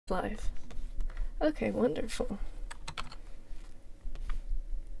live. Okay, wonderful.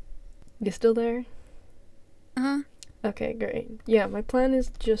 You still there? Uh-huh. Okay, great. Yeah, my plan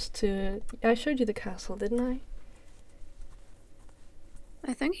is just to... I showed you the castle, didn't I?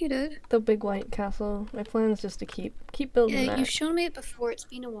 I think you did. The big white castle. My plan is just to keep building Yeah, that. you've shown me it before. It's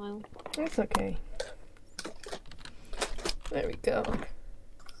been a while. That's okay. There we go.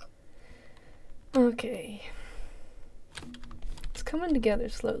 Okay. It's coming together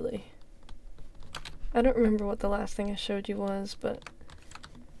slowly. I don't remember what the last thing I showed you was, but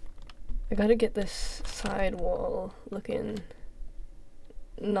I gotta get this side wall looking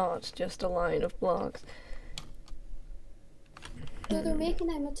not just a line of blocks. So they're making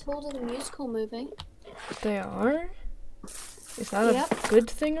a Matilda the musical movie. They are? Is that a good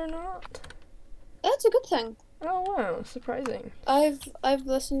thing or not? That's a good thing. Oh wow, surprising. I've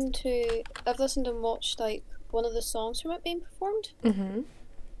listened and watched like one of the songs from it being performed. Mm-hmm.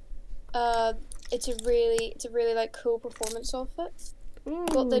 It's a really like cool performance of it. Ooh.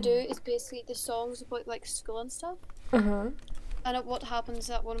 What they do is basically the songs about like school and stuff. Uh-huh. And what happens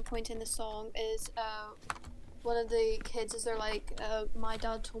at one point in the song is one of the kids is like, my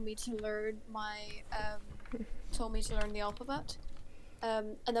dad told me to learn the alphabet.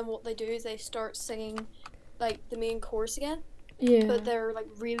 And then what they do is they start singing like the main chorus again. Yeah. But they're like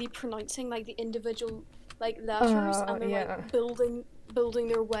really pronouncing like the individual like letters, and they're like building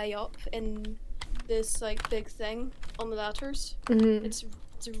their way up in this like big thing on the letters. Mm-hmm. It's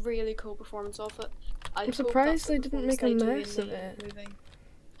a really cool performance of it. I'm surprised they didn't make a mess of it. Movie.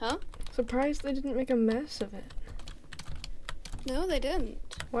 Huh? Surprised they didn't make a mess of it. No, they didn't.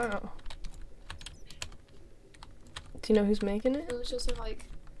 Wow. Do you know who's making it? It was just like,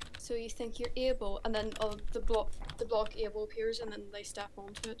 so you think you're able, and then the block able appears, and then they step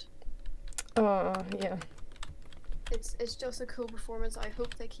onto it. Oh, yeah. It's just a cool performance. I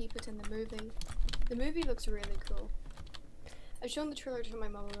hope they keep it in the movie. The movie looks really cool. I've shown the trailer to my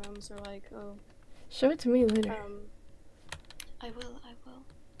mum and them, so like, oh. Show it to me later. I will.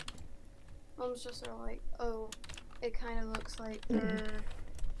 Mom's just sort of like, oh, it kind of looks like they're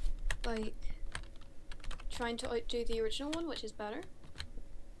like trying to outdo the original one, which is better.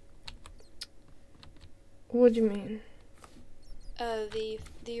 What do you mean?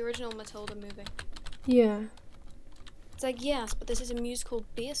 The original Matilda movie. Yeah. It's like, yes, but this is a musical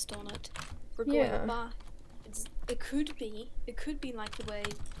based on it. We're going back. It could be like the way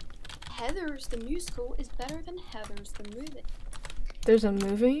Heathers the musical is better than Heathers the movie. There's a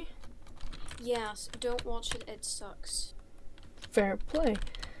movie? Yes, don't watch it, it sucks. Fair play.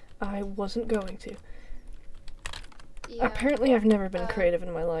 I wasn't going to. Yeah. Apparently I've never been creative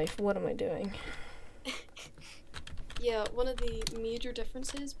in my life. What am I doing? Yeah, one of the major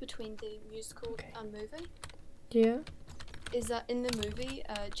differences between the musical and movie is that in the movie,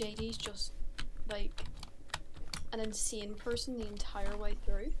 JD's just like an insane person the entire way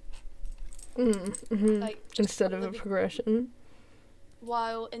through. Like, instead of a progression.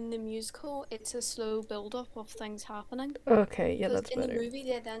 While in the musical, it's a slow build-up of things happening. Okay, yeah, that's better. In the movie,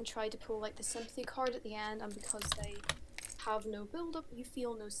 they then try to pull like the sympathy card at the end, and because they have no build-up, you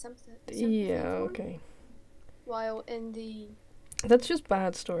feel no sympathy. Yeah, okay. While in the that's just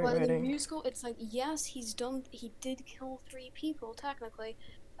bad story writing. In the musical, it's like, yes, he did kill 3 people technically,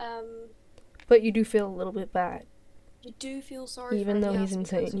 but you do feel a little bit bad. You do feel sorry even for him, though he's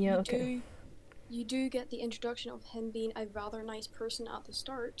insane. Yeah, okay. You do get the introduction of him being a rather nice person at the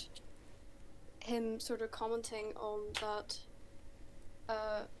start. Him sort of commenting on that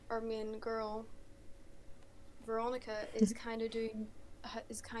our main girl, Veronica, is kind of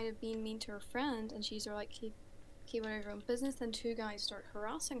being mean to her friend, and she's like, keep out of your own business. Then 2 guys start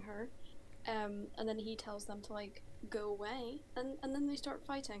harassing her, and then he tells them to like go away, and then they start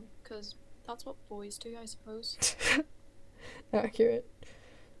fighting, because that's what boys do, I suppose. Accurate.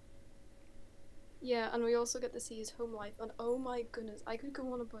 Yeah, and we also get to see his home life, and oh my goodness, I could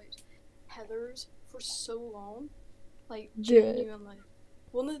go on about Heathers for so long. Like, genuinely.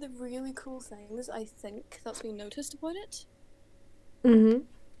 One of the really cool things, I think, that's been noticed about it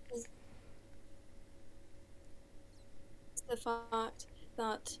is the fact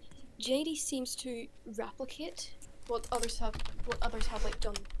that JD seems to replicate what others have like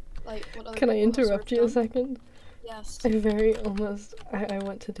done. Like, what other Can I people have interrupt you a second? Yes. I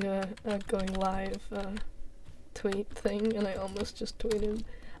went to do a going live tweet thing, and I almost just tweeted,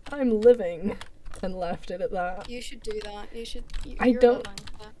 "I'm living," and left it at that. You should do that. You should. I don't.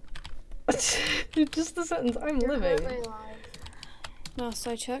 Just the sentence, "I'm living." Currently live. Last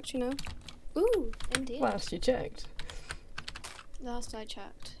I checked, you know. Ooh, indeed. Last you checked. Last I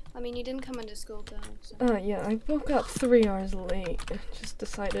checked. I mean, you didn't come into school today, so. Yeah, I woke up 3 hours late. Just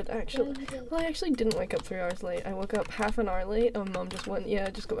decided, Yeah, actually. you did. Well, I actually didn't wake up 3 hours late. I woke up half an hour late, and Mom just went, yeah,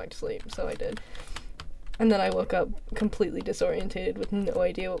 just go back to sleep. So I did. And then I woke up completely disorientated with no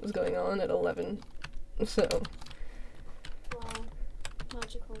idea what was going on at 11. So. Wow.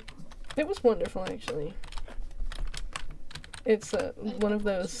 Magical. It was wonderful, actually. It's one of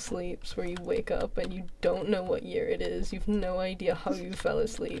those sleeps where you wake up and you don't know what year it is. You've no idea how you fell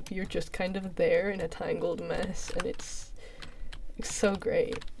asleep. You're just kind of there in a tangled mess, and it's so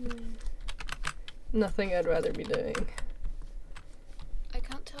great. Nothing I'd rather be doing. I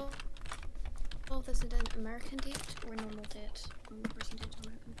can't tell if this is an American date or normal date. Normal person date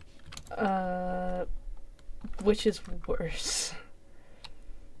or American. Which is worse?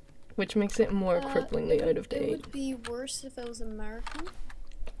 Which makes it more cripplingly out of date. It would be worse if it was American.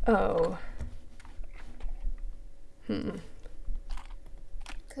 Oh.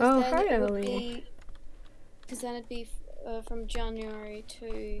 Oh, hi, Ellie. Because then it'd be from January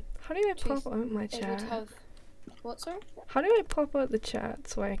to... How do I pop out my chat? It would have... What, sorry? How do I pop out the chat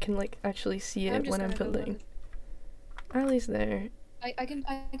so I can, like, actually see it when I'm building? Ellie's there. I can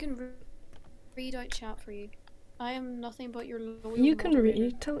read out chat for you. I am nothing but your loyal You can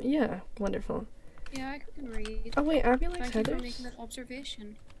moderator. read? Yeah, wonderful. Yeah, I can read. Oh wait, Abby likes Thank you for Heathers? making that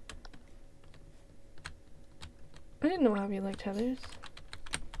observation. I didn't know Abby liked Heathers.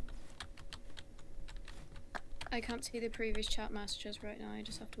 I can't see the previous chat messages right now, I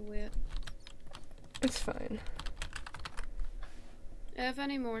just have to wait. It's fine. If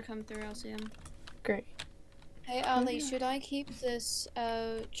any more come through, I'll see them. Great. Hey Ali, should I keep this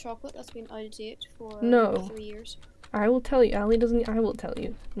chocolate that's been out of date for No. 3 years? I will tell you. Allie doesn't. I will tell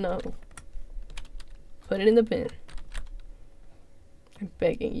you. No. Put it in the bin. I'm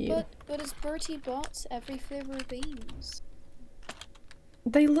begging you. But it's Bertie Bott's every flavor of beans.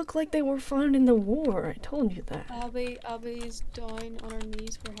 They look like they were found in the war. I told you that. Abby is down on her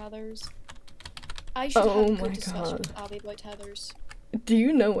knees for Heathers. I should have a good discussion with Abby about Heathers. Do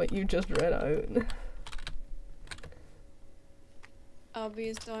you know what you just read out? Abby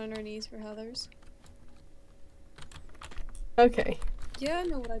is down on her knees for Heathers. Okay. Yeah, I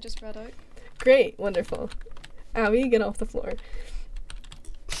know what I just read out. Great. Wonderful. Abby, get off the floor.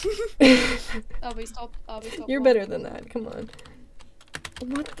 Abby, stop. Abby, stop. You're better than that. Come on.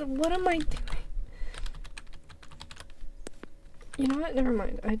 What am I doing? You know what? Never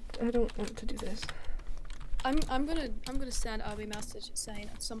mind. I don't want to do this. I'm gonna send Abby a message saying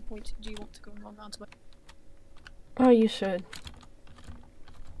at some point, do you want to go and run around to my... Oh, you should.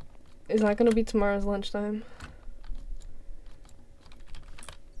 Is that gonna be tomorrow's lunchtime?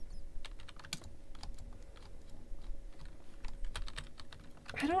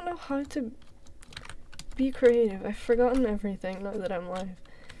 I don't know how to be creative. I've forgotten everything now that I'm live.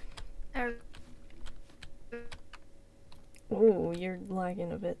 Oh, you're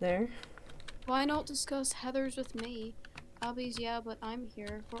lagging a bit there. Why not discuss Heathers with me? Abby's yeah, but I'm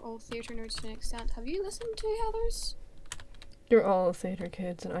here. We're all theatre nerds to an extent. Have you listened to Heathers? You're all theatre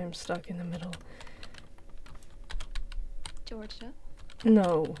kids and I'm stuck in the middle. Georgia?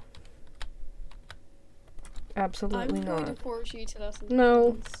 No. Absolutely I'm not. going to force you to listen to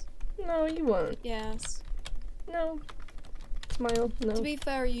No. this. No, you won't. Yes. No. Smile. No. To be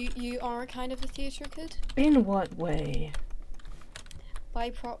fair, you are kind of a theatre kid. In what way? By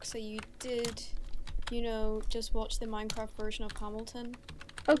proxy, you did, you know, just watch the Minecraft version of Hamilton.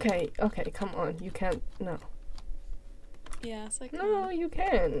 Okay, come on. You can't. No. Yes, I can. No, you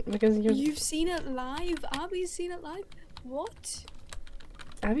can. Because you're. You've seen it live. Abby's seen it live. What?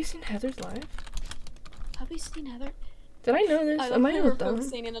 Have you seen Heather's live? Abby's seen Heather. Did I know this? I Am love I how we're not dumb?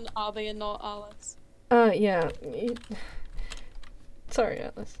 focusing in on Abby and not Alice. Yeah. Sorry,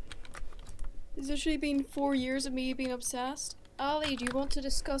 Atlas. It's literally been 4 years of me being obsessed. Ali, do you want to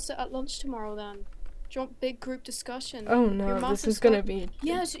discuss it at lunch tomorrow then? Do you want big group discussion? Oh no, this is gonna be...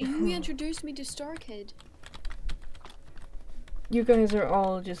 Yes, you introduced me to Star Kid. You guys are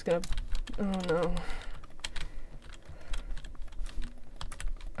all just gonna... Oh no.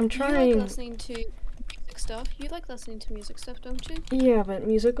 I'm trying... You like listening to music stuff? You like listening to music stuff, don't you? Yeah, but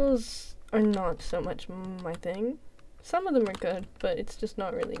musicals are not so much my thing. Some of them are good, but it's just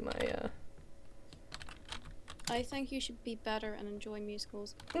not really my, I think you should be better and enjoy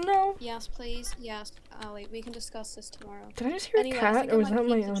musicals. No. Yes, please. Yes, Ali. We can discuss this tomorrow. Did I just hear Anyway, a I cat, think or I was might that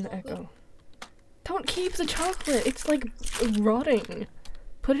my keep the own chocolate. echo? Don't keep the chocolate! It's like rotting.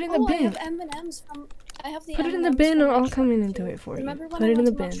 Put it in the Oh, I bin. have M&Ms from... I have the Put it in the M&Ms bin from or my I'll come trip in and to- do it for you. Remember when Put I it in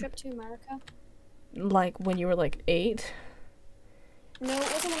went the on that bin. trip to America? Like when you were like 8? No,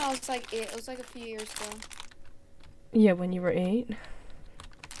 it wasn't when I was like 8. It was like a few years ago. Yeah, when you were 8.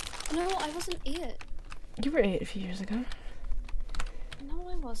 No, I wasn't 8. You were 8 a few years ago. No,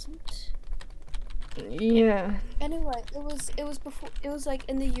 I wasn't. Yeah. Anyway, it was before. It was like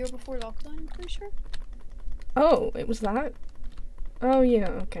in the year before lockdown. I'm pretty sure. Oh, it was that? Oh, yeah,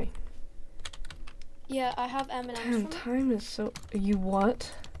 okay. Yeah, I have M&Ms Damn, from it. time is so... You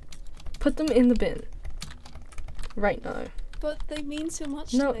what? Put them in the bin. Right now. But they mean so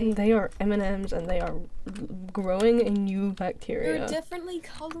much No, to me. they are M&Ms and they are growing a new bacteria. They're differently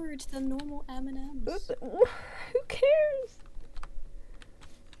coloured than normal M&Ms. Who cares?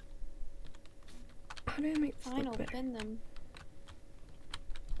 How do I make this Fine, look I'll better? bin them.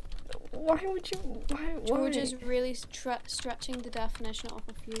 Why would you... Why? George is really stretching the definition of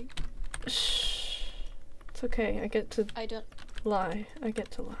a few. Shh. It's okay, I get to I don't. lie. I get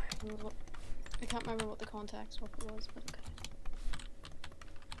to lie. I can't remember what the context of it was, but okay.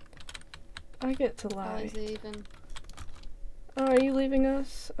 I get to lie. Ellie's leaving. Oh, are you leaving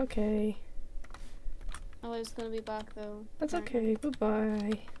us? Okay. Ellie's gonna be back though. That's apparently. okay.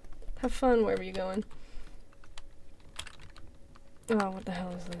 Bye-bye. Have fun wherever you're going. Oh, what the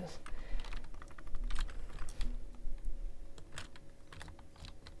hell is this?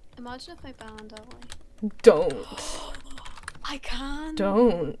 Imagine if I banned Ellie. Don't. I can.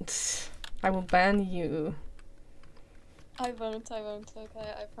 Don't. I will ban you. I won't, okay,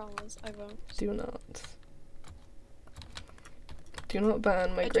 I promise, I won't. Do not. Do not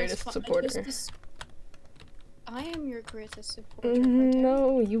ban my greatest supporter. I am your greatest supporter.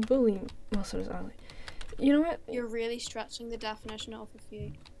 No, you bully me. Well, so does Ali. You know what? You're really stretching the definition of a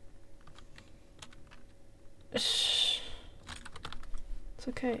few. Shh. It's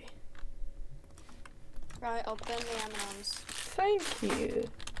okay. Right, I'll bin the M&Ms. Thank you.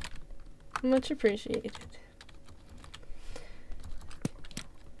 Much appreciated.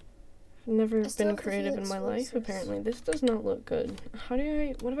 I've never still been have the creative in Felix my life, roses. apparently. This does not look good. How do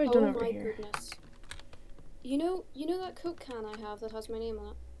I... What have I done Oh over my here? goodness. You know that Coke can I have that has my name on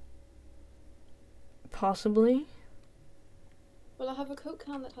it? Possibly. Well, I have a Coke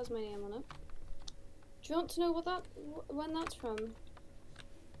can that has my name on it. Do you want to know when that's from?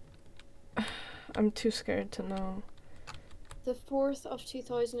 I'm too scared to know. The 4th of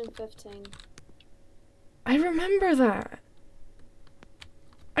 2015. I remember that!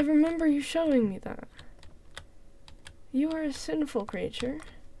 I remember you showing me that. You are a sinful creature.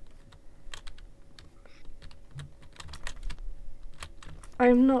 I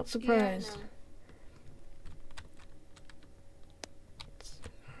am not surprised.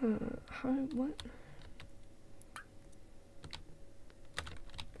 Yeah, How, what?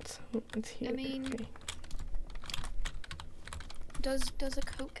 So, it's here. I mean- okay. Does a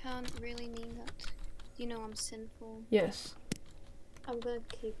Coke can really mean that? You know I'm sinful. Yes. I'm gonna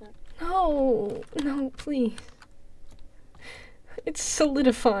keep it. No! No, please. It's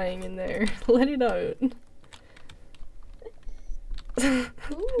solidifying in there. Let it out.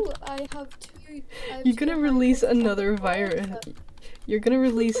 Ooh, I have two. You're gonna release another virus. You're gonna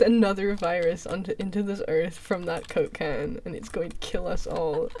release another virus into this earth from that Coke can, and it's going to kill us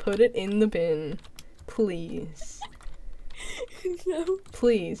all. Put it in the bin. Please. No.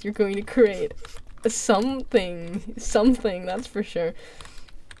 Please, you're going to create something, that's for sure.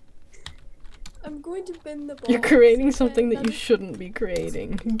 I'm going to bin the box. You're creating okay, something that you shouldn't be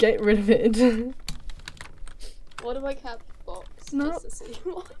creating. Get rid of it. What if I kept the box? No. Just to see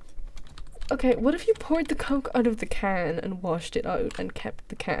what? Okay, what if you poured the Coke out of the can and washed it out and kept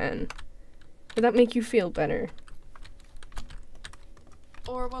the can? Would that make you feel better?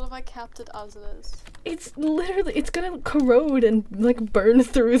 Or what if I kept it as it is? It's literally, it's gonna corrode and like burn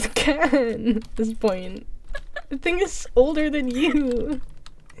through the can at this point. The thing is older than you.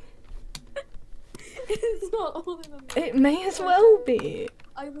 It's not older than me. It may as well be.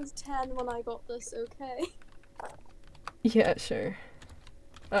 I was 10 when I got this, okay? Yeah, sure.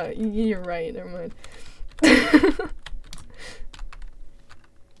 You're right, never mind.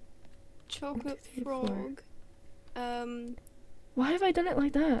 Chocolate Okay, frog. Why have I done it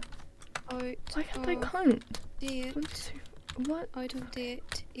like that? Out Why can't I of count? date. 1, 2, what? Out of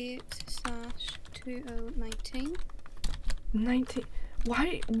date 8/2019. 19.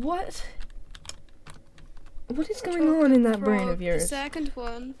 Why? What? What is going on in that brain of The yours? second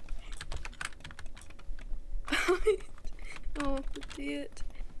one. Of date.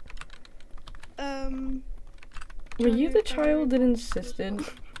 Were you the January- child that insisted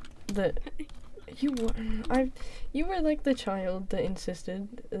that you were like the child that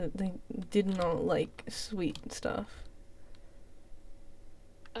insisted they did not like sweet stuff?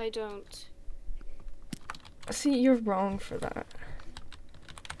 I don't. See, you're wrong for that.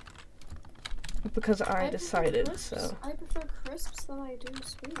 Because I prefer decided crisps. so. I prefer crisps than I do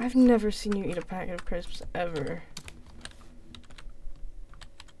sweets. I've never seen you eat a packet of crisps ever.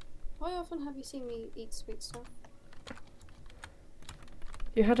 How often have you seen me eat sweet stuff?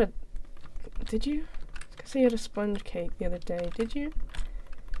 You had a... Did you? I was gonna say you had a sponge cake the other day. Did you?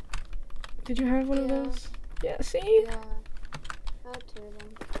 Did you have one of Yeah. those? Yeah, see? Yeah. I had 2 of them.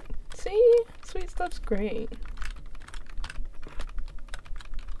 See? Sweet stuff's great.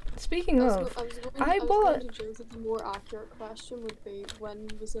 Speaking of, I was bought... going to joke that the more accurate question would be, when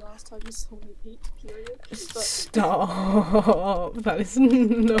was the last time you saw me eat, period? But Stop! That is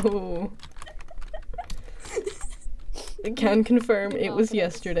no... I can confirm it was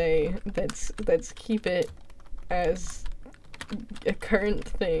yesterday. Let's keep it as a current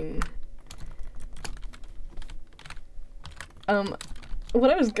thing. What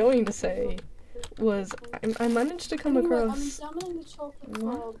I was going to say was I managed to come anyway, across... I'm examining the chocolate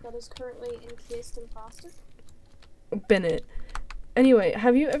frog that is currently encased in plastic. Bennett. Anyway,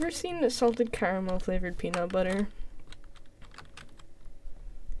 have you ever seen salted caramel flavored peanut butter?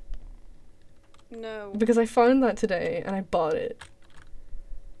 No. Because I found that today and I bought it.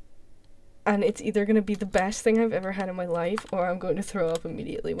 And it's either going to be the best thing I've ever had in my life or I'm going to throw up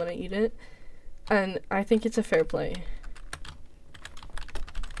immediately when I eat it. And I think it's a fair play.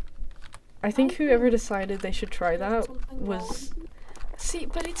 I think whoever decided they should try that was... See,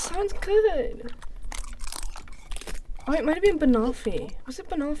 but it sounds good! Oh, it might have been banoffee. Was it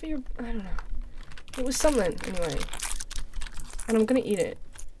banoffee or... I don't know. It was something, anyway. And I'm gonna eat it.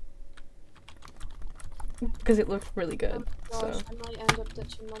 Because it looked really good, Gosh, so... I might end up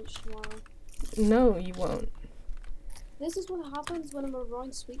ditching lunch tomorrow. No, you won't. This is what happens when I'm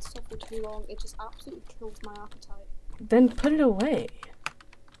around sweet stuff for too long. It just absolutely kills my appetite. Then put it away.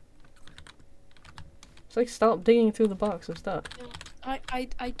 It's like, stop digging through the box of stuff. Yeah,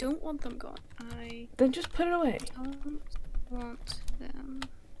 I don't want them gone. I Then just put it away. don't want them.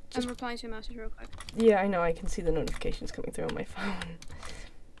 I'm replying to a message real quick. Yeah, I know, I can see the notifications coming through on my phone.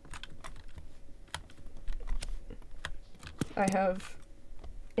 I have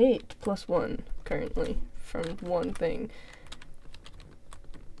 8 plus 1 currently from one thing.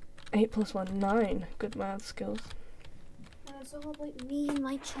 8 plus 1, 9. Good math skills. And it's all about me and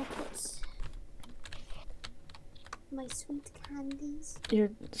my chocolates. My sweet candies. Your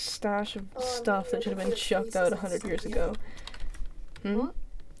stash of stuff that should have been chucked out 100 years ago. What?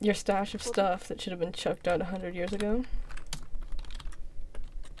 Your stash of stuff that should have been chucked out 100 years ago.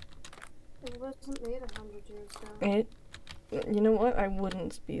 It wasn't made 100 years ago. You know what? I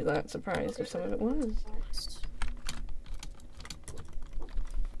wouldn't be that surprised if some of it was.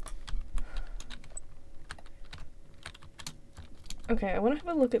 Okay, I want to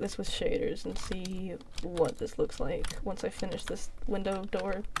have a look at this with shaders and see what this looks like once I finish this window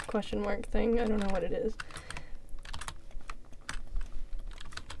door question mark thing. I don't know what it is.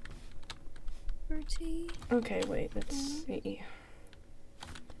 Okay, wait, let's see.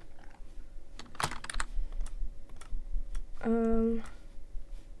 Do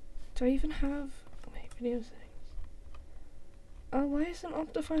I even have... Wait, video settings. Oh, why isn't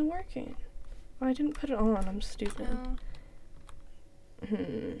Optifine working? Oh, I didn't put it on, I'm stupid. No.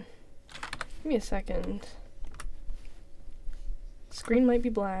 Give me a second. Screen might be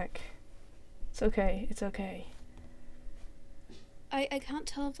black. It's okay, it's okay. I can't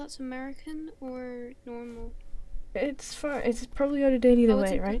tell if that's American or normal. It's fine, it's probably out of date either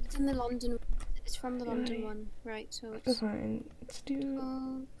way, right? It's in the London... It's from the London one, right, so it's... Fine, let's do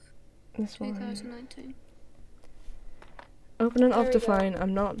this one. 2019. Open an There we go. Optifine,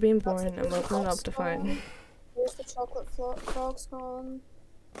 I'm not being boring, I'm opening Optifine. Where's the chocolate frog spawn?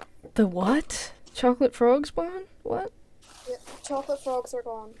 The what? Chocolate frog spawn? What? Yeah, chocolate frogs are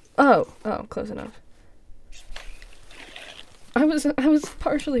gone. Oh, close enough. I was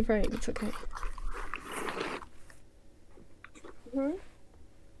partially right, it's okay.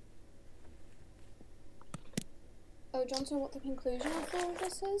 Oh, do you want to know what the conclusion of all of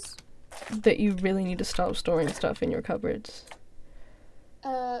this is? That you really need to stop storing stuff in your cupboards.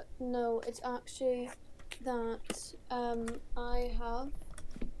 No, it's actually that, I have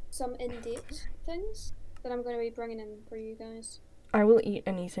some in-date things that I'm going to be bringing in for you guys. I will eat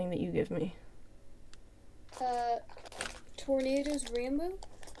anything that you give me. Tornadoes rainbow.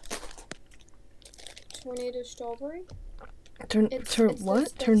 Tornado strawberry.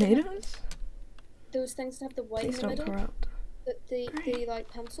 What? Tornadoes? Those things that have the white Please in the don't middle. corrupt. The like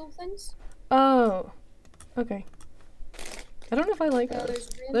pencil things. Oh, okay. I don't know if I like those. There's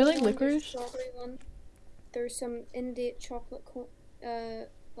They're like rainbow one, there's licorice. strawberry one. There's some in-date chocolate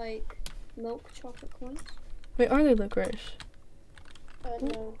like milk chocolate coins. Wait, are they licorice?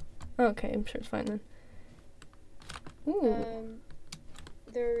 No. Okay, I'm sure it's fine then. Ooh.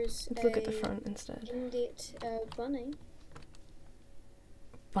 There's Let's look at the front instead. in-date bunny.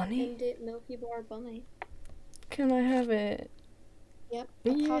 Bunny? In-date Milky Bar bunny. Can I have it? Yep.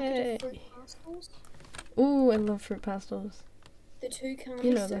 Yay. A packet of fruit pastels. Ooh, I love fruit pastels. The 2 candy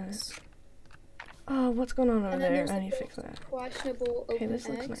You know sticks. that. Oh, what's going on over And then there? there's I the need to fix that. questionable Okay, open this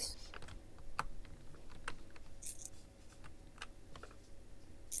looks eggs. nice.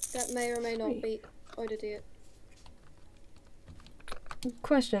 That may or may not Sweet. be out of date.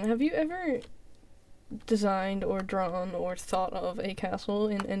 Question, have you ever designed or drawn or thought of a castle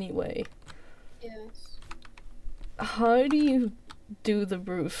in any way? Yes. How do you do the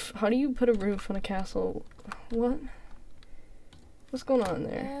roof? How do you put a roof on a castle? What? What's going on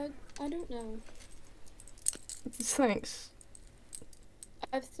there? I don't know. Thanks.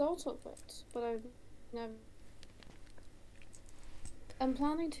 I've thought of it, but I've never. I'm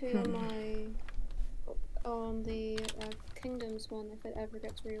planning to on the Kingdoms one if it ever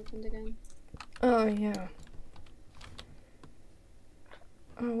gets reopened again. Oh, yeah.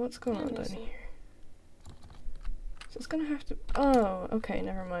 Oh, what's going on down miss it. here? So it's gonna have to. Oh, okay,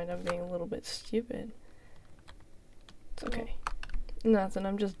 never mind. I'm being a little bit stupid. It's okay. Nothing,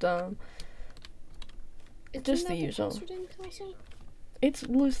 I'm just dumb. Isn't Just that the usual. Aphrodite castle? It's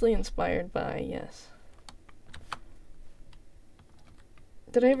loosely inspired by, yes.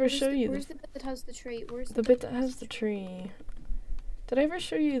 Did I ever show you Where's the bit that has the tree? Where's the bit that has the tree? Did I ever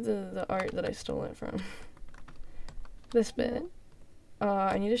show you the art that I stole it from? This bit. No?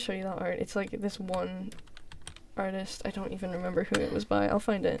 I need to show you that art. It's like this one artist. I don't even remember who it was by. I'll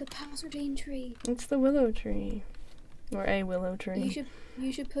find The it. Pasadena tree. It's the willow tree. Or a willow tree.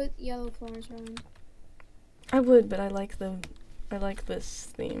 You should put yellow flowers around. I would, but I like this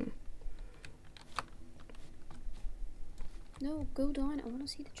theme. No, go down. I want to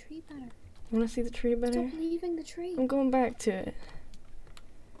see the tree better. You wanna see the tree better? Stop leaving the tree. I'm going back to it.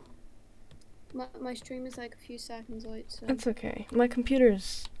 My stream is like a few seconds out, so. That's okay. My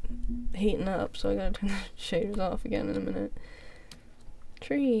computer's heating up, so I gotta turn the shaders off again in a minute.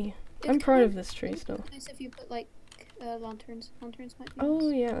 Tree. I'm proud of this tree still. Nice if you put like lanterns. Lanterns might be Oh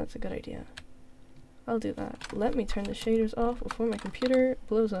nice. yeah, that's a good idea. I'll do that. Let me turn the shaders off before my computer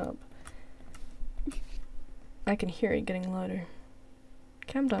blows up. I can hear it getting louder.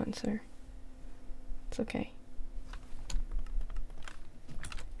 Calm down, sir. It's okay.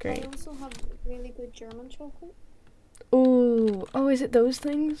 Great. I also have really good German chocolate. Ooh. Oh, is it those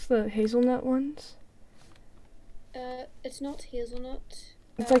things? The hazelnut ones? It's not hazelnut.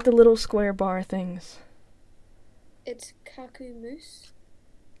 It's like the little square bar things. It's kaku mousse.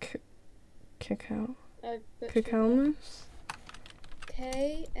 Cacao? Butchered Cacao that. mousse?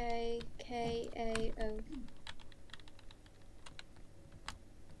 Kakao.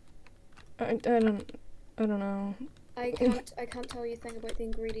 I don't know. I can't tell you a thing about the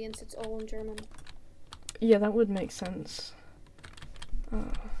ingredients. It's all in German. Yeah, that would make sense.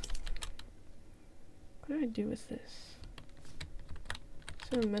 What do I do with this? Is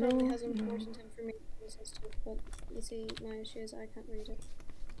there a middle? Probably has No. important information and stuff, but you see, my issue is I can't read it.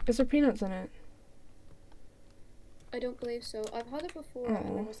 Is there peanuts in it? I don't believe so. I've had it before and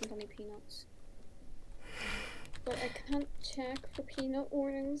there Oh. wasn't any peanuts. But I can't check for peanut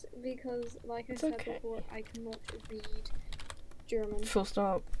warnings because, like I It's said okay. before, I cannot read German. Full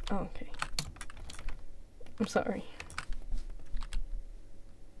stop. Oh, okay. I'm sorry.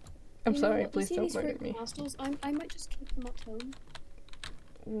 I'm You know sorry, what? You please see don't these murder fruit me. pastels? I might just keep them at home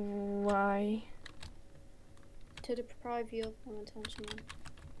Why? to deprive you of them intentionally.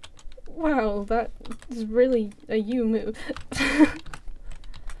 Wow, that is really a you move.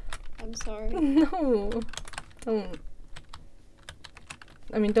 I'm sorry. No. Don't.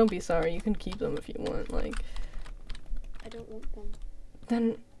 I mean, don't be sorry. You can keep them if you want. Like, I don't want them.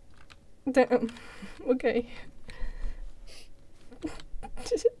 then. Damn. Okay.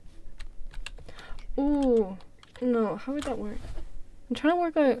 Ooh. No, how would that work? I'm trying to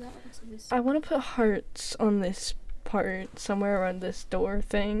work Oh, out. that was nice. I want to put hearts on this part somewhere around this door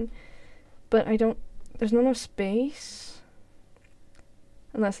thing, but I don't. There's not enough space.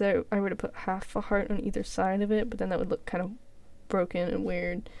 Unless I were to put half a heart on either side of it, but then that would look kind of broken and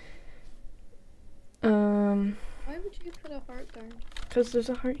weird. Why would you put a heart there? Because there's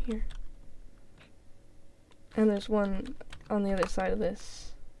a heart here. And there's one on the other side of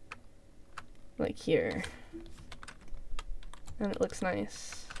this. Like here. And it looks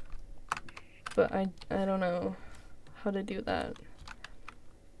nice. But I don't know how to do that.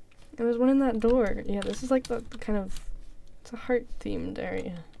 And there's one in that door. Yeah, this is like the kind of... It's a heart-themed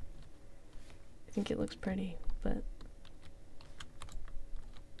area. I think it looks pretty, but...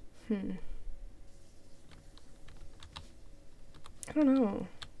 I don't know.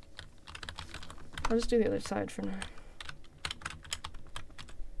 I'll just do the other side for now.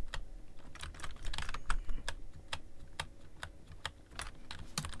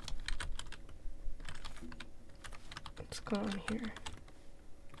 What's going on here?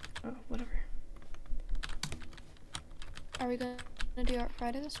 Oh, whatever. Are we gonna do Art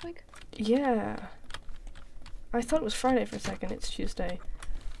Friday this week? Yeah. I thought it was Friday for a second. It's Tuesday.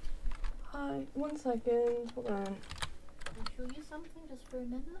 Hi, 1 second. Hold on. Can I show you something just for a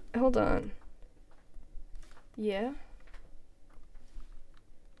minute? Hold on. Yeah?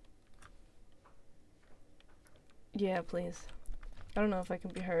 Yeah, please. I don't know if I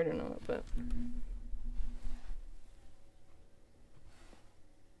can be heard or not, but...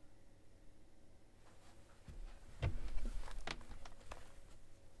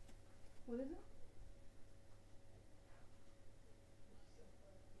 What is it?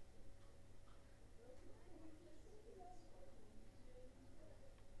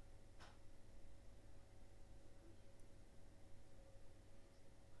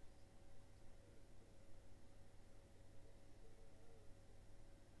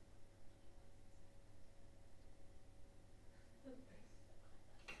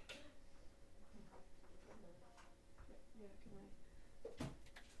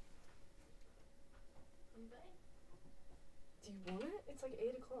 Do you want it? It's like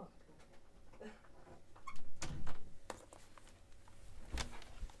 8 o'clock.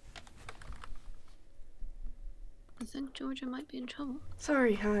 I think Georgia might be in trouble.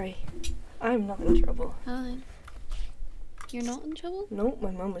 Sorry, hi. I'm not in trouble. Hi. You're not in trouble? Nope,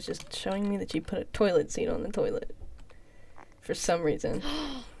 my mom was just showing me that she put a toilet seat on the toilet. For some reason.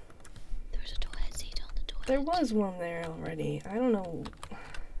 There's a toilet seat on the toilet. There was one there already. I don't know.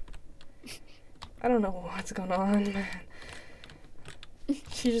 I don't know what's going on, man.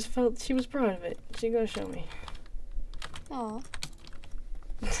 She just felt she was proud of it. She gotta show me. Aw.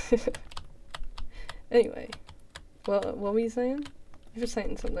 Anyway. Well, what were you saying? You were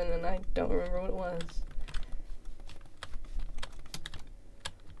saying something and I don't remember what it was.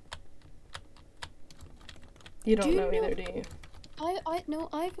 You don't Do you know know- either, do you? No,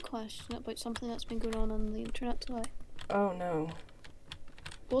 I have a question about something that's been going on the internet today. Oh no.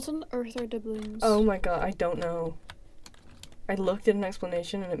 What on earth are doubloons? Oh my god, I don't know. I looked at an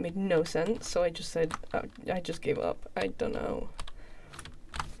explanation and it made no sense, so I just said, I just gave up. I don't know.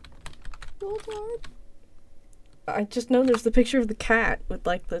 What are I just know there's the picture of the cat with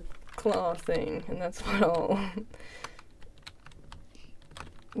like the claw thing, and that's what all.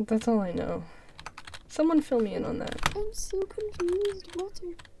 That's all I know. Someone fill me in on that. I'm so confused. What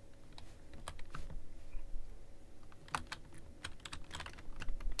are...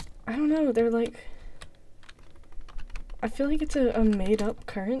 I don't know, they're like... I feel like it's a made-up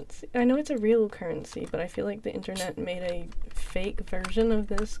currency. I know it's a real currency, but I feel like the internet made a fake version of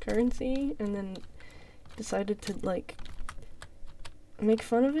this currency, and then decided to, like, make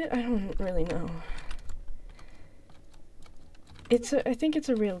fun of it? I don't really know. I think it's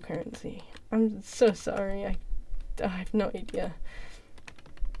a real currency. I'm so sorry, I have no idea.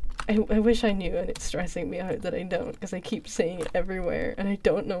 I wish I knew, and it's stressing me out that I don't, because I keep saying it everywhere, and I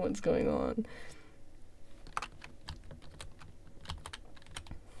don't know what's going on.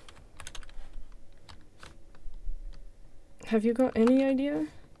 Have you got any idea?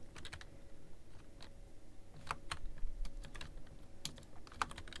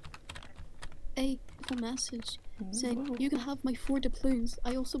 A message saying, Whoa. you can have my 4 doubloons.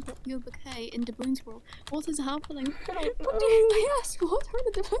 I also bought you a bouquet in Doubloons World. What is happening? I don't know. What do you, I asked, what are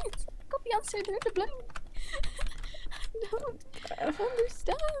the doubloons? I got the answer, they're doubloons. I don't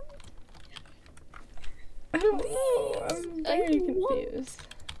understand. I don't know. I'm Please, very I want- confused.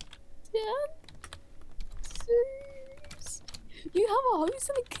 Answers. You have a house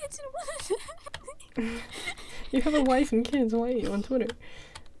and a kitchen. You have a wife and kids, why are you on Twitter?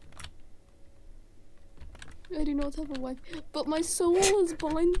 I do not have a wife, but my soul is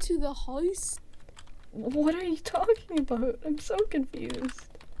bound to the house. What are you talking about? I'm so confused.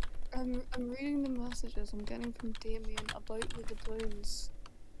 I'm reading the messages I'm getting from Damien about the doubloons.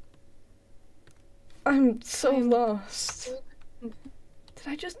 I'm so I'm lost. so- Did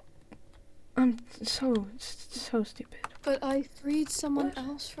I just... I'm so stupid. But I freed someone What?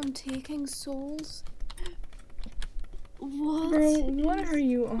 else from taking souls. What? Bro, what are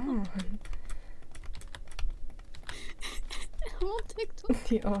you on? I'm on TikTok.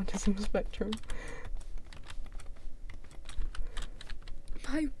 The autism spectrum.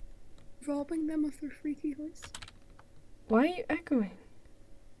 By robbing them of their freaky house. Why are you echoing?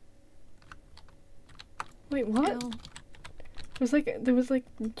 Wait, what? L. There was like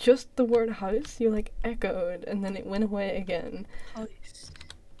just the word house, you like echoed, and then it went away again. House.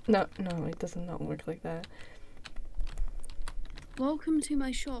 No, it does not work like that. Welcome to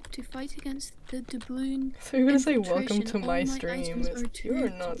my shop to fight against the doubloon. So you're gonna say welcome infiltration. to my All my stream. items are You're two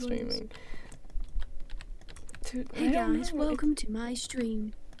not doubloons. streaming. Dude, Hey I don't guys, know, welcome to my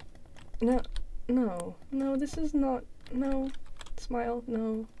stream. No, this is not. No, smile.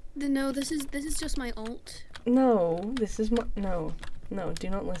 No, No, this is just my alt. no, this is my. No, do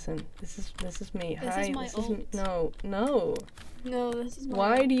not listen. This is me. This Hi, is my this alt. isn't. No. No, this is my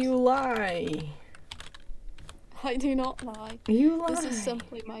Why alt. do you lie? I do not lie. You lie. This is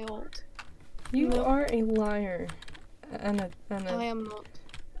simply my alt. You No. are a liar. And I am not.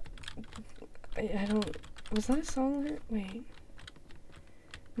 I don't. Was that a song? Wait.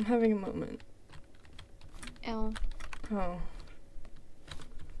 I'm having a moment. L. Oh.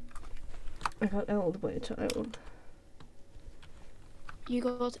 I got L'd by a child. You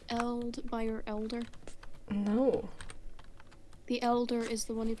got L'd by your elder. No. The elder is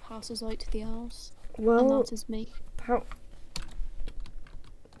the one who passes out to the elves. And Well, that is me. how?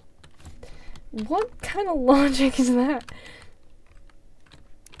 What kind of logic is that?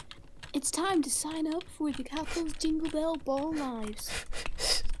 It's time to sign up for the Capitals Jingle Bell Ball Lives.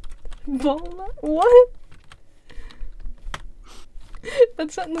 What?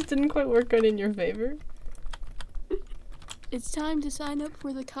 That sentence didn't quite work out in your favor. It's time to sign up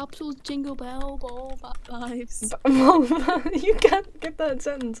for the Capitals Jingle Bell Ball Lives. You can't get that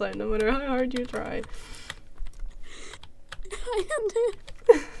sentence out no matter how hard you try. I can do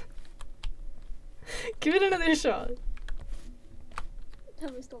it. Give it another shot.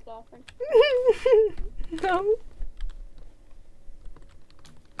 Tell me stop laughing. No.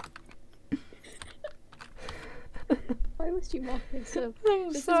 Why was you laughing so? I'm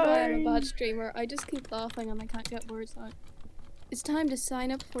This is why I'm sorry. a bad streamer. I just keep laughing and I can't get words out. It's time to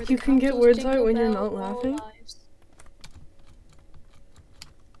sign up for the You can get Capitals words Jingle out when you're Bell not Ball laughing? Lives.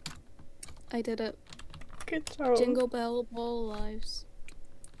 I did it. Good job. Jingle Bell Ball Lives.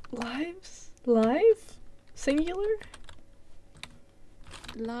 Lives? Live? Singular?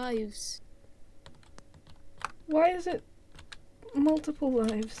 Lives. Why is it multiple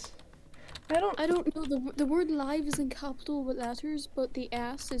lives? I don't know, the word live is in capital letters, but the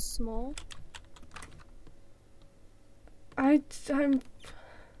S is small. I'm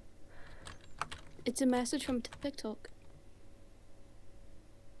It's a message from TikTok.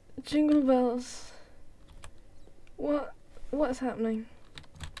 Jingle bells. What's happening?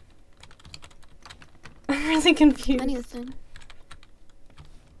 I'm really confused. Anything.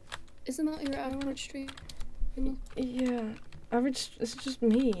 Isn't that your average stream? Yeah. It's just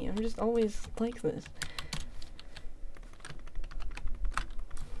me. I'm just always like this.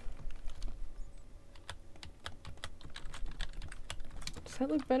 Does that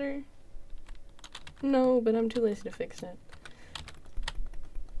look better? No, but I'm too lazy to fix it.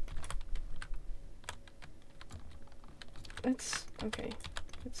 Okay.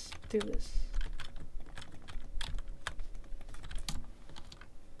 Let's do this.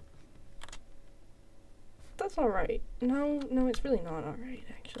 That's alright. No, it's really not alright,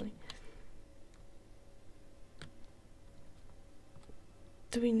 actually.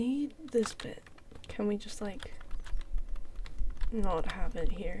 Do we need this bit? Can we just, like, not have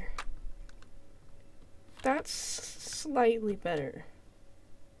it here? That's slightly better.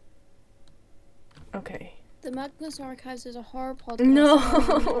 Okay. The Magnus Archives is a horror podcast. No!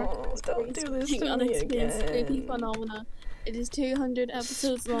 Archives Don't do this to me unexplained spooky again. phenomena. It is 200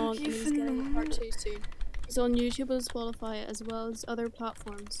 episodes long and is getting a part 2 soon. It's on YouTube and Spotify as well as other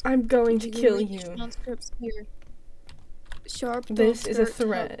platforms. I'm going to You can kill read you. the transcripts here. Sharp. This is a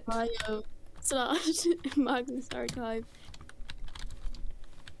threat. / Magnus Archive.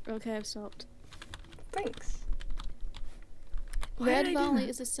 Okay, I've stopped. Thanks. Why Red did I do Valley that?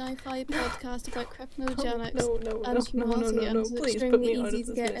 is a sci-fi podcast about cryptogenics No, and humanity, and it's please put extremely me out easy of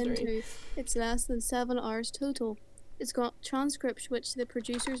to this get misery. into. It's less than 7 hours total. It's got transcripts which the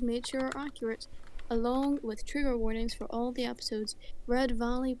producers made sure are accurate, along with trigger warnings for all the episodes.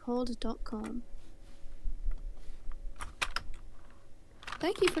 redvalleypod.com.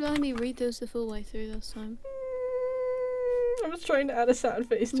 Thank you for letting me read those the full way through this time. I was trying to add a sad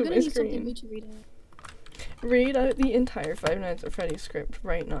face I'm to gonna my need something screen. new to read out. Read out the entire Five Nights at Freddy's script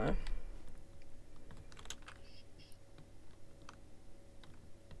right now.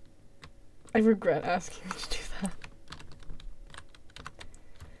 I regret asking you to do that.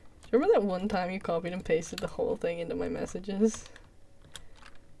 Remember that one time you copied and pasted the whole thing into my messages?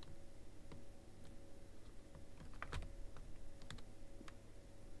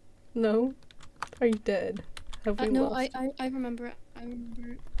 No? Are you dead? Have we no, lost? I remember it.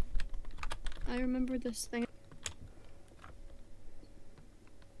 I remember this thing.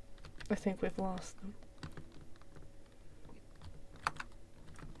 I think we've lost them.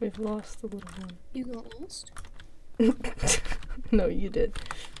 We've lost the little one. You got lost? No, you did.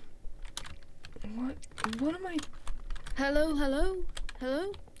 What am I? Hello?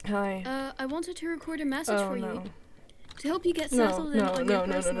 Hi. I wanted to record a message Oh for no. you to help you get No, settled in no, on no, your no,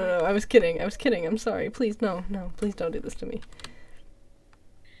 no, personal. no, no. I was kidding. I'm sorry. Please, no. Please don't do this to me.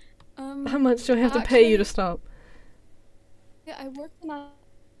 How much do I have to pay you to stop? Yeah, I work in a.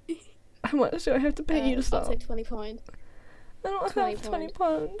 How much do I have to pay you to stop? I'll take £20. I don't have 20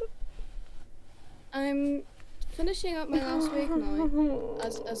 pounds. I'm finishing up my last week now,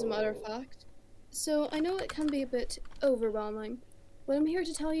 as a matter of fact. So I know it can be a bit overwhelming, but I'm here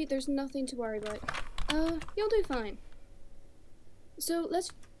to tell you there's nothing to worry about. You'll do fine. So let's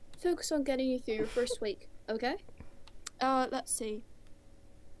focus on getting you through your first week, okay? Let's see.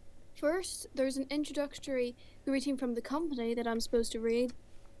 First, there's an introductory greeting from the company that I'm supposed to read.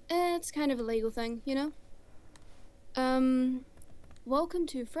 It's kind of a legal thing, you know? Welcome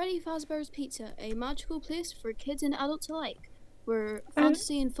to Freddy Fazbear's Pizza, a magical place for kids and adults alike, where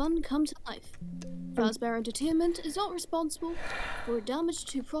fantasy and fun come to life. Fazbear Entertainment is not responsible for damage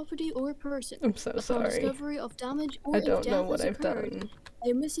to property or person. I'm so Upon sorry. discovery of damage or I if don't death know what has I've occurred, done.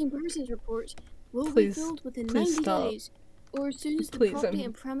 a missing persons report will Please- be filled within please 90 stop. days, or as soon as the Please, property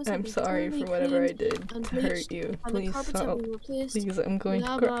and premise will I'm be sorry thoroughly for whatever I cleaned did and to hurt bleached, you. and the Please carpets have stop. been replaced. Please, I'm going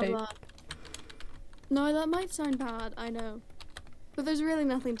Blah, to blah, cry. blah. No, that might sound bad, I know. But there's really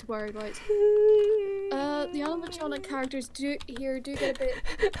nothing to worry about. The animatronic characters do get a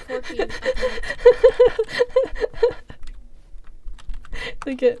bit quirky.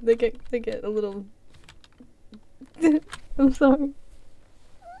 They get a little. I'm sorry.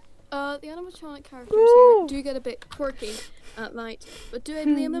 The animatronic characters No. here do get a bit quirky at night, but do I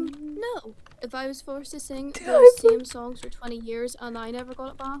blame them? No. If I was forced to sing Do those I same songs for 20 years and I never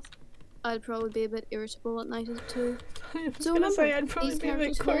got a bath, I'd probably be a bit irritable at night too. I was So gonna remember, say I'd probably these be a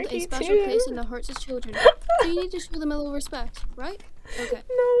bit characters hold a quirky special too. place in the hearts of children, so you need to show them a little respect, right? Okay.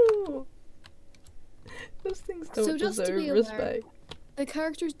 No. Those things don't So just to deserve be aware, respect. The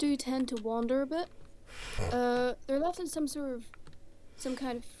characters do tend to wander a bit. They're left in some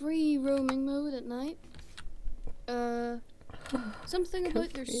kind of free roaming mode at night. Something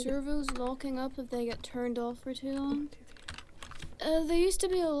about their servos locking up if they get turned off for too long. They used to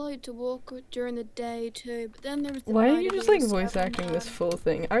be allowed to walk during the day too, but then there was the Why are night you of just being like voice seven, acting this and full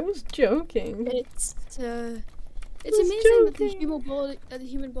thing? I was joking. It's was amazing that joking. the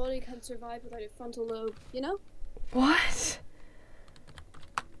human body can survive without a frontal lobe, you know? What?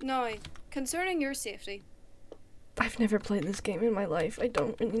 Now, concerning your safety. I've never played this game in my life. I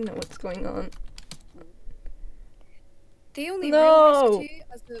don't really know what's going on. The only No. real risk to you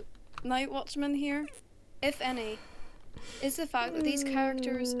as the night watchman here, if any, is the fact that these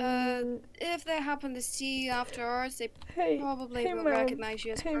characters, if they happen to see you after hours, they probably won't recognize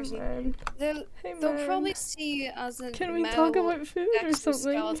you as a person. Man. They'll Man. probably see you as a Can we metal talk about food or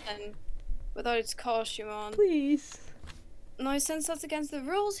something? exoskeleton without its costume on. Please. Now, since that's against the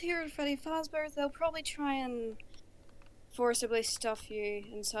rules here at Freddy Fazbear's, they'll probably try and forcibly stuff you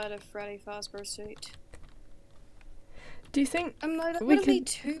inside a Freddy Fazbear suit. Do you think Now, that we wouldn't be could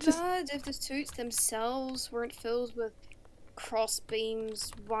too just- bad if the suits themselves weren't filled with cross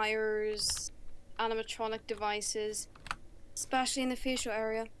beams, wires, animatronic devices, especially in the facial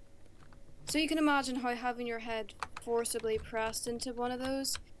area. So you can imagine how having your head forcibly pressed into one of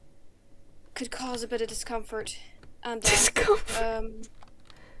those could cause a bit of discomfort and death.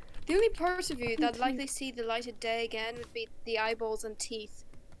 The only parts of you that likely see the light of day again would be the eyeballs and teeth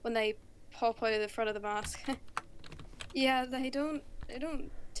when they pop out of the front of the mask. Yeah, they don't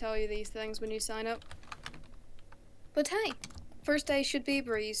tell you these things when you sign up. But hey, first day should be a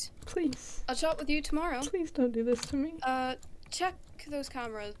breeze. Please. I'll chat with you tomorrow. Please don't do this to me. Check those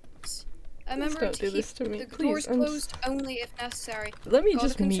cameras. Please don't do this to me. The Please, doors closed only if necessary. Let me Got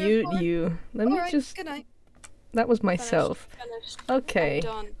just a concern mute for it? you. Let me Alright, just. good night. That was myself. Finished. Okay. I'm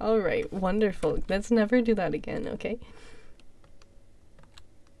done. Alright, wonderful. Let's never do that again, okay?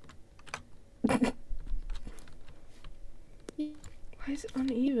 Why is it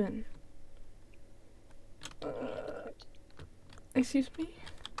uneven? Excuse me?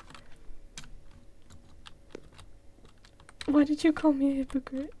 Why did you call me a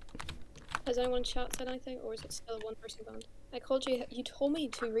hypocrite? Has anyone in chat said anything, or is it still a one-person band? I called you. You told me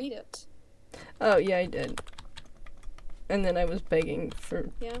to read it. Oh, yeah, I did. And then I was begging for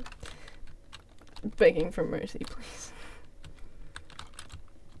mercy, please.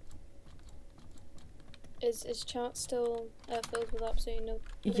 Is chat still filled with absolutely no?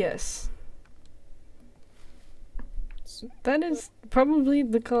 Yes. That is probably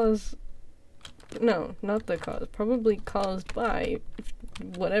the cause. No, not the cause. Probably caused by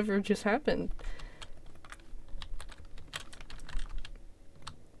whatever just happened.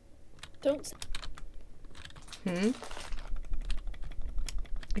 Don't. Hmm?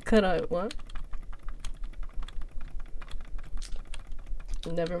 I cut out what?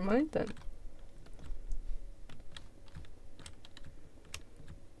 Never mind then.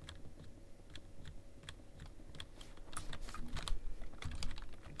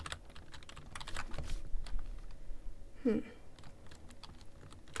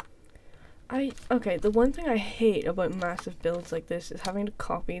 Okay, the one thing I hate about massive builds like this is having to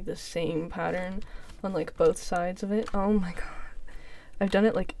copy the same pattern on like both sides of it. Oh my god. I've done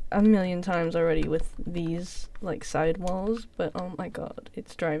it like a million times already with these like side walls, but oh my god,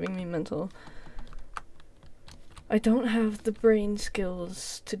 it's driving me mental. I don't have the brain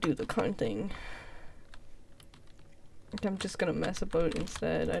skills to do the counting. I'm just gonna mess about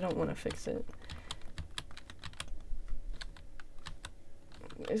instead. I don't want to fix it.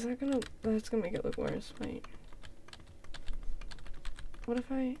 Is that gonna... that's gonna make it look worse. Wait. What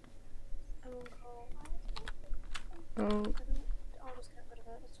if I... oh. I'll just get rid of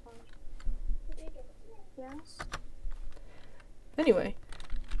it, it's fine. Yes? Anyway.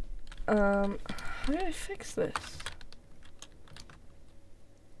 How do I fix this?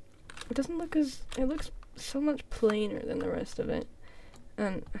 It doesn't look as... it looks so much plainer than the rest of it.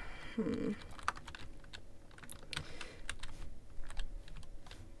 And...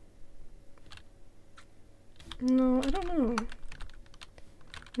 no, I don't know.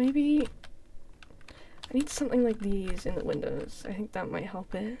 Maybe I need something like these in the windows. I think that might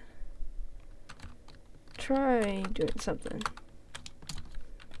help it. Try doing something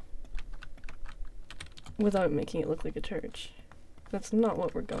without making it look like a church. That's not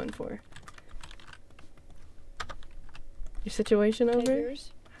what we're going for. Your situation over?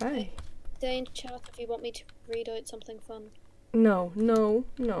 Yours? Hi. Stay in chat if you want me to read out something fun. No, no,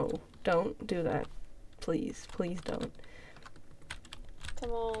 no. Don't do that. Please, please don't. Come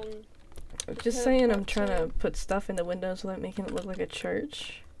on. I'm just saying I'm trying to put stuff in the windows without making it look like a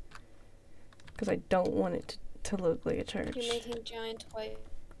church. Because I don't want it to look like a church. You're making giant white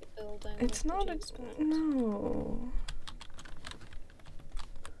buildings. It's not a... no.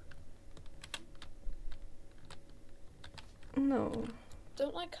 No.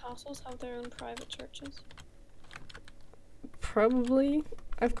 Don't like castles have their own private churches? Probably.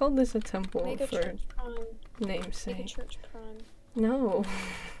 I've called this a temple Make a for church prime. namesake. Make a church prime. No.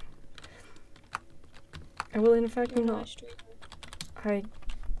 I will in fact You're not.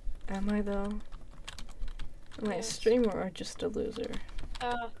 Am I though? Am I a Yes. streamer or just a loser?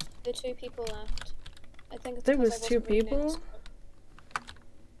 The 2 people left. I think it's There because was I 2 wasn't reading people? the script.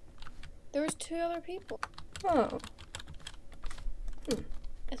 There was 2 other people. Oh.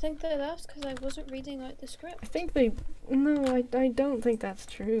 I think they left because I wasn't reading out the script. I think they... no, I don't think that's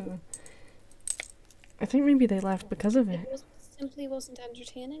true. I think maybe they left because of it. Simply wasn't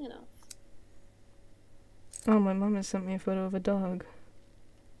entertaining enough. Oh, my mom has sent me a photo of a dog.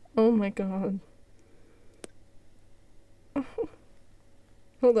 Oh my god.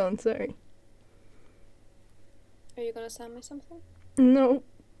 Hold on, sorry. Are you gonna send me something? No.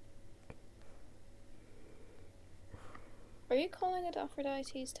 Are you calling it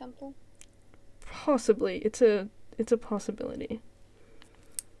Aphrodite's temple? Possibly. It's a possibility.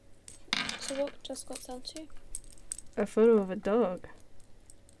 So what just got sent to you? A photo of a dog.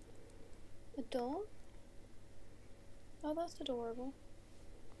 A dog? Oh, that's adorable.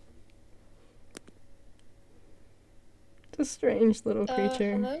 It's a strange little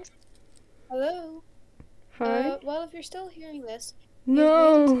creature. Hello? Hello? Hi? Well, if you're still hearing this,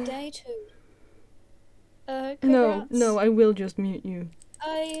 No! you've made it to day 2. No, Congrats. no, I will just mute you.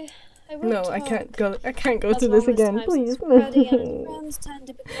 I won't No, I talk can't go as through this long as again, time please. since Freddie and friends tend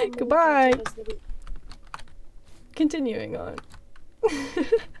to become more Goodbye. active as the week. Continuing on.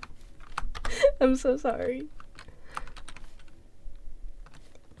 I'm so sorry.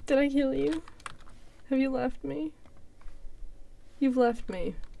 Did I kill you? Have you left me? You've left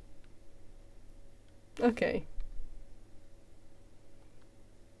me. Okay.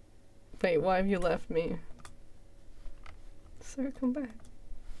 Wait, why have you left me? Sir, come back.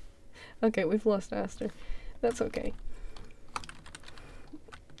 Okay, we've lost Aster. That's okay.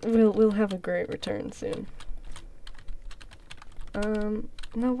 We'll have a great return soon.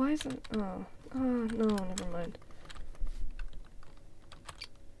 No, why is it? Oh, no, never mind.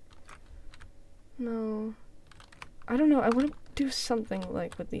 No. I don't know, I want to do something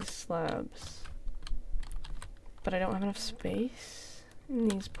like with these slabs. but I don't have enough space in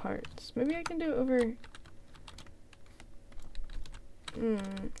these parts. Maybe I can do it over...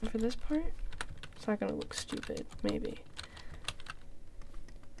 for this part? It's not gonna look stupid, maybe.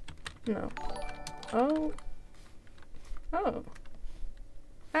 No. Oh. Oh.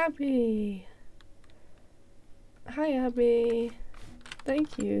 Abby! Hi, Abby.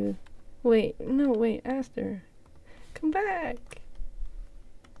 Thank you. Wait, no, wait, Aster. Come back!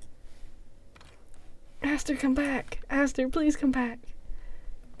 Aster, come back! Aster, please come back!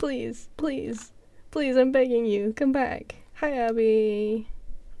 Please, please, please, I'm begging you, come back. Hi, Abby.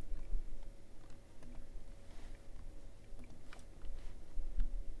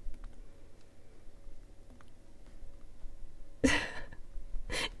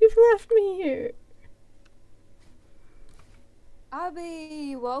 You've left me here.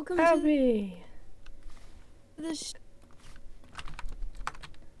 Abby, welcome Abby. to the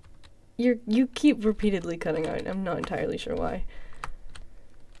You keep repeatedly cutting out. I'm not entirely sure why.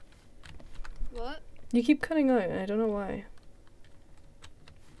 What? You keep cutting out, and I don't know why.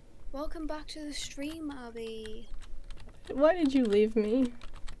 Welcome back to the stream, Abby. Why did you leave me?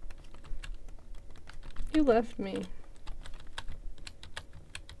 You left me.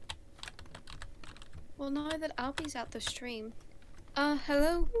 Well, now that Abby's at the stream.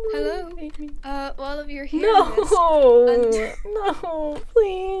 Hello? Hello? While of you're here. No! No,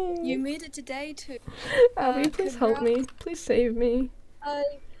 please! You made it today too. Abby, please help me. Please save me. I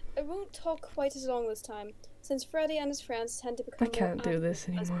won't talk quite as long this time, since Freddy and his friends tend to become I can't do this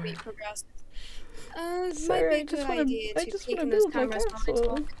as anymore. we progress. It Sir, might be I a good just wanna- idea I to just peek wanna in those build my cameras while I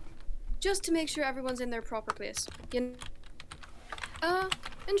castle. talk, just to make sure everyone's in their proper place. You know?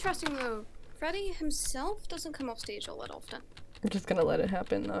 Interesting though. Freddy himself doesn't come off stage all that often. I'm just gonna let it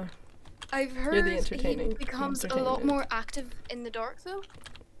happen though. I've You're heard the entertaining- he becomes a lot entertainment. more active in the dark though.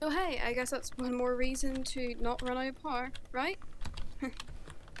 So hey, I guess that's one more reason to not run out of power, right?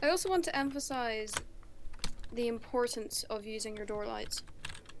 I also want to emphasize the importance of using your door lights.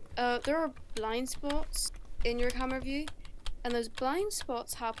 There are blind spots in your camera view, and those blind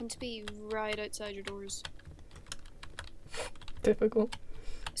spots happen to be right outside your doors. Difficult.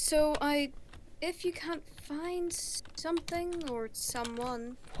 So if you can't find something or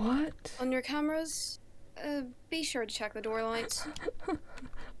someone What? on your cameras, be sure to check the door lights.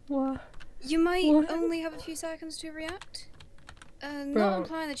 What? You might What? only have a few seconds to react. Bro, Not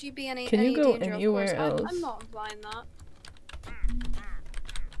implying that you'd be any can you go danger, anywhere of course. else? I'm not implying that.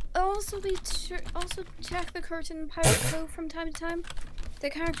 Also, check the curtain pirate flow from time to time. The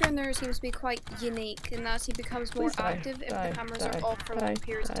character in there seems to be quite unique in that he becomes more Please die, active if die, the cameras die, are off for die, long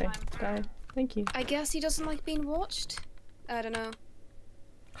periods of die, time. die. Thank you. I guess he doesn't like being watched. I don't know.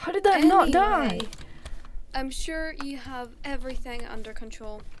 How did that not die? Anyway, I'm sure you have everything under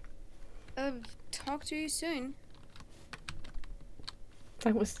control. Talk to you soon.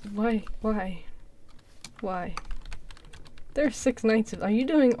 That was why? Why? There are 6 nights of. Are you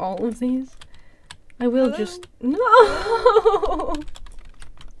doing all of these? I will Hello? just no.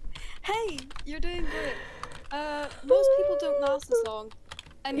 Hey, you're doing great. Most people don't last this long.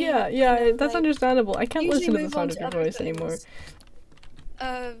 I mean, Yeah, you know, that's like, understandable. I can't usually listen to the move sound on of to your other voice anymore.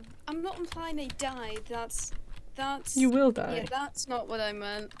 things. I'm not implying they died. That's. You will Yeah, die. that's not what I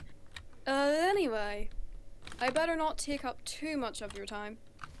meant. Anyway, I better not take up too much of your time.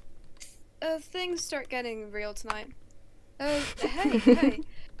 Things start getting real tonight. Hey,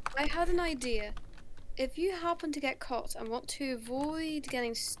 I had an idea. If you happen to get caught and want to avoid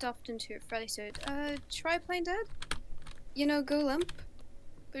getting stuffed into a Freddy suit, try playing dead. You know, go limp.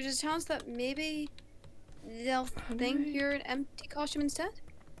 There's a chance that maybe they'll think you're an empty costume instead.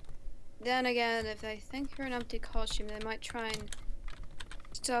 Then again, if they think you're an empty costume, they might try and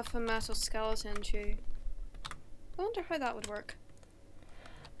stuff a metal skeleton into you. I wonder how that would work.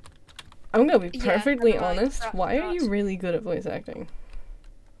 I'm gonna be Yeah, perfectly never mind. honest. Why are you Right. really good at voice acting?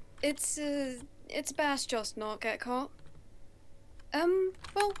 It's best just not get caught.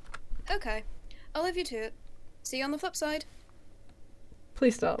 Well, okay. I'll leave you to it. See you on the flip side.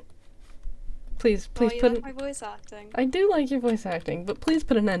 Please stop. Please You put. like my voice acting. I do like your voice acting, but please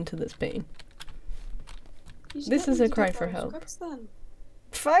put an end to this pain. You should This get is me a to cry do for better help. scripts then.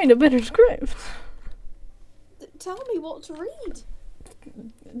 Find a better script. Tell me what to read.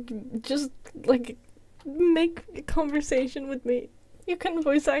 Just like make a conversation with me. You can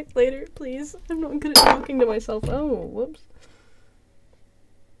voice act later, please. I'm not good at talking to myself. Oh, whoops.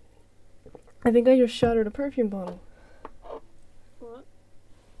 I think I just shattered a perfume bottle. What?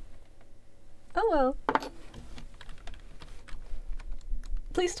 Oh well.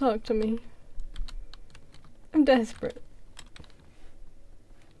 Please talk to me. I'm desperate.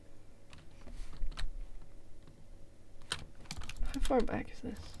 far back is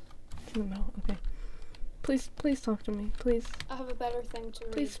this? It's in the middle. Okay. Please talk to me. Please. I have a better thing to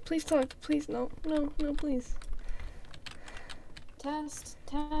read. Please talk. Please, no, please. Test.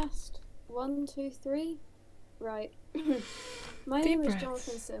 1, 2, 3. Right. My Deep name is breaths.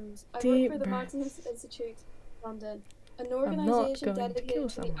 Jonathan Sims. I Deep work for the breaths. Magnus Institute, London, an not organisation going to kill dedicated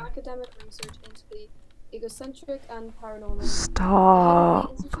to the someone. academic research into the egocentric and paranormal.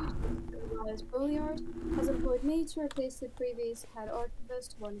 Stop. The Institute, Elias Bolliard, has employed me to replace the previous head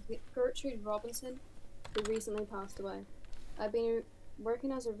archivist, one Gertrude Robinson, who recently passed away. I've been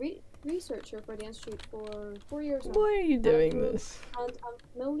working as a researcher for the Institute for 4 years now. Why are you doing this? And I'm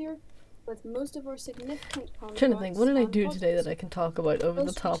familiar with most of our significant I'm trying to think, what did I do today that I I can talk about over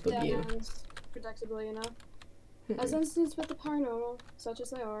the top of you? Predictably enough. As instances with the paranormal, such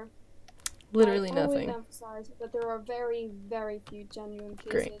as they are, Literally I nothing. always emphasize that there are very, very few genuine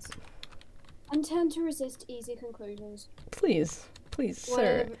cases. Great. And tend to resist easy conclusions. Please,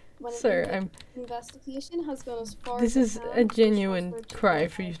 sir. When Sir, an investigation has gone as far This as is it a can, genuine which was cry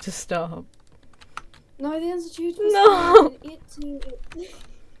for you to stop. No, the Institute was No! founded in 18...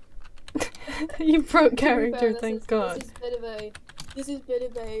 You broke To be character, fair, thank God. This is a bit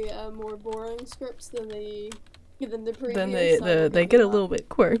of a more boring script than the previous. Then so they get a little bit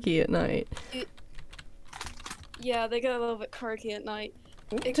quirky at night. Yeah, they get a little bit quirky at night.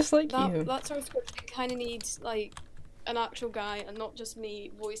 Just like you. That sort of script, it kind of needs like an actual guy and not just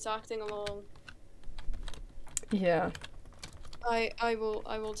me voice acting along. Yeah. I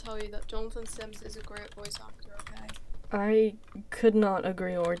will tell you that Jonathan Sims is a great voice actor. Okay. I could not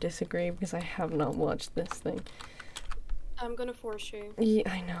agree or disagree because I have not watched this thing. I'm gonna force you. Yeah,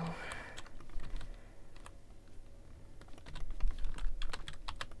 I know.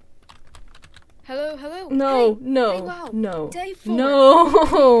 Hello. No, Hey, no, hey, wow. no, Day 4.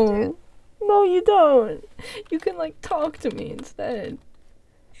 no, no, you don't. You can like talk to me instead.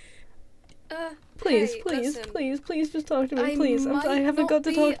 Please, Hey, please, listen. please, just talk to me, please. I haven't got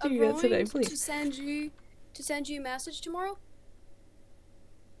to talk to you yet today, please. To send you a message tomorrow.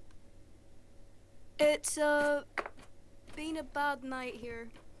 It's been a bad night here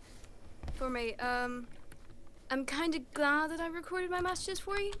for me. I'm kind of glad that I recorded my messages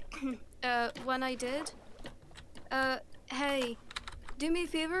for you. When I did. Hey, do me a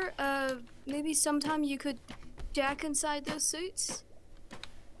favor. Maybe sometime you could check inside those suits.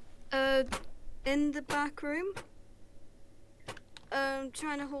 In the back room.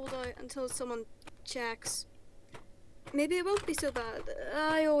 Trying to hold out until someone checks. Maybe it won't be so bad.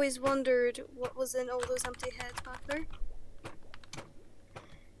 I always wondered what was in all those empty heads back there.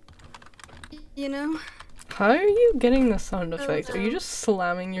 You know? How are you getting the sound effect? no. Are you just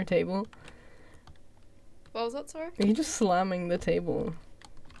slamming your table? What was that, sorry? Are you just slamming the table?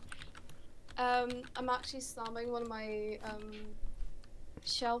 I'm actually slamming one of my,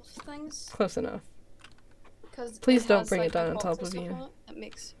 shelf things. Close enough. Cause Please don't has, bring like, it down on boxes top of stuff you. on it that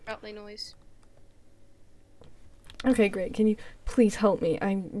makes rattly noise. Okay, great. Can you please help me?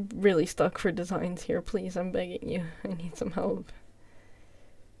 I'm really stuck for designs here. Please, I'm begging you. I need some help.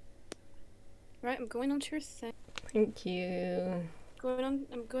 Right, I'm going onto your thing. Thank you.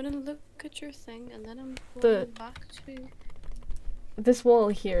 I'm going to look at your thing, and then I'm The- going back to... This wall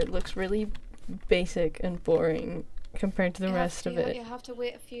here looks really basic and boring compared to the rest of it. You have to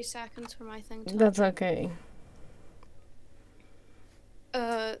wait a few seconds for my thing to... That's okay.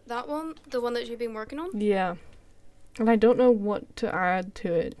 That one? The one that you've been working on? Yeah. And I don't know what to add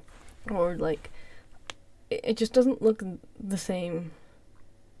to it. Or, like, it just doesn't look the same.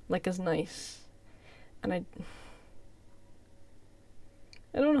 Like, as nice. And I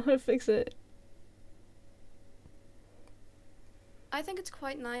don't know how to fix it. I think it's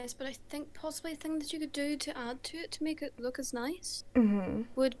quite nice, but I think possibly a thing that you could do to add to it to make it look as nice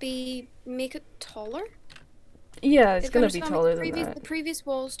would be make it taller. Yeah, it's If you gonna be understand me, taller the than that. The previous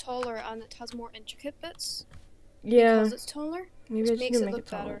wall's taller and it has more intricate bits. Yeah, Because it's taller, maybe which I makes should it make look it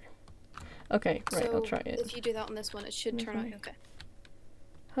taller. better. Okay, right, So I'll try it. if you do that on this one, it should turn out Okay. okay.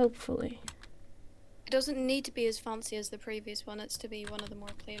 Hopefully. It doesn't need to be as fancy as the previous one. It's to be one of the more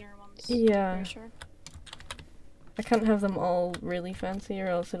plainer ones. Yeah. For sure. I can't have them all really fancy or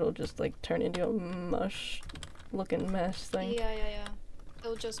else it'll just like turn into a mush looking mess thing. Yeah.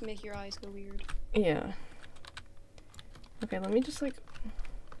 It'll just make your eyes go weird. Yeah. Okay, let me just like...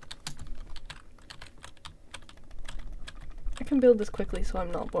 I can build this quickly so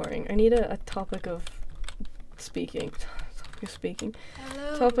I'm not boring. I need a topic of speaking. Topic of speaking.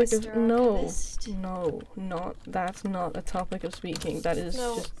 Hello, Topic Mr. of... No. Archivist. No, not... That's not a topic of speaking. That is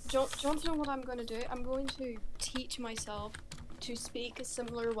No, just... do you want to know what I'm going to do? I'm going to teach myself to speak a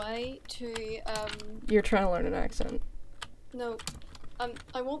similar way to, You're trying to learn an accent. No.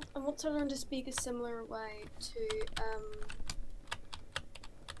 I want to learn to speak a similar way to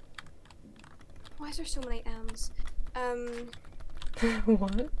why is there so many M's?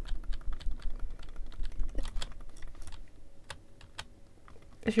 What?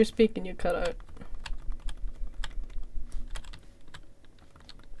 If you're speaking, you cut out.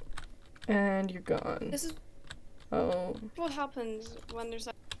 And you're gone. This is Oh. what happens when there's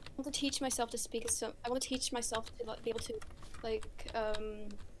like, I want to teach myself to speak I want to teach myself to like, be able to like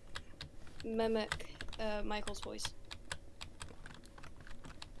mimic Michael's voice.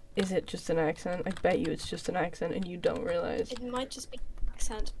 Is it just an accent? I bet you it's just an accent and you don't realize. It might just be an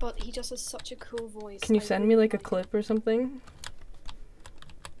accent, but he just has such a cool voice. Can you I send really me like a it. clip or something?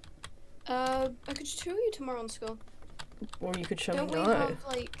 I could show you tomorrow in school. Or you could show Don't me we now. have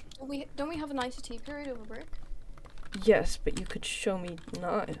like don't we have an ICT period over break? Yes, but you could show me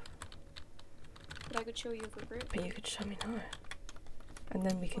now. But I could show you over break. But you could show me now. And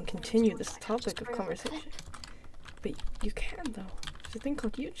then we can Okay, continue so this I can topic just of bring up a conversation. clip. But you can though. There's a thing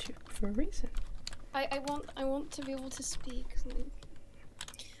called YouTube for a reason. I want to be able to speak.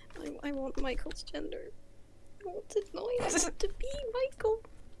 Like, I want Michael's gender. I want to know. I want to be Michael.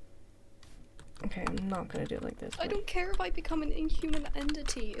 Okay, I'm not gonna do it like this. I but- don't care if I become an inhuman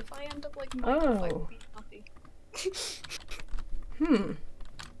entity. If I end up like Michael, I will be happy.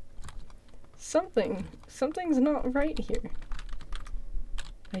 Something's not right here.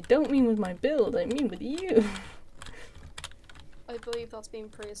 I don't mean with my build, I mean with you. I believe that's been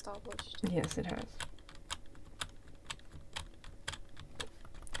pre-established. Yes, it has.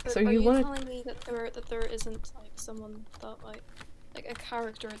 But So are you you wanna- telling me that there isn't like someone that like a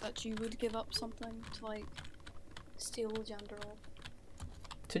character that you would give up something to like steal gender of?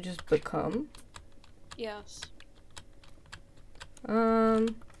 To just become? Yes.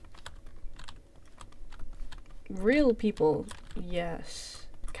 Real people, yes.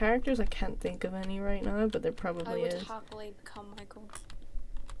 Characters, I can't think of any right now, but there I probably would is. happily become Michael.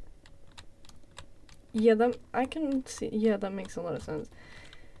 Yeah, I can see. Yeah, that makes a lot of sense.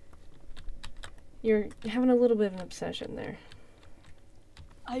 You're having a little bit of an obsession there.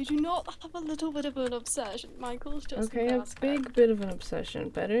 I do not have a little bit of an obsession. Michael's just Okay, the a best big bit of an obsession.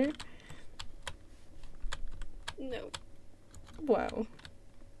 Better? No. Wow.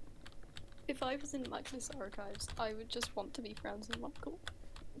 If I was in Michael's archives, I would just want to be friends with Michael.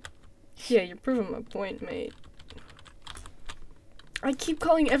 Yeah, you're proving my point, mate. I keep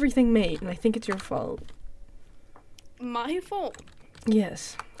calling everything mate, and I think it's your fault. My fault?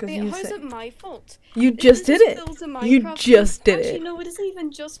 Yes, because Wait, you how's said it my fault? you Is just this did it. Phil's a You Minecraft just thing? did Actually, it. no, it isn't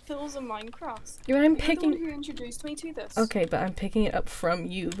even just Phil's a Minecraft. I'm You're the one picking. who introduced me to this. Okay, but I'm picking it up from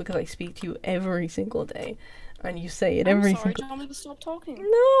you because I speak to you every single day, and you say it I'm every sorry, single. do you want me to stop talking?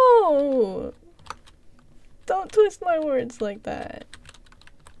 No! Don't twist my words like that.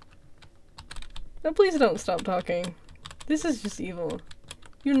 No, please don't stop talking. This is just evil.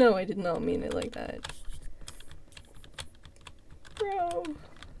 You know I did not mean it like that. Bro.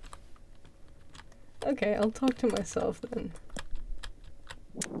 Okay, I'll talk to myself then.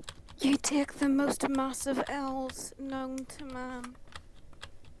 You take the most massive L's known to man.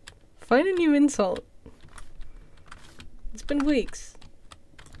 Find a new insult. It's been weeks.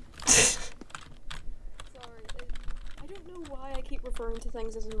 Sorry, I don't know why I keep referring to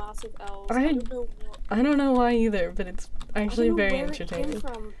things as massive L's. I- I don't know what. I don't know why either, but it's actually I don't know very where it came entertaining.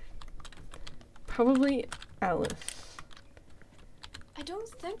 from. Probably Alice. I don't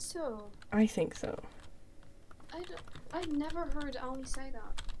think so. I think so. I've never heard Ali say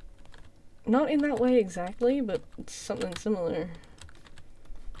that. Not in that way exactly, but it's something similar.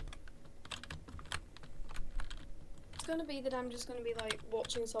 It's gonna be that I'm just gonna be like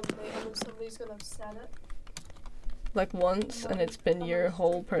watching something and then somebody's gonna have said it. Like once, and it's been your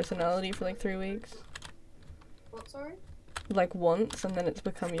whole personality for like 3 weeks. What, sorry? Like once, and then it's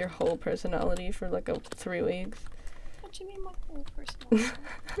become your whole personality for like 3 weeks. What do you mean my whole personality?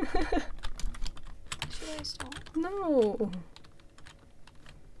 Should I stop? No.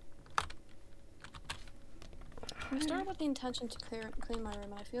 I started with the intention to clean my room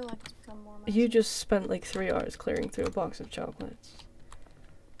and I feel like it's become more messy. You just spent like 3 hours clearing through a box of chocolates.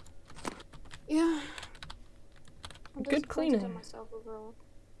 Yeah. I'm Good disappointed in cleaning. myself overall.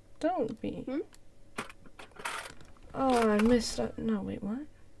 Don't be. Hmm? Oh, I missed that. No, wait, what?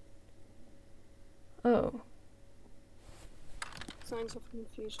 Oh. Signs of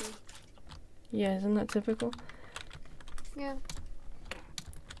confusion. Yeah, isn't that typical? Yeah.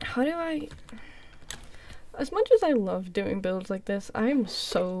 How do I... As much as I love doing builds like this, I'm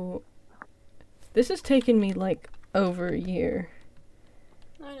so... This has taken me like over a year.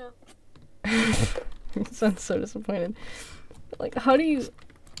 I know. You sound so disappointed. Like, how do you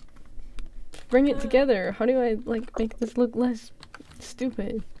bring it together? How do I, like, make this look less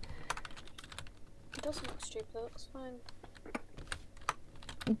stupid? It doesn't look stupid, it looks fine.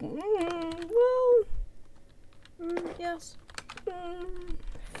 Well... Yes.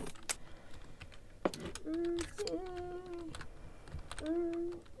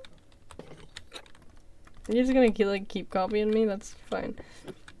 You're just gonna keep copying me? That's fine.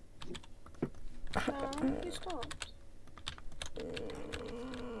 You stopped.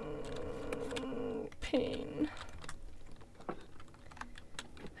 Pain. How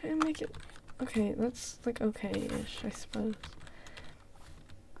do you make it... Okay, that's, like, okay-ish, I suppose.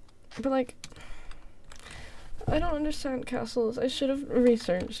 But, like... I don't understand castles. I should have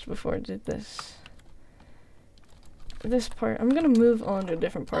researched before I did this. This part. I'm gonna move on to a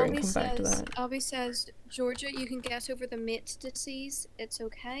different part and come back to that. Abby says, Georgia, you can get over the mate disease. It's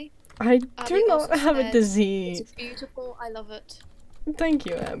okay. I do Abby not also have a said, disease. It's beautiful. I love it. Thank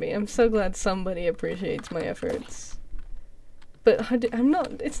you, Abby. I'm so glad somebody appreciates my efforts. But I'm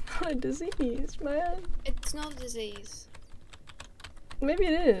not. It's not a disease, man. It's not a disease. Maybe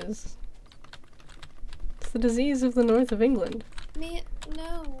it is. It's the disease of the north of England. Mate,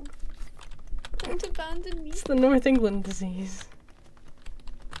 no. Don't abandon me. It's the North England disease.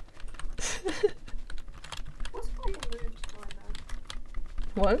 What's my move to London?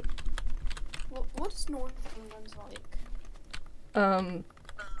 What? What's North England like?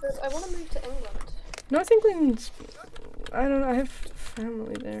 'Cause I want to move to England. North England's... I don't know, I have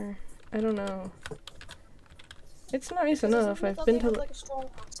family there. I don't know. It's nice enough. I've been to... Have, like, a strong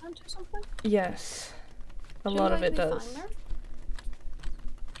accent or something? Yes. A Do lot you of it like me does. fine there?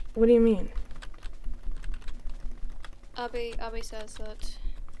 What do you mean? Abby says that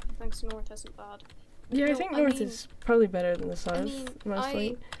he thinks North isn't bad. Yeah, I No, think I North mean- is probably better than the South, I mean,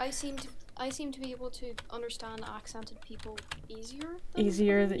 mostly. I seem to be able to understand accented people easier.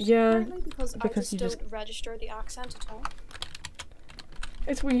 Yeah, apparently, because I because just you don't register the accent at all.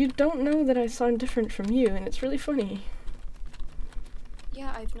 It's where you don't know that I sound different from you, and it's really funny.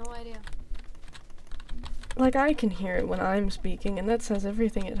 Yeah, I've no idea. Like, I can hear it when I'm speaking, and that says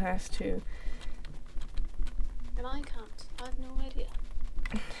everything it has to. And I can't. I have no idea.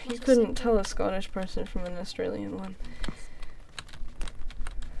 You Not a couldn't single- tell a Scottish person from an Australian one.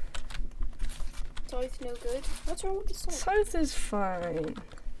 South no good. What's wrong with the south? South is fine.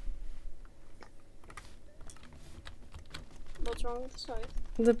 What's wrong with the south?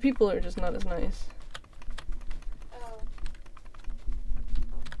 The people are just not as nice. Oh.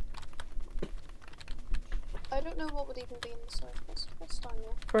 I don't know what would even be in the south. What's down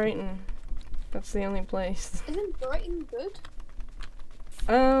there? Brighton. That's the only place. Isn't Brighton good?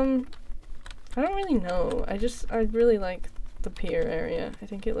 I don't really know. I really like the pier area. I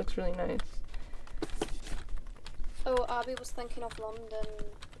think it looks really nice. Oh, Abby was thinking of London.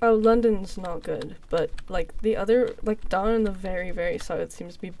 Oh, London's not good, but, like, the other, like, down in the very, very south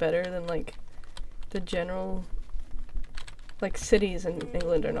seems to be better than, like, the general, like, cities in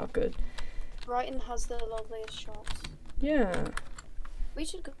England are not good. Brighton has the loveliest shops. Yeah, We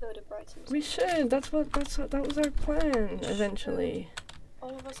should go to Brighton. we should. That was our plan, eventually.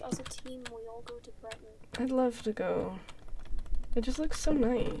 All of us as a team, we all go to Brighton. I'd love to go. It just looks so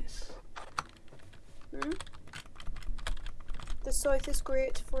nice. Hmm? The south is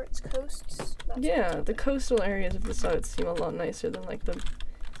great for its coasts. That's Yeah, what the coastal areas of the south seem a lot nicer than, like, the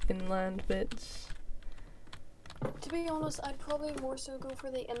inland bits. To be honest, I'd probably more so go for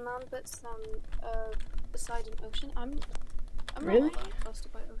the inland bits than beside an ocean. I'm Really? not that fussed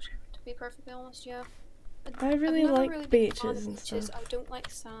about ocean, to be perfectly honest, yeah. I really I've never like really been a fan beaches of and beaches. stuff. I don't like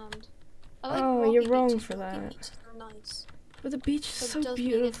sand. I like Oh, rocky you're wrong beaches. for Rocky that. beaches are nice. But the beach is But it so does mean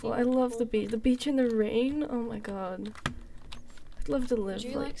it's beautiful. I even love the cold. beach. The beach in the rain. Oh my god. I'd love to live Do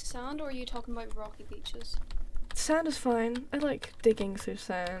you like sand, or are you talking about rocky beaches? Sand is fine. I like digging through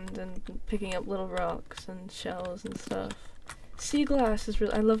sand and picking up little rocks and shells and stuff. Sea glass is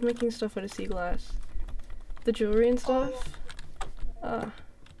really. I love making stuff out of sea glass. The jewelry and stuff.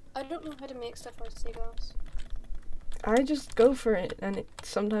 I don't know how to make stuff out of sea glass. I just go for it, and it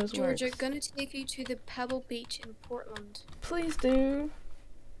sometimes Georgia, works. gonna take you to the Pebble Beach in Portland. Please do.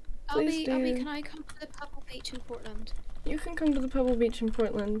 Please Abby, do. can I come to the Pebble Beach in Portland? You can come to the Pebble Beach in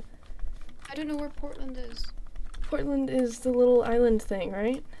Portland. I don't know where Portland is. Portland is the little island thing,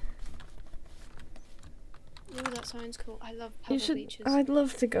 right? Oh, that sounds cool. I love Pebble You should. Beaches. I'd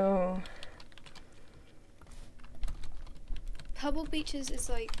love to go. Pebble Beaches is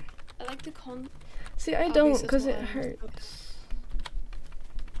like, I like the See, I Obvious don't, is because what it I was hurts.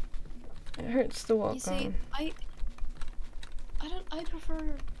 It hurts to walk You see, on. I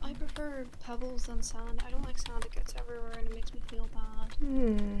prefer prefer pebbles than sand. I don't like sand, it gets everywhere and it makes me feel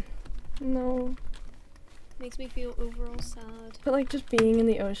bad. No. Makes me feel overall sad. But like just being in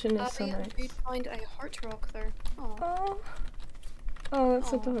the ocean is so Abby, nice. you'd find a heart rock there. Aw. Oh. Oh,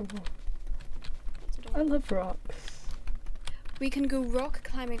 that's Aw. adorable. That's I adorable. love rocks. We can go rock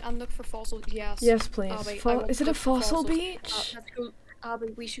climbing and look for fossils. Yes. Yes, please. Abby, I want Is to it a look for fossil fossils. beach? Let's go, Abby.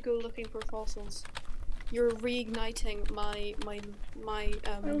 We should go looking for fossils. You're reigniting my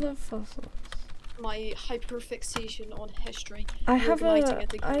I love fossils. my hyperfixation on history. I You're have igniting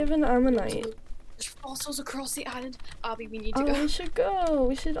it again. an ammonite. There's fossils across the island. Abby, we need to Oh, go. we should go.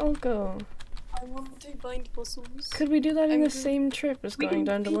 We should all go. I want to find fossils. Could we do that in I'm the go- same trip as We going can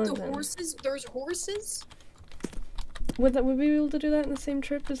down to feed the London? horses. There's horses. Would we be able to do that in the same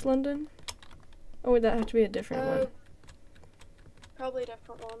trip as London? Or would that have to be a different one? Probably a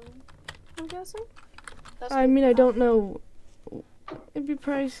different one. I'm guessing. That's I mean, I don't know. It'd be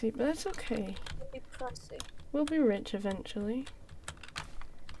pricey, but that's okay. It'd be pricey. We'll be rich eventually.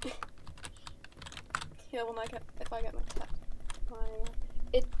 Yeah, if I get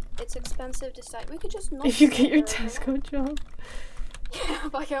it's expensive to stay. We could just not. If you get your stay there, Tesco job. Yeah,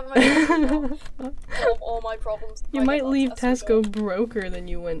 if I get my Tesco job, all my problems. You might leave Tesco broker than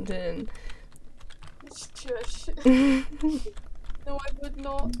you went in. Shush. No, I would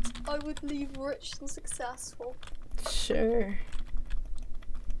not. I would leave rich and successful. Sure.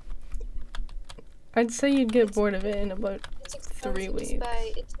 I'd say you'd get bored of it in about It's 3 expensive to weeks.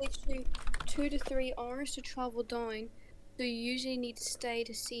 stay. It takes you 2 to 3 hours to travel down, so you usually need to stay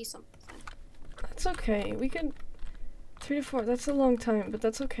to see something. That's okay. We could 3 to 4. That's a long time, but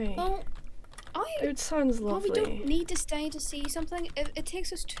that's okay. Well, It sounds well, we don't lovely. need to stay to see something. It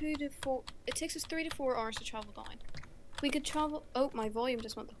takes us 3 to 4 hours to travel down. We could travel. Oh, my volume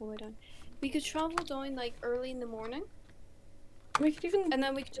just went the whole way down. We could travel down like early in the morning, We could even. and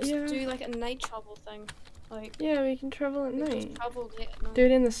then we could just Yeah. do like a night travel thing. Like Yeah, we can travel at we could night. just travel late at night. Do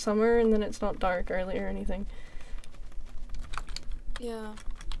it in the summer, and then it's not dark early or anything. Yeah,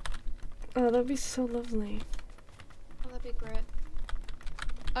 Oh, that'd be so lovely. oh, that'd be great.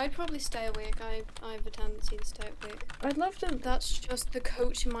 I'd probably stay awake. I have a tendency to stay awake. I'd love to. That's just the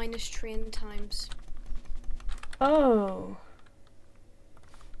coach minus train times. Oh.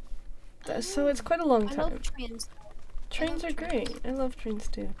 So it's quite a long I time. love trains. Trains love are trains. great. I love trains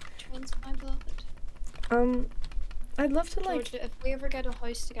too. Trains are my beloved. I'd love to like. Georgia, if we ever get a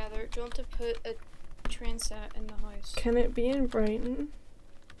house together, do you want to put a train set in the house? Can it be in Brighton?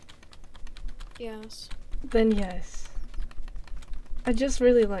 Yes. Then yes. I just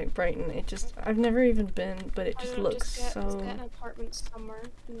really like Brighton. I've never even been, but it I just don't know, looks just get so. an apartment somewhere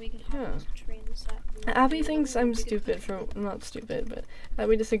and we can have Yeah. a train set. and Abby we thinks live in I'm it. We could stupid for not stupid, but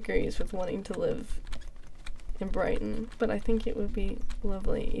Abby disagrees with wanting to live in Brighton. But I think it would be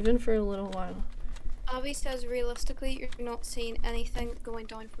lovely, even for a little while. Abby says realistically you're not seeing anything going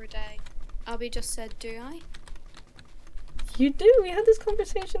down for a day. Abby just said, do I? You do. We had this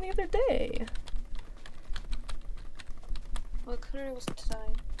conversation the other day. Well, it clearly wasn't today.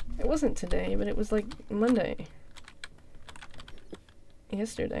 It wasn't today, but it was like Monday.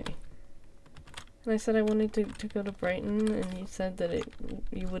 Yesterday. And I said I wanted to go to Brighton, and you said that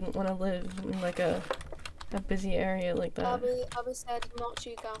you wouldn't want to live in like a busy area like that. Abby said, not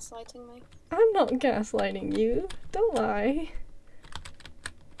you gaslighting me. I'm not gaslighting you. Don't lie.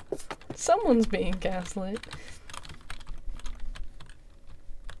 Someone's being gaslit.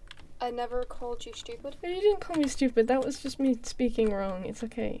 I never called you stupid. You didn't call me stupid. That was just me speaking wrong. It's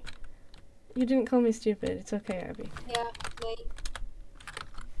okay. You didn't call me stupid. It's okay, Abby. Yeah, me.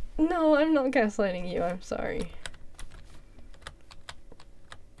 No, I'm not gaslighting you. I'm sorry.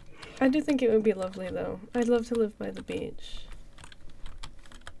 I do think it would be lovely, though. I'd love to live by the beach.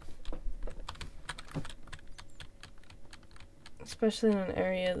 Especially in an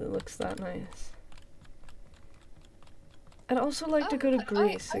area that looks that nice. I'd also like to go to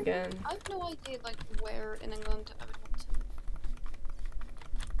Greece again. I have no idea, like, where in England I would want to.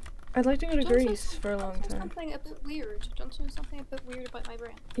 I'd like to go to Don't say Greece some- for a long don't say time. Something a bit weird. Don't say something a bit weird about my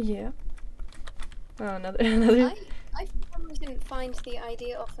brain. Yeah. Oh, another. I for some reason find the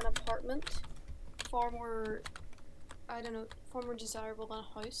idea of an apartment far more, I don't know, far more desirable than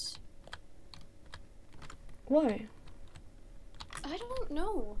a house. Why? I don't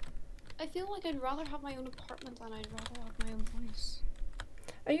know. I feel like I'd rather have my own apartment than I'd rather have my own house.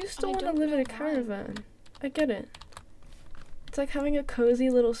 I used to I want to don't live in know a why. caravan. I get it. It's like having a cozy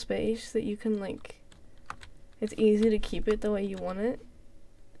little space that you can, like, it's easy to keep it the way you want it.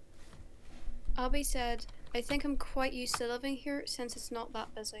 Abby said, I think I'm quite used to living here since it's not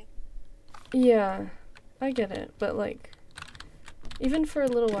that busy. Yeah, I get it, but, like, Even for a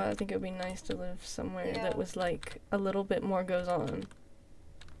little while, I think it would be nice to live somewhere Yeah. that was like a little bit more goes on,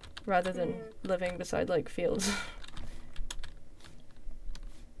 rather than living beside like fields.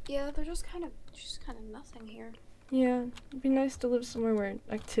 Yeah, they're just kind of nothing here. Yeah, it'd be nice to live somewhere where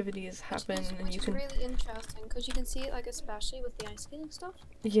activities Which happen is, and which you is can. really interesting because you can see it, like, especially with the ice skating stuff.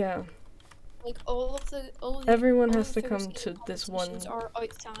 Yeah, Like all of the everyone all has of to the come figure to skating this competitions one. are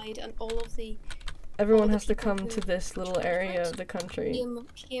outside, and all of the Everyone the has to people come to who this little area of the country.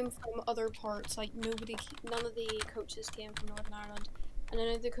 came from other parts. Like none of the coaches came from Northern Ireland, and none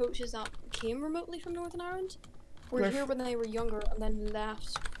of the coaches that came remotely from Northern Ireland were here when they were younger and then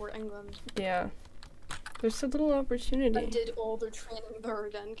left for England Yeah, there's so little opportunity. and did all their training there,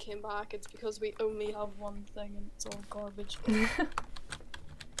 then came back. It's because we only have one thing and it's all garbage.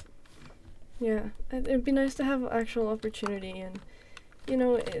 Yeah, it'd be nice to have actual opportunity, and you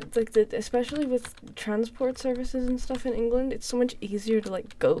know, like especially with transport services and stuff in England, it's so much easier to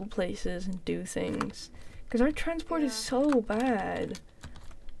like go places and do things, because our transport is so bad.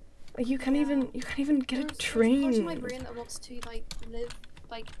 Like you can't even get a train. There's a part of my brain that wants to like live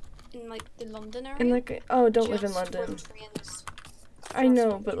like in like the London area. And like, oh, don't live in just where London. the trains I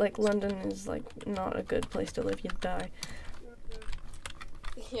know, just but where like the London is like not a good place to live. You'd die.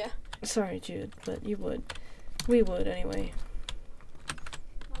 Yeah. Sorry, Jude, but you would. We would anyway.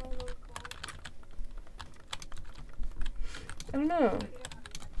 Oh my god. I don't know.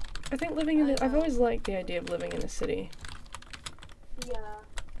 I think living in I've always liked the idea of living in a city. Yeah.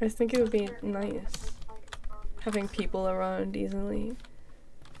 I think it would be nice having people around easily.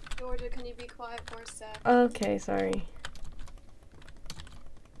 Georgia, can you be quiet for a sec? Okay, sorry.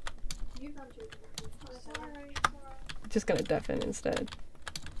 Sorry. Just gonna deafen instead.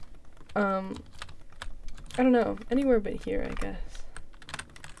 I don't know. Anywhere but here, I guess.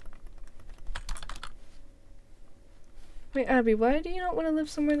 Wait, Abby, why do you not want to live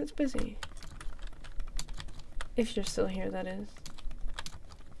somewhere that's busy? If you're still here, that is.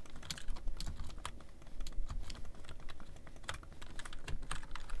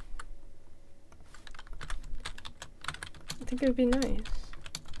 I think it would be nice.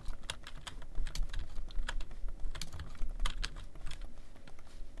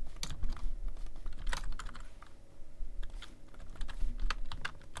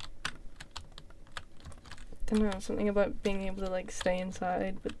 I don't know, something about being able to like stay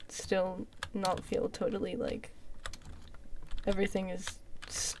inside but still not feel totally like everything is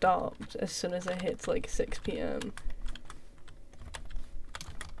stopped as soon as it hits like 6 p.m.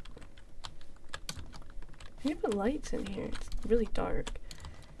 I need to put lights in here. It's really dark.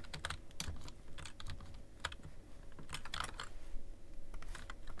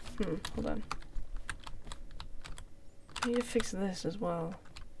 Hold on. I need to fix this as well.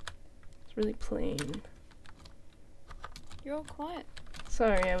 It's really plain. You're all quiet.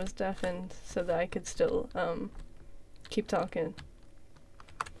 Sorry, I was deafened so that I could still keep talking.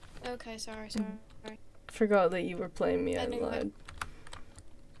 Okay, sorry. Forgot that you were playing me I out knew loud. it.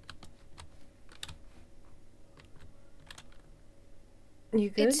 You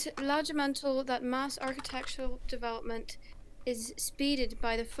good? It's logical that mass architectural development is speeded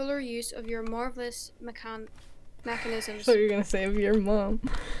by the fuller use of your marvelous I mechanisms. thought you were gonna say of your mom.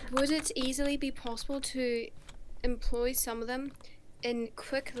 Would it easily be possible to employ some of them in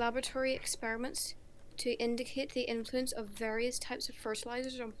quick laboratory experiments to indicate the influence of various types of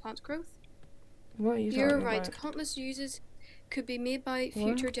fertilizers on plant growth? What are you You're talking right. about? Countless uses could be made by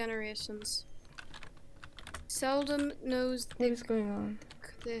future generations. Seldom knows What is going on?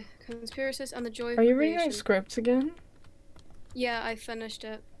 the conspiracies and the joy of Are you reading creation. out scripts again? Yeah, I finished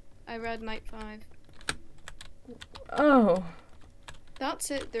it. I read night 5. Oh.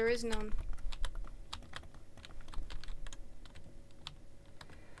 That's it. There is none.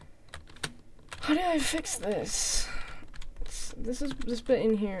 How do I fix this? This bit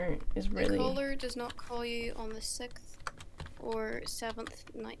in here is really. The caller does not call you on the 6th or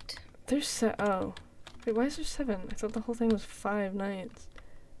 7th night. There's oh. Wait, why is there 7? I thought the whole thing was 5 nights.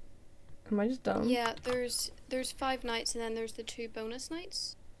 Am I just dumb? Yeah, there's 5 nights and then there's the 2 bonus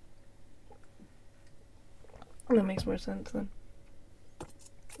nights. That makes more sense then.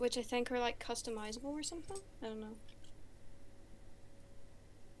 Which I think are like customizable or something. I don't know.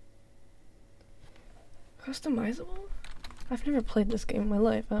 Customizable? I've never played this game in my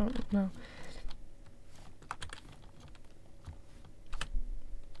life. I don't know.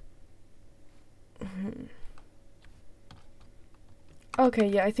 Okay,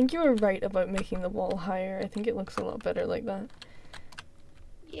 yeah, I think you were right about making the wall higher. I think it looks a lot better like that.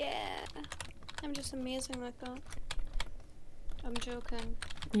 Yeah. I'm just amazing like that. I'm joking.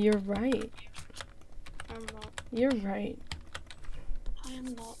 You're right. I'm not. You're right. I am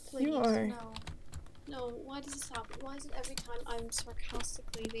not. Please. You are. No. No. Why does this happen? Why is it every time I'm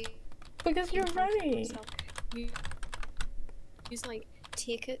sarcastically being Because you're right. myself? You just like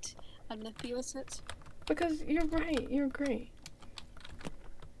take it and manipulate it. Because you're right. You're great.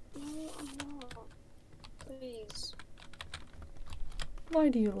 No, I'm not. Please. Why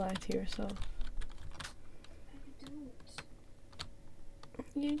do you lie to yourself? I don't.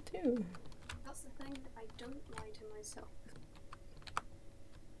 You do. That's the thing. I don't lie to myself.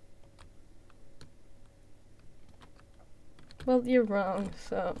 Well, you're wrong,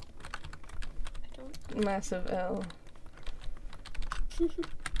 so. I don't. Massive L.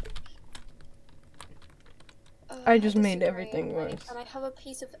 I just made disagree, everything right? worse. And I have a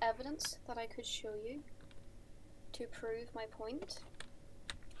piece of evidence that I could show you to prove my point.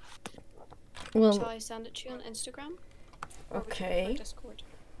 Shall Well, I send it to you on Instagram? Or would you okay. prefer Discord?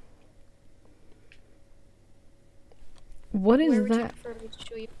 What is Where would you that? prefer me to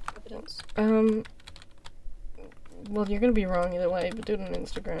show you evidence? Well, you're gonna be wrong either way, but do it on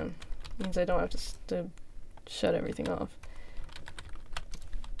Instagram. Means I don't have to shut everything off.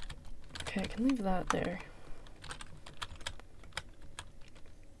 Okay, I can leave that there.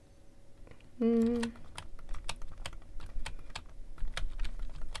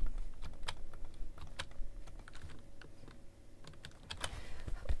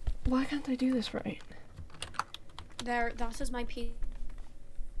 Why can't I do this right? There, that is my piece.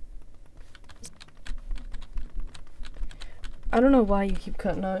 I don't know why you keep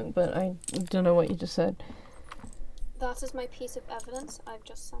cutting out, but I don't know what you just said. That is my piece of evidence. I've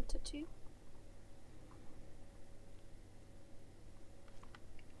just sent it to you.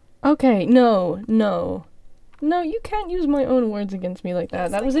 Okay, no. No, you can't use my own words against me like that.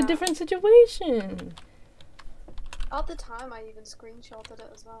 Yes, That I was a can. different situation. At the time, I even screenshotted it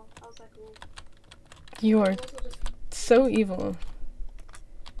as well. I was like, ooh. You are I also just, so evil.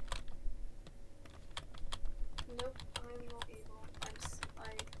 nope, I'm not evil.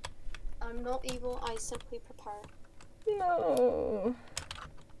 I'm not evil. I simply prepare. No.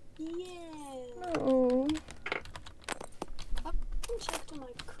 Yeah. No. I haven't checked on my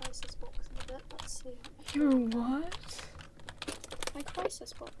crisis box in a bit. Let's see. Your what? My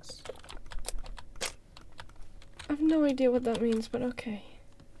crisis box. I have no idea what that means, but okay.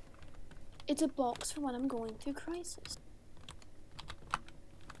 It's a box for when I'm going through crisis.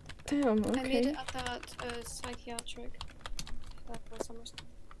 Damn, okay. I made it at that psychiatric summer.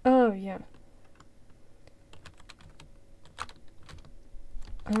 Oh, yeah.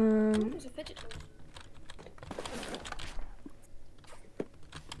 Oh, there's a fidget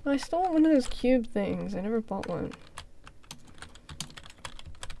toy. I stole one of those cube things. I never bought one.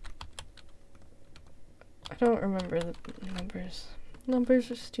 I don't remember the numbers. Numbers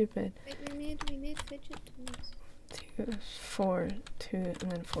are stupid. Wait, we made fidget toys. 2, 4, 2, and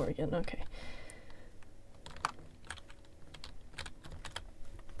then 4 again. Okay.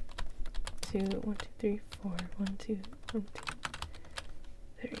 Two, 1, 2, 3, 4. 1, 2, 1, 2,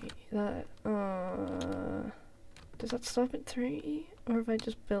 3. That, does that stop at 3? Or have I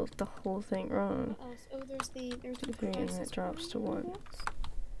just built the whole thing wrong? What else? Oh, there's 2, the 3, and then crisis it drops to plan 1. box.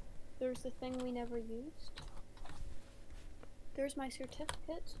 There's the thing we never used. There's my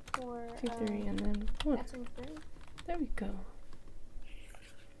certificate for 2, 3, and then 1. getting through. There we go.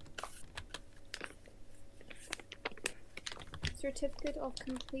 Certificate of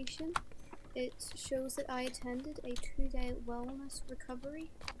completion. It shows that I attended a 2-day wellness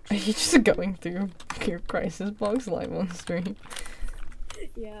recovery. Are you just going through your crisis box live on stream?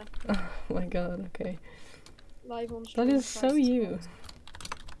 Yeah, Oh my god, okay. live on stream. That is so crisis you. box.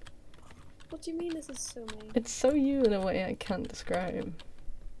 What do you mean this is so me? It's so you in a way I can't describe.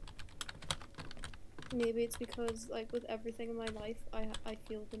 Maybe it's because, like, with everything in my life, I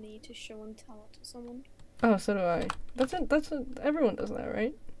feel the need to show and tell it to someone. Oh, so do I. Everyone does that,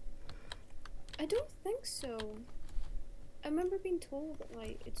 right? I don't think so. I remember being told that,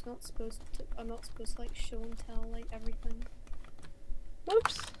 like, I'm not supposed to, like, show and tell, like, everything.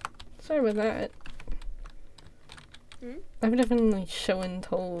 Whoops. Sorry about that. Hmm? I've definitely show and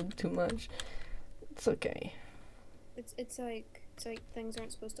told too much. It's okay. It's like things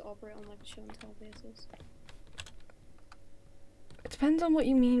aren't supposed to operate on, like, a show and tell basis. It depends on what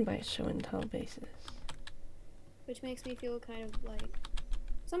you mean by show and tell basis. Which makes me feel kind of, like,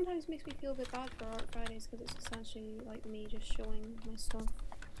 sometimes makes me feel a bit bad for Art Fridays, because it's essentially, like, me just showing my stuff.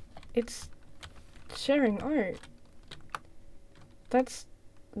 It's sharing art. That's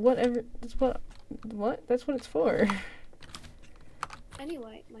what it's for.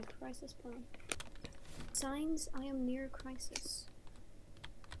 Anyway, my crisis plan. Signs I am near crisis.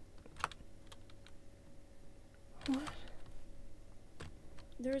 What?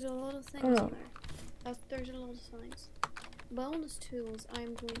 There's a lot of things Oh. in there. There's a lot of signs. Wellness tools,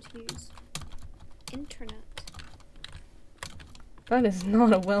 I'm going to use internet. That is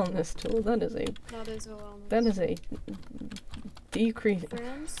not a wellness tool. That is a That is a wellness. decrease.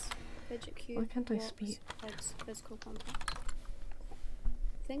 Friends, fidget cube, Why can't I walks, speak? hugs, physical contact.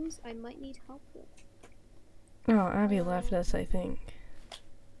 Things I might need help with. Oh, Abby left us, I think.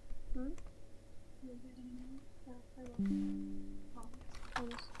 Hmm? Yeah, I will.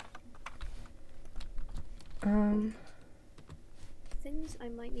 Promise. Things I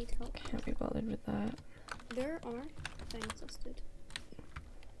might need help with. Can't be bothered with that. There are things listed.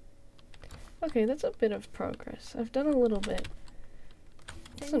 Okay, that's a bit of progress. I've done a little bit.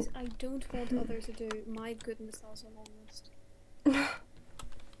 Things I don't want others to do. My goodness, that was a long list.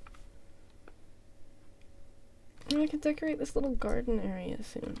 I can decorate this little garden area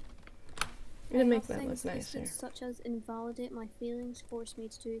soon. I'm gonna make that look nicer. Such as invalidate my feelings, force me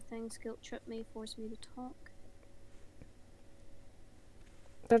to do things, guilt trip me, force me to talk.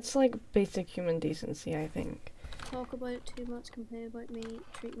 That's like basic human decency, I think. Talk about it too much, complain about me,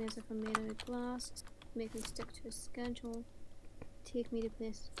 treat me as if I'm made out of glass, make me stick to a schedule, take me to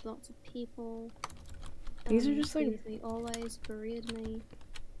places with lots of people. These are just be like with me always, berate me.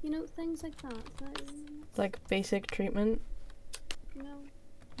 You know, things like that. like basic treatment. You know,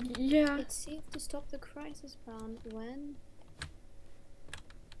 Yeah. it's safe to stop the crisis ban when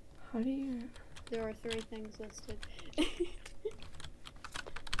How do you? there are 3 things listed.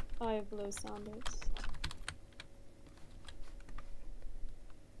 I have low standards.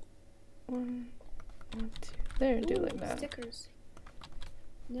 One, two. There, do Ooh, like that. Stickers.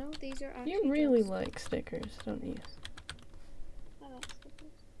 No, these are actually. You really just- like stickers, don't you? I like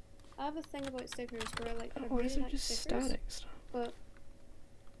stickers. I have a thing about stickers where I like. I Why really is it like just stickers, static stuff? but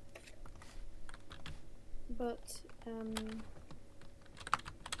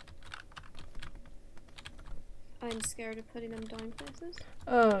I'm scared of putting them down places.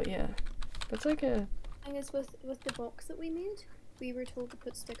 Oh yeah, that's like a. Thing is, with the box that we made, we were told to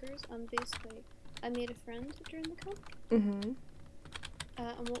put stickers, and basically, I made a friend during the camp. Mhm.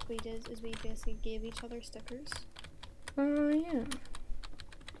 And what we did is we basically gave each other stickers. Yeah.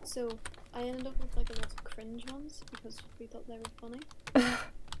 So I ended up with like a lot of cringe ones because we thought they were funny.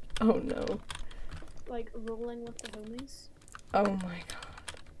 Oh no. Like rolling with the homies. Oh my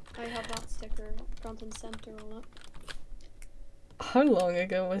god. I have that sticker front and center on it. How long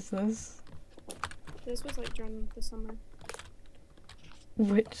ago was this? This was like during the summer.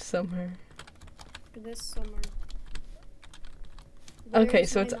 Which summer? This summer. Okay,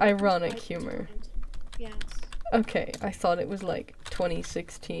 There's so it's my number ironic 5 humor. determined. Yes. Okay, I thought it was like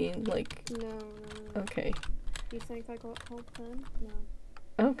 2016, like, No. okay. You think I got called then?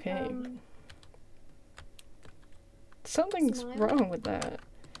 No. Okay. Something's Smile. wrong with that.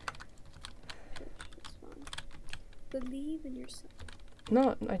 It's fine. Believe in yourself.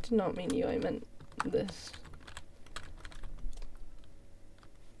 Not, I did not mean you, I meant this.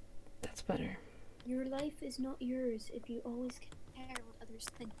 That's better. Your life is not yours if you always care what others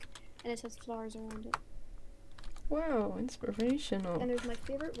think. And it has flowers around it. Wow, inspirational. And there's my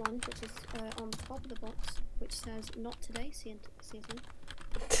favourite one, which is on the top of the box, which says, "Not today, Satan."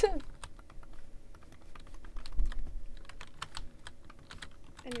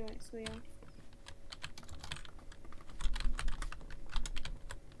 Anyway, so yeah.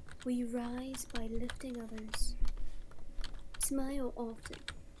 We rise by lifting others. Smile often.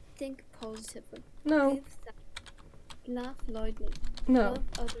 Think positively. No, Give thanks. Laugh loudly. no, Love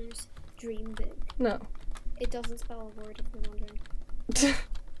others. Dream big. no. It doesn't spell a word if you're wondering.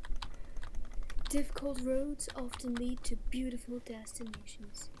 Difficult roads often lead to beautiful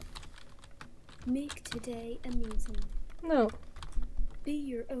destinations. Make today amazing. No. Be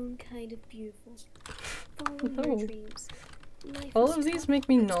your own kind of beautiful. Follow No. your dreams. Life All is of these tough, make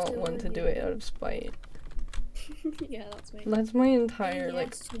me but not still want to do amazing. it out of spite. Yeah, that's me. That's my entire, Say like,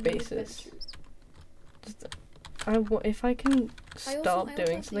 yes to new basis. adventures. Just, if I can stop I also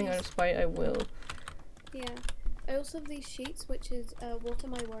doing have something out of these- spite, I will. Yeah. I also have these sheets, which is, what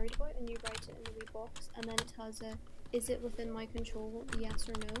am I worried about? And you write it in the wee box, and then it has a, is it within my control, yes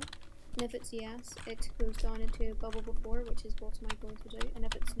or no? And if it's yes, it goes down into a bubble before, which is what am I going to do? And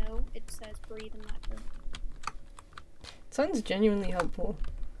if it's no, it says breathe and let go. Sounds genuinely helpful.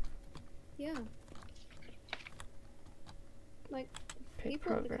 Yeah. Like, Okay,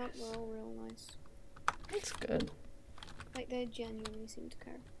 people at the camp progress. were all real nice. That's good. Like, they genuinely seem to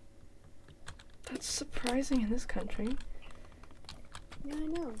care. That's surprising in this country. Yeah, I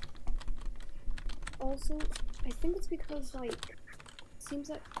know. Also, I think it's because, like, it seems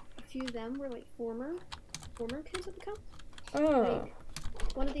like a few of them were, like, former kids at the camp. Oh.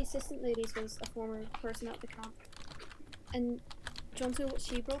 one of the assistant ladies was a former person at the camp. And do you want to know what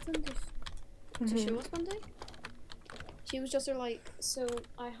she brought in to show us one day? She was just like, so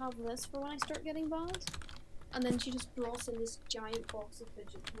I have this for when I start getting bad. And then she just brought in this giant box of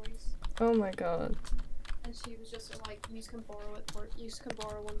fidget toys. Oh my god. And she was just like, you can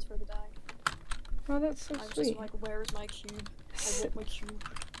borrow ones for the day. Oh, that's so I was sweet. just like, where's my cube? I want my cube.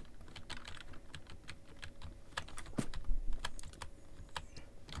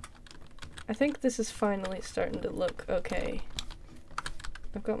 I think this is finally starting to look okay.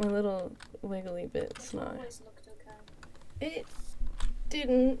 I've got my little wiggly bits It's now. always looked okay. It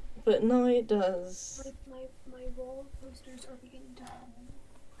didn't, but now it does. My wall posters are beginning to fall.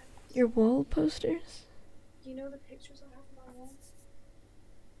 Your wall posters? You know the pictures I have on my wall?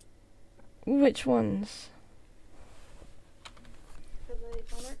 Which ones? For the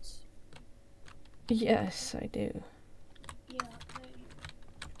banners? Yes, I do. Yeah,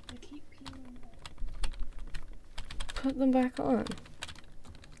 they keep peeling Put them back on.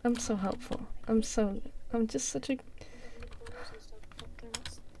 I'm so helpful. I'm just such a...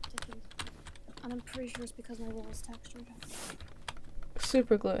 And I'm pretty sure it's because my wall is textured.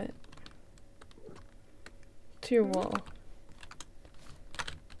 Super glue it. To your wall.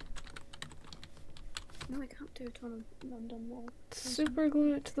 No, I can't do it on a London wall. Super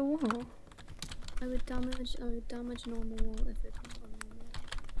glue it to the wall. I would damage normal wall if it was on normal.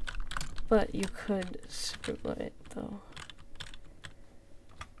 But you could super glue it, though.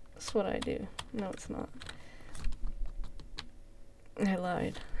 That's what I do. No, it's not. I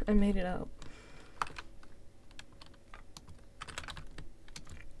lied. I made it up.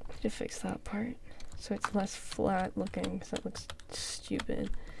 To fix that part so it's less flat looking, because that looks stupid.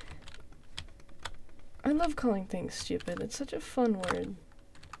 I love calling things stupid. It's such a fun word.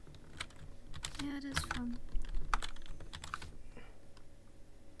 Yeah, it is fun.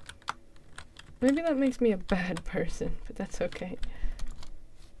 Maybe that makes me a bad person, but that's okay.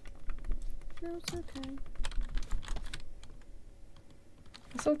 No, it's okay.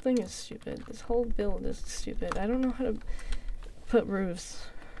 This whole thing is stupid. This whole build is stupid. I don't know how to put roofs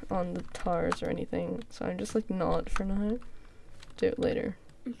on the tars or anything, so I'm just like not for now. Do it later.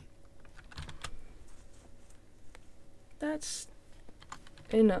 That's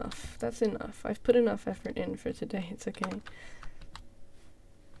enough. That's enough. I've put enough effort in for today. It's okay.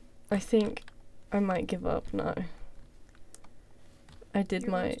 I think I might give up now. I did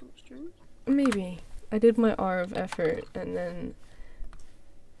my... Maybe. I did my hour of effort, and then...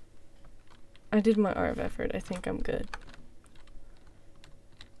 I did my hour of effort. I think I'm good.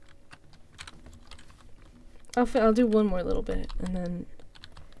 I'll do one more little bit, and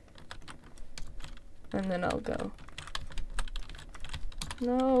then I'll go.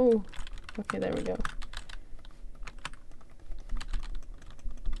 No! Okay, there we go.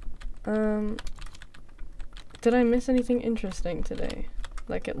 Did I miss anything interesting today?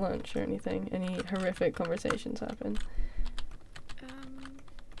 Like at lunch or anything? Any horrific conversations happen?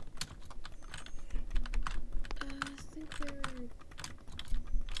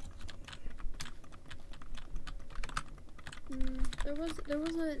 I think there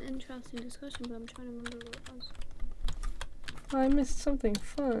was an interesting discussion, but I'm trying to remember what it was. I missed something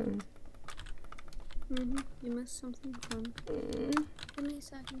fun. You missed something fun. Give me a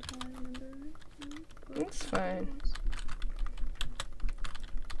second while I remember it. It's fine.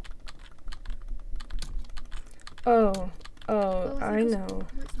 Oh, I know.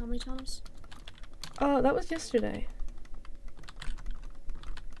 How many times? Oh, that was yesterday.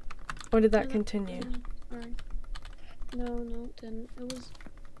 Or did that continue? Alright. No, it didn't. It was...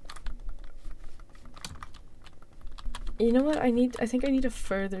 You know what? I think I need to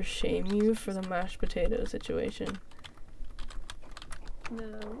further shame you for the mashed potato situation.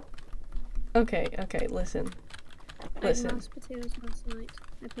 No. Okay, listen. I had mashed potatoes last night.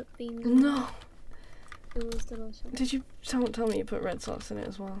 I put beans in No! it. It was delicious. Did you... Don't tell me you put red sauce in it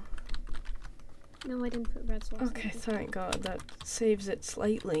as well. No, I didn't put red sauce Okay, in it. thank God. That saves it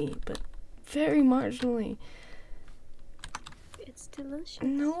slightly, but very marginally. It's delicious.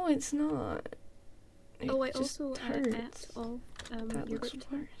 No, it's not. It Oh, I just also hurts. ate off That looks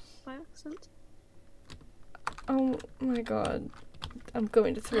yogurt worse. by accident. Oh my God. I'm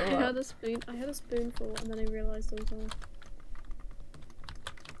going to throw I had up. I had a spoonful and then I realised it was off.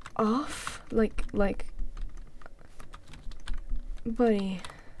 Off? Like... Buddy.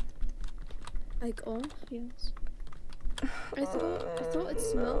 Like off? Yes. I thought it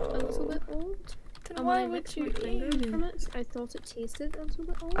smelled a little bit old. Then And why when I would licked you my finger eat from it? it, I thought it tasted a little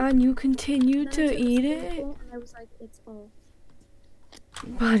bit old. And you continue Then I to took a eat it? spoonful And I was like, it's off.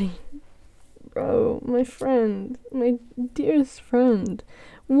 Buddy. Bro, my friend. My dearest friend.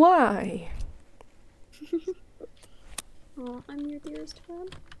 Why? Oh, I'm your dearest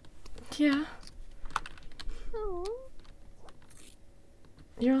friend. Yeah. Oh.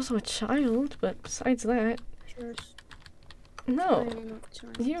 You're also a child, but besides that, Cheers. I no. am not a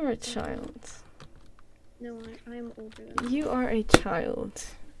child. You're a child. No, I am older than You are a child.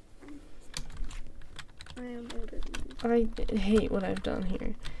 I am older than you. I hate what I've done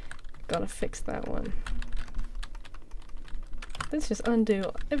here. Gotta fix that one. Let's just undo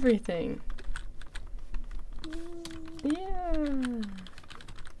everything. Yeah.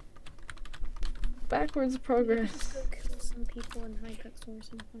 Backwards progress. Let's go kill some people in Hypixel or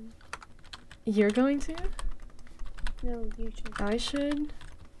something. You're going to? No, you should. I should?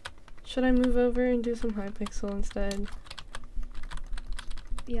 Should I move over and do some Hypixel instead?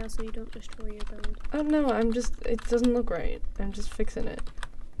 Yeah, so you don't destroy your build. Oh no, it doesn't look right. I'm just fixing it.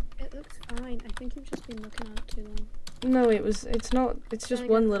 It looks fine. I think you've just been looking at it too long. No, it's just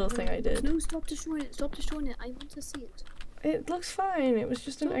one little thing I did. No, stop destroying it. Stop destroying it. I want to see it. It looks fine. It was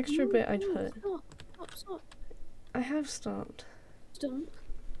just an Stop, extra no, bit I'd no, put. Stop. I have stopped. Stop.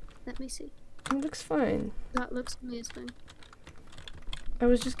 Let me see. It looks fine. That looks amazing. I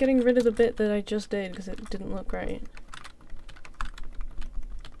was just getting rid of the bit that I just did because it didn't look right.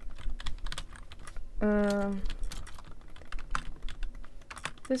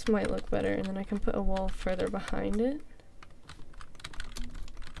 This might look better, and then I can put a wall further behind it.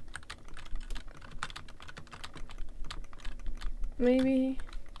 Maybe.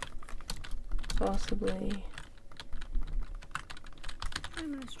 Possibly.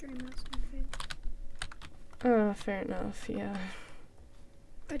 I'm gonna stream that someday. Fair enough, yeah.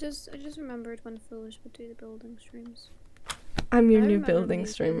 I just remembered when Foolish would do the building streams. I'm your I new remember building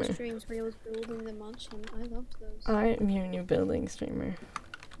these streamer. streams where he was building the mansion. I loved those. I am your new building streamer.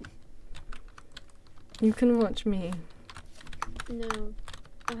 You can watch me. No,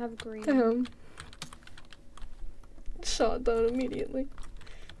 I have green. Damn. Shot down immediately.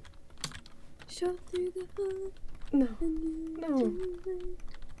 Shot through the heart. No. And No. you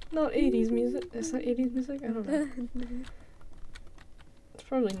Not 80s music. Is that 80s music? I don't know. It's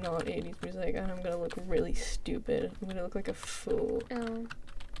probably not 80s music, and I'm gonna look really stupid. I'm gonna look like a fool. Oh.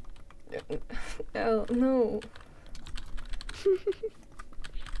 Oh, no.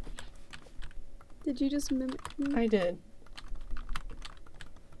 Did you just mimic me? I did.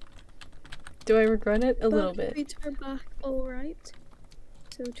 Do I regret it? A little bit. Beats her back, alright.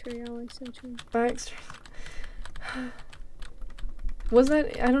 So true, Allie, so true. Backstreet. Was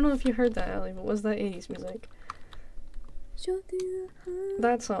that? I don't know if you heard that, Allie, but was that 80s music? Shot through the heart.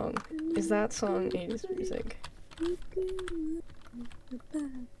 That song. Is that song 80s music?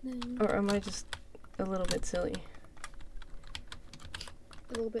 Or am I just a little bit silly?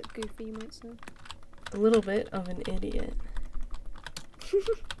 A little bit goofy, you might say. A little bit of an idiot.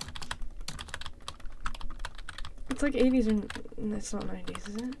 It's like 80s and it's not 90s,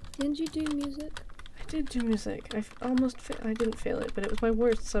 is it? Didn't you do music? I did do music. I didn't fail it, but it was my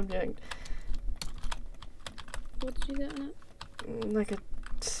worst subject. What did you get on it? Like a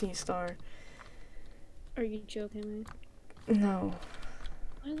C star. Are you joking me? No.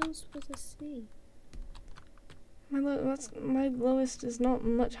 My lowest was a C. My lowest is not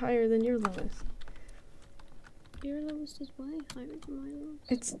much higher than your lowest. Your lowest is way higher than my lowest.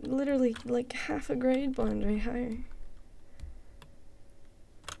 It's literally like half a grade bond right higher.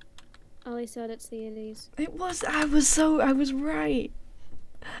 Ollie said it's the 80s. It was. I was right.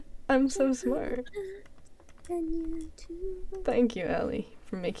 I'm so smart. Thank you, Allie,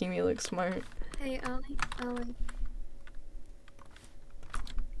 for making me look smart. Hey, Ollie.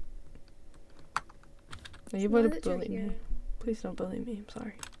 Are you about to bully me? Please don't bully me. I'm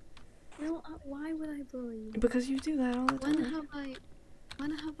sorry. No, why would I bully you? Because you do that all the time.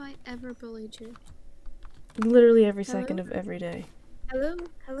 When have I ever bullied you? Literally every second of every day. Hello?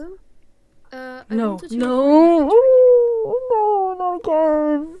 No, not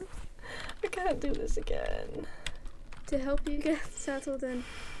again. I can't do this again. To help you get settled in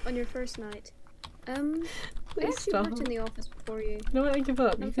on your first night. I Please actually stop. worked in the office before you. You know what? I give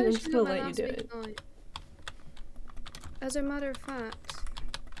up. I'm You can finishing still up my let you last do week it. now. As a matter of fact,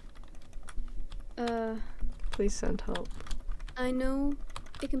 Please send help. I know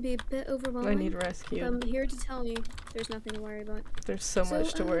it can be a bit overwhelming. I need rescue. I'm here to tell you there's nothing to worry about. There's so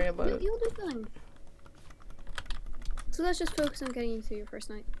much to worry about. You'll do fine. So let's just focus on getting you through your first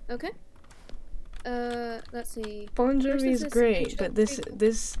night, okay? Let's see. Bon First Jovi is is this great, but this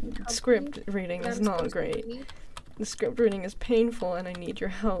introductory script reading that is I'm not supposed to great. read. The script reading is painful, and I need your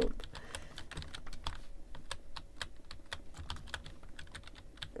help.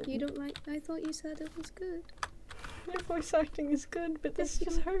 You don't like? I thought you said it was good. Your voice acting is good, but this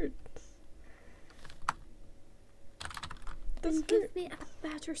just hurts. This Then give hurts. me a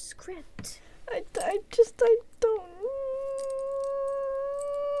better script. I don't.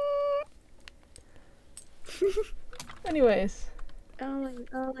 Anyways.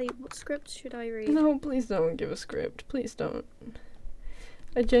 Ollie, what script should I read? No, please don't give a script. Please don't.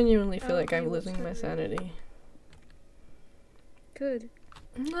 I genuinely feel like I'm Okay, losing my what's sanity. Good.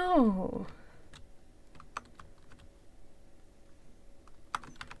 No.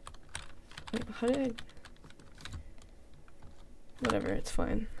 Wait, how did I... Whatever, it's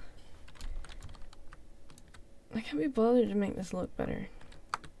fine. I can't be bothered to make this look better.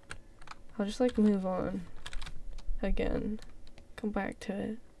 I'll just like move on. Again. Come back to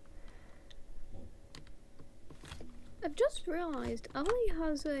it. I've just realised Ollie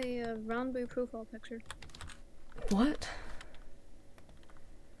has a Rambo profile picture. What?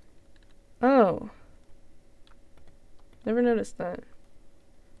 Oh. Never noticed that.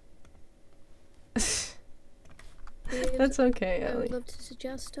 That's okay, I would Ellie. love to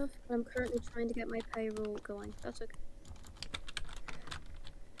suggest stuff, but I'm currently trying to get my payroll going. That's okay.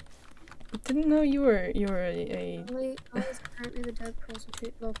 Didn't know you were a Ollie is apparently the dead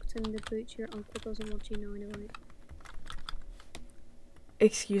prostitute locked in the boot your uncle doesn't want you knowing about.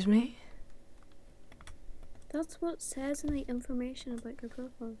 Excuse me? That's what it says in the information about your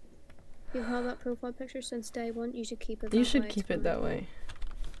profile. You've had that profile picture since day one, you should keep it that way. You should keep it that way.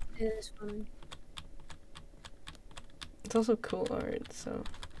 It is funny. It's also cool art, so...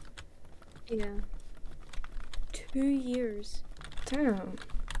 Yeah. 2 years. Damn.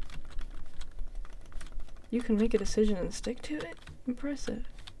 You can make a decision and stick to it? Impressive.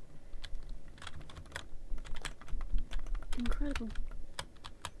 Incredible.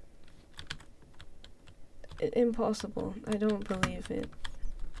 Impossible. I don't believe it.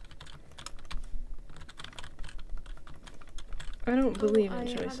 I don't believe in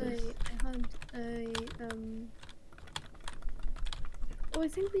choices. I had a Oh, I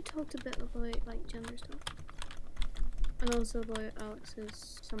think we talked a bit about like gender stuff, and also about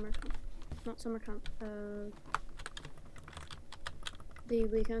Alex's summer camp, not summer camp, the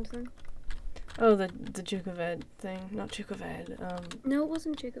weekend thing. Oh, the Duke of Ed thing. Not Duke of Ed. No, it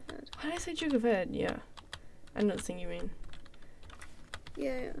wasn't Duke of Ed. Why did I say Duke of Ed? Yeah. I know the thing you mean.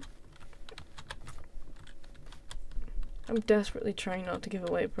 Yeah. I'm desperately trying not to give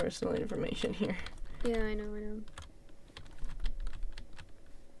away personal information here. Yeah, I know.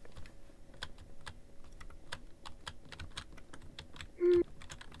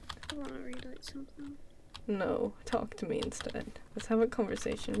 I want to read out something. No, talk to me instead. Let's have a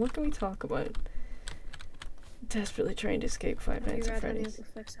conversation. What can we talk about? Desperately trying to escape Five Have you Nights at read any of Freddy's. the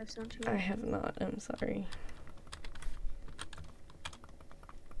flicks I've sent you? I have not, I'm sorry.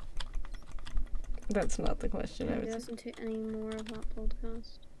 That's not the question I Have you was... listened to any more of that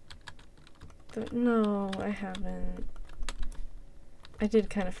podcast? No, I haven't. I did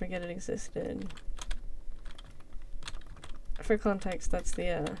kind of forget it existed. For context, that's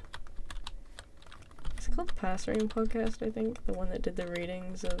the, it's called the Passering podcast, I think. The one that did the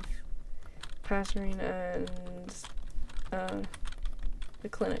readings of Passering and, the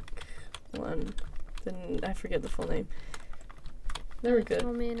clinic one. Then I forget the full name. They were good.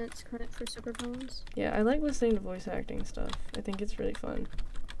 Tommy and its Clinic for Supervillains. Yeah, I like listening to voice acting stuff. I think it's really fun.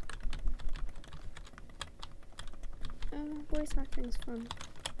 Voice acting's fun.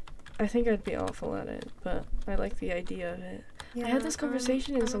 I think I'd be awful at it, but I like the idea of it. Yeah, I had this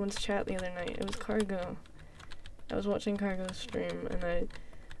conversation in someone's chat the other night. It was Cargo. I was watching Cargo's stream, and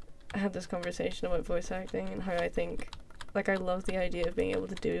I had this conversation about voice acting and how I think, like, I love the idea of being able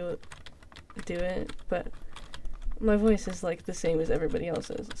to do it, but my voice is like the same as everybody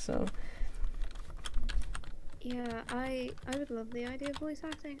else's, so. Yeah, I would love the idea of voice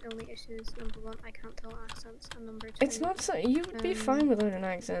acting. Only issues: number one, I can't tell accents, and number two, It's not so. You would be fine without an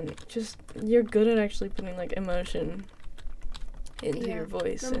accent. Just you're good at actually putting like emotion into your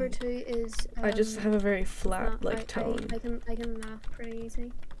voice. Number and two is I just have a very flat like tone. I can laugh pretty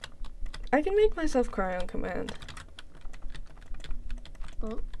easy. I can make myself cry on command.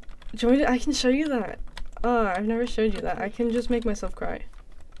 Oh. Do you want me to, I can show you that. I've never showed you that. I can just make myself cry.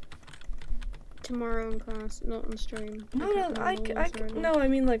 Tomorrow in class, not on stream. No, I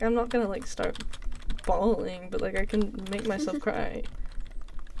mean, like, I'm not gonna, like, start bawling, but, like, I can make myself cry.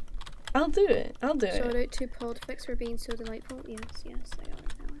 I'll do it. I'll do it. Shout out to Podfix for being so delightful. Yes, I got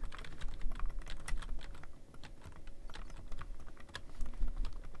it now.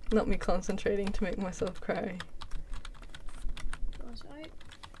 Not me concentrating to make myself cry. Gosh,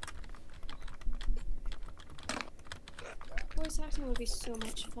 voice acting would be so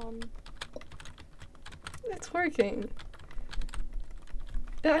much fun. It's working.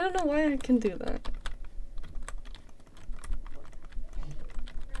 I don't know why I can do that.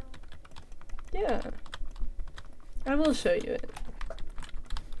 Yeah. I will show you it.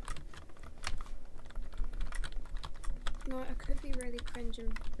 No, I could be really cringe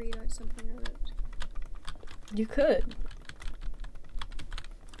and read out something I wrote. You could.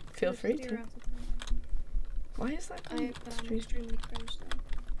 Feel free to. Theoretically. Why is that I on am stream? extremely cringe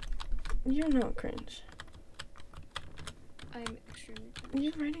though. You're not cringe. I am extremely cringe.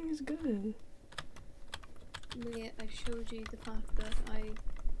 Your writing is good. Mate, I showed you the fact that I,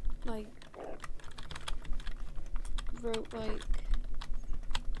 like, wrote, like,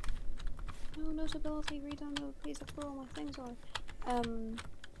 no notability, redownload, please, that's where all my things are.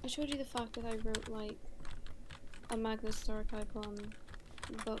 I showed you the fact that I wrote, like, a Magnus Archive one,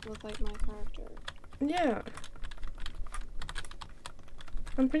 but with, like, my character. Yeah.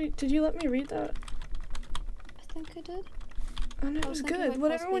 I'm pretty. Did you let me read that? I think I did. And it I was was thinking good. about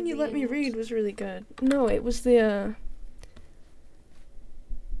Whatever one possibly you let me reading it. read was really good. No, it was the.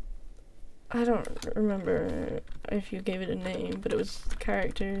 I don't remember if you gave it a name, but it was the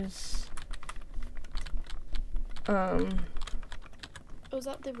characters. Was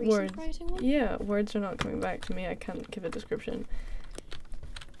that the recent Words. writing one? Yeah, words are not coming back to me. I can't give a description.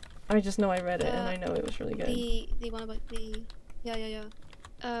 I just know I read it and I know it was really good. The one about the yeah.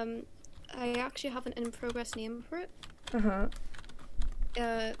 I actually have an in progress name for it. Uh-huh.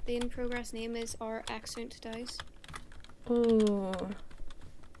 The in progress name is our accent dice. Ooh.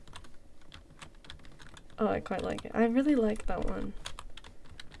 Oh, I quite like it. I really like that one.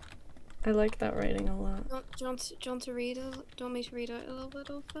 I like that writing a lot. Do you want to read do you want me to read out a little bit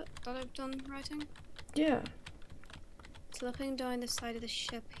of it that I've done writing? Yeah. Slipping down the side of the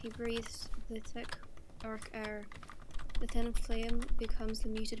ship, he breathes the thick, dark air. The thin flame becomes the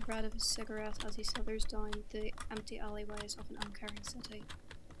muted red of a cigarette as he slithers down the empty alleyways of an uncaring city.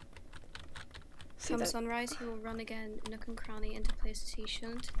 See Come that? sunrise, he will run again, nook and cranny into places he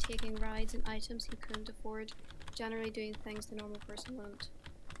shouldn't, taking rides and items he couldn't afford, generally doing things the normal person wouldn't.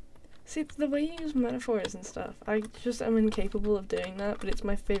 See, the way you use metaphors and stuff, I just am incapable of doing that, but it's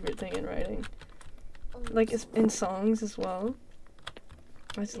my favorite thing in writing. Like, it's in songs as well.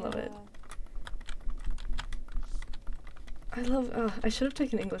 I just love it. I love, I should have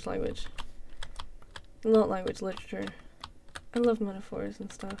taken English language. Not language, literature. I love metaphors and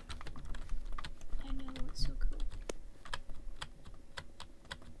stuff. I know, it's so cool.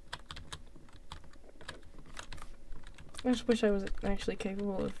 I just wish I was actually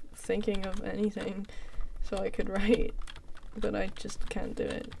capable of thinking of anything so I could write, but I just can't do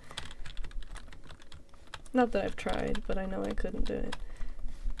it. Not that I've tried, but I know I couldn't do it.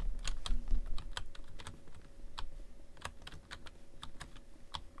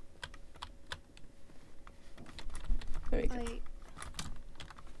 There we go.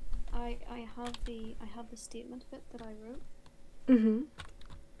 I have the statement bit that I wrote. Mm-hmm.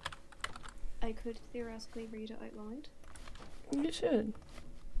 I could theoretically read it out loud. You should.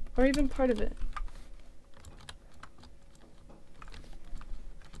 Or even part of it.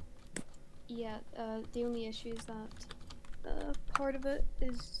 Yeah, the only issue is that part of it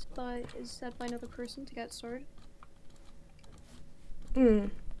is said by another person to get started.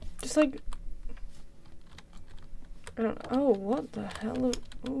 Just like, I don't know. Oh, what the hell?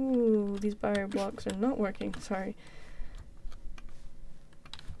 Ooh, these barrier blocks are not working. Sorry.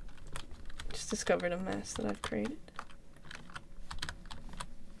 Just discovered a mess that I've created.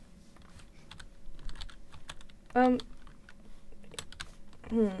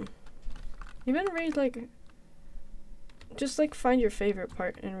 You better read, like, just, like, find your favorite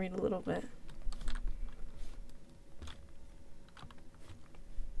part and read a little bit.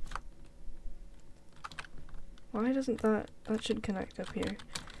 Why doesn't that should connect up here?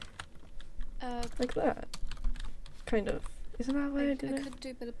 Like that. Kind of. Isn't that why I did I it? could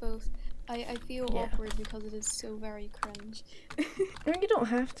do a bit of both. I feel Yeah. awkward because it is so very cringe. I mean, you don't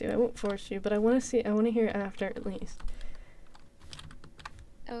have to. I won't force you, but I want to hear it after at least.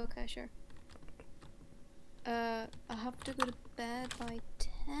 Okay, sure. I have to go to bed by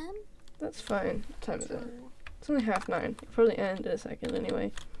 10? That's fine. What time is it? So It's only 9:30. It'll probably end in a second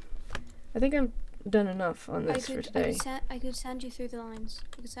anyway. I think I've done enough on this for today. I could send you through the lines.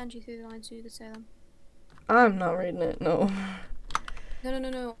 I could send you through the lines so you could say them. I'm not reading it, no.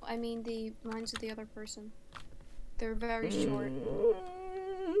 No. I mean the lines of the other person. They're very short.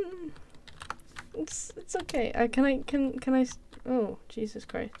 It's okay. Oh, Jesus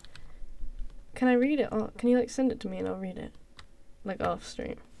Christ. Can I read it? Can you, like, send it to me and I'll read it? Like, off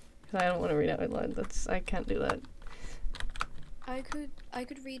stream. Because I don't want to read it out loud. I can't do that. I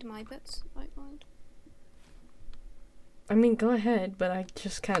could read my bits out loud. I mean, go ahead, but I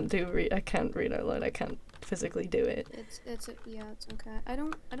just can't I can't read out loud. I can't physically do it. It's okay. I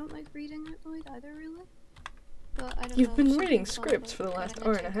don't like reading out loud either, really. But I don't You've know, been something reading fun scripts about for the last getting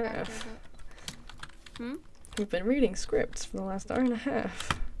hour into and a a character, half. but- You've been reading scripts for the last hour and a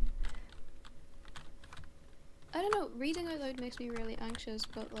half. I don't know, reading out loud makes me really anxious,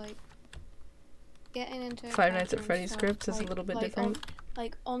 but like getting into a Five Nights character at and Freddy's stuff, scripts is a like- little bit like different.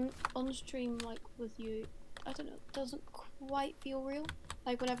 on stream, like with you, I don't know, it doesn't quite feel real.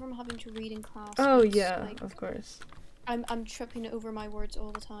 Like whenever I'm having to read in class. Oh it's, yeah, like, of course. I'm tripping over my words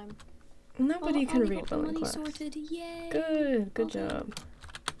all the time. Nobody can Ollie read got the well in money class. sorted, yay! Good Well done. job.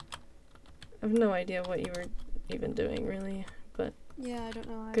 I have no idea what you were even doing, really, but Yeah, I don't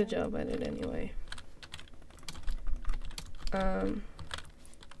know. good job at it anyway. I'm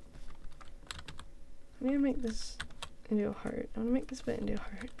gonna make this into a heart. I'm gonna make this bit into a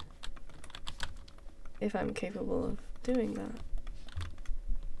heart. If I'm capable of doing that.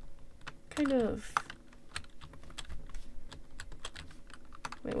 Kind of.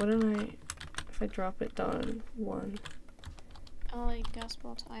 Wait, what am I... If I drop it down one. Ollie, guess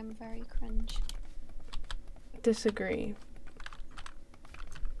what? I'm very cringe. Disagree.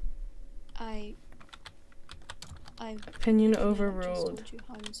 Opinion literally overruled. Just told you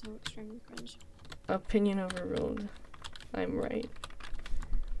how I'm so extremely cringe. Opinion overruled. I'm right.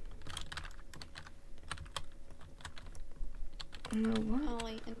 No, what?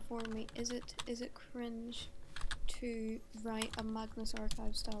 Ollie, inform me. Is it cringe to write a Magnus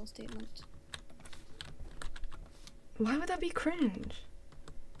Archive style statement? Why would that be cringe?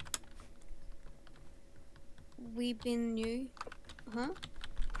 We been new, huh?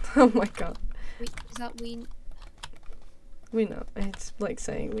 Oh my god. Is that we? We know. It's like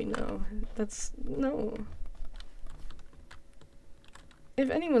saying we know. That's... no. If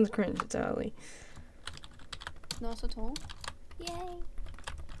anyone's cringe, it's Allie. Not at all. Yay!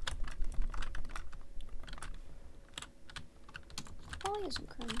 Ollie isn't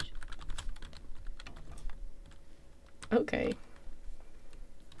cringe. Okay.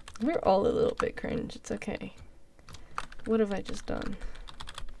 We're all a little bit cringe. It's okay. What have I just done?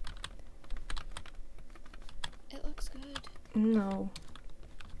 It looks good. No.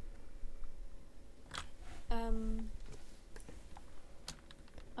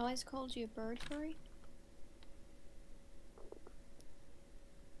 Ollie's called you a bird furry?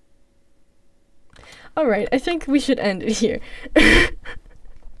 Alright, I think we should end it here. I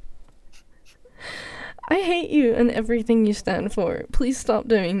hate you and everything you stand for. Please stop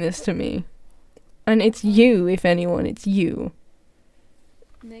doing this to me. And it's you, if anyone, it's you.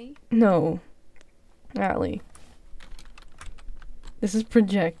 Me? No. Allie. This is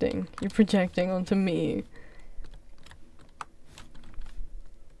projecting. You're projecting onto me.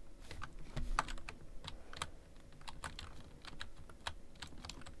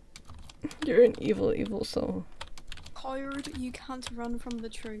 You're an evil, evil soul. Coward, you can't run from the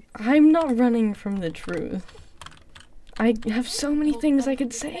truth. I'm not running from the truth. I have so many things I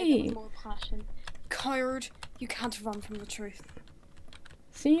could say. More passion. Coward, you can't run from the truth.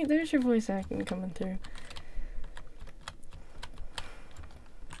 See, there's your voice acting coming through.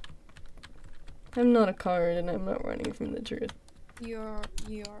 I'm not a coward and I'm not running from the truth. You are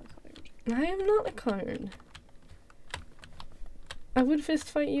a coward. I am not a coward. I would fist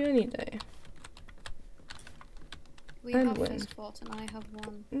fight you any day. We And have win. fist fought and I have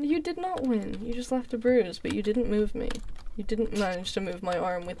won. You did not win. You just left a bruise, but you didn't move me. You didn't manage to move my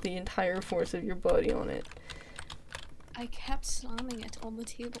arm with the entire force of your body on it. I kept slamming it on the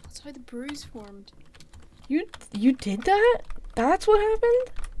table. That's how the bruise formed. You did that? That's what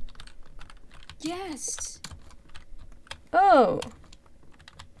happened? Yes! Oh.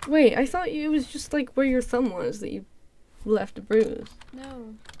 Wait, I thought it was just like where your thumb was that you left a bruise.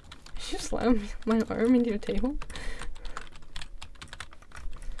 No. Did you slam my arm into a table?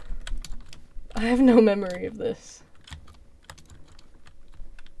 I have no memory of this.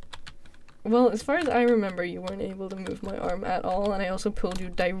 Well, as far as I remember, you weren't able to move my arm at all, and I also pulled you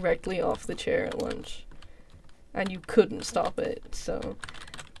directly off the chair at lunch. And you couldn't stop it, so...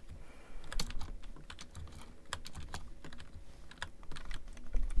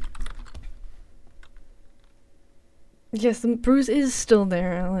 Yes, the bruise is still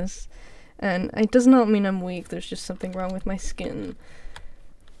there, Alice. And it does not mean I'm weak, there's just something wrong with my skin.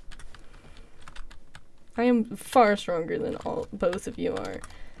 I am far stronger than both of you are.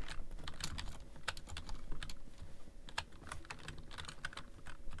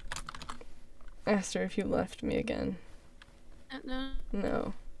 Aster, if you left me again. No.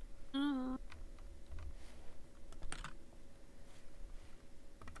 No. No.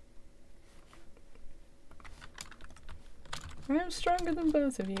 stronger than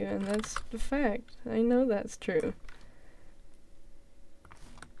both of you, and that's the fact. I know that's true.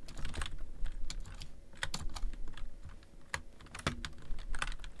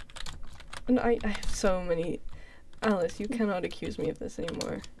 And I have so many... Alice, you cannot accuse me of this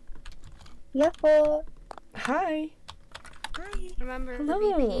anymore. Yeppo. Hi! Hi. Remember Hello.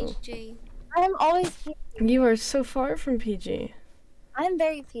 to be PG. I'm always PG. You are so far from PG. I'm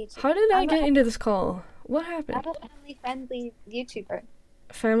very PG. How did I I'm get a- into this call? What happened? I'm a family-friendly YouTuber.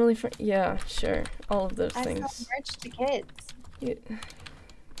 Family friend? Yeah, sure. All of those I things. sell merch to kids. You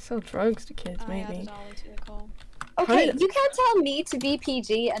sell drugs to kids, I maybe. added Ollie to the call. Okay, did- you can't tell me to be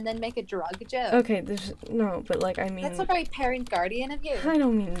PG and then make a drug joke. Okay, there's no, but like I mean, That's not very parent guardian of you.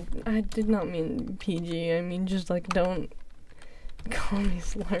 I did not mean PG. I mean just like don't call me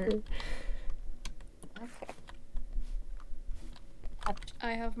slur. Okay.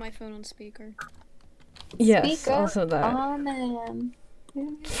 I have my phone on speaker. Yes, Speak up. also that. Amen.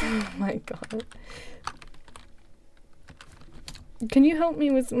 Oh my god. Can you help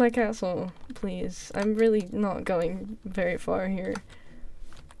me with my castle, please? I'm really not going very far here.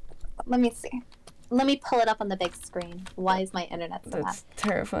 Let me see. Let me pull it up on the big screen. Why is my internet so bad? That's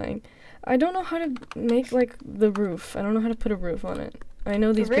terrifying. I don't know how to make like the roof. I don't know how to put a roof on it. I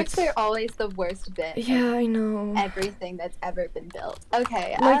know these Roofs bits. are always the worst bit of Yeah, I know. everything that's ever been built.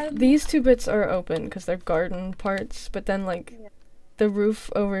 Okay, Like these two bits are open because they're garden parts, but then like Yeah. the roof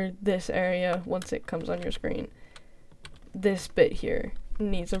over this area, once it comes on your screen, this bit here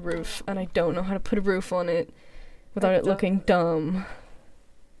needs a roof, and I don't know how to put a roof on it without it looking dumb.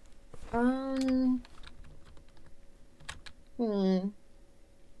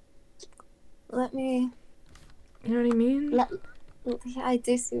 Let me. You know what I mean? Yeah, I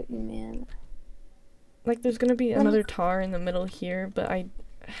do see what you mean. Like there's gonna be Let me- another tower in the middle here, but I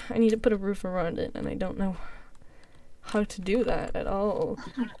need to put a roof around it, and I don't know how to do that at all.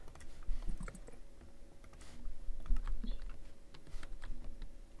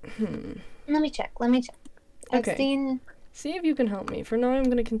 Let me check. Okay. I've seen. See if you can help me. For now, I'm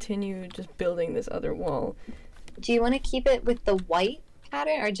gonna continue just building this other wall. Do you want to keep it with the white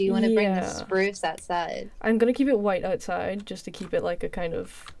pattern, or do you want to bring the Yeah. spruce outside I'm gonna keep it white outside, just to keep it like a kind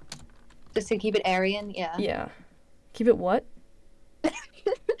of... just to keep it Aryan? Yeah. Yeah. Keep it what?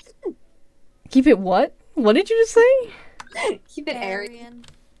 Keep it what? What did you just say? Keep it Aryan.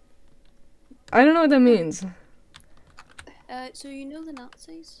 I don't know what that means. So you know the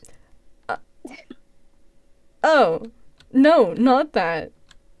Nazis? Oh. No, not that.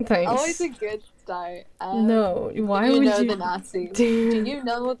 Thanks. Always a good start. No, why you would know you... the Nazis? Dude. Do you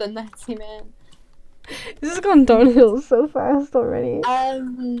know the Nazi man? This has gone downhill so fast already.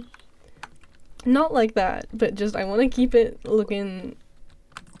 Um. Not like that, but just I want to keep it looking...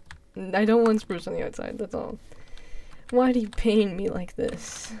 I don't want spruce on the outside, that's all. Why do you paint me like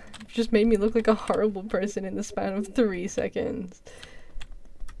this? You just made me look like a horrible person in the span of 3 seconds.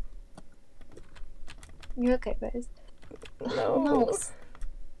 You're okay, guys. No. No.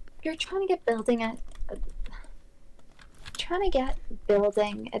 You're trying to get building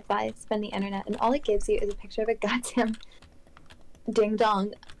advice from the internet, and all it gives you is a picture of a goddamn ding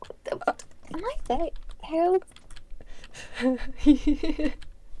dong. Am I fake? Help!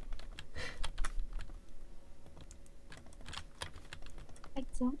 I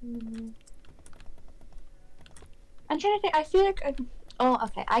don't know. I'm trying to think. I feel like. Oh,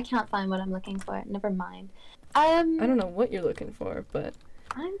 okay. I can't find what I'm looking for. Never mind. I don't know what you're looking for, but...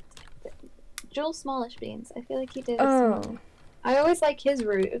 I'm Joel Smallish Beans. I feel like he did. Oh. I always like his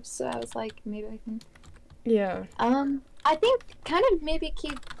roofs, so I was like, maybe I can. Yeah. I think kind of maybe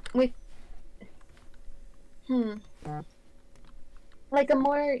keep with. Like a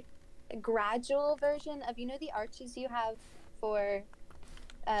more gradual version of the arches you have for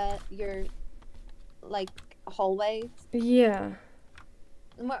your like hallways. Yeah.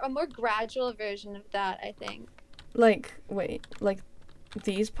 A more gradual version of that, I think. Like, wait, like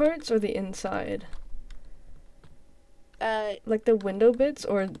these parts or the inside? Like the window bits,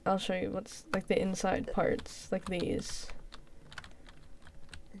 or I'll show you what's like the inside parts, like these.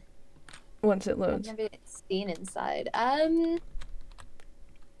 Once it I've loads. never seen inside.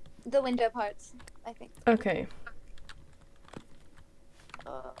 The window parts, I think. Okay.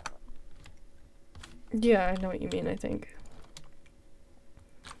 Yeah, I know what you mean, I think.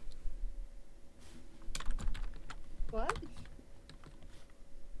 What?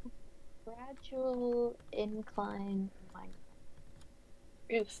 Gradual incline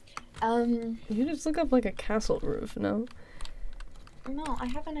roof. You just look up like a castle roof, no? No, I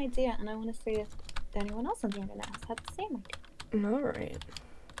have an idea, and I want to see if anyone else on the internet has had the same idea. Alright.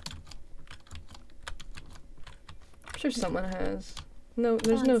 sure someone has. No,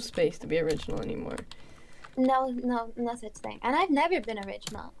 there's no space to be original anymore. No such thing. And I've never been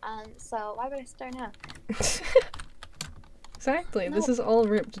original, so why would I start now? Exactly. No. This is all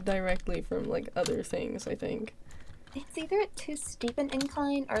ripped directly from, like, other things, I think. It's either too steep an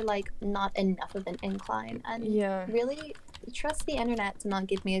incline or, like, not enough of an incline. And Yeah. really, trust the internet to not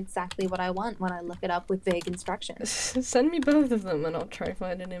give me exactly what I want when I look it up with vague instructions. Send me both of them and I'll try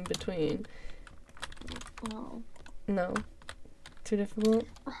find an in between. Oh. No. Too difficult?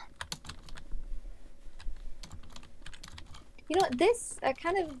 You know,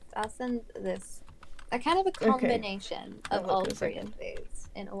 I'll send this. A kind of a combination of all three of these,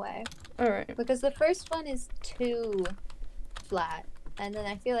 in a way. Alright. Because the first one is too flat, and then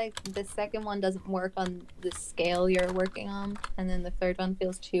I feel like the second one doesn't work on the scale you're working on, and then the third one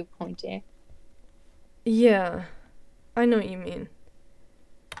feels too pointy. Yeah. I know what you mean.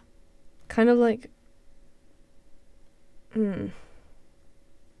 Kind of like...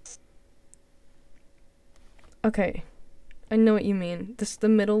 Okay. I know what you mean. The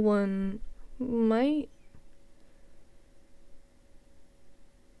middle one might...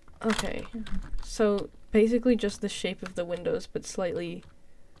 Okay. So, basically just the shape of the windows, but slightly...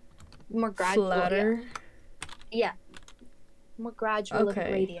 More gradual. Flatter? Yeah. More gradual of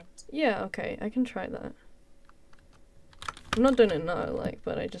gradient. Yeah, okay. I can try that. I'm not doing it now,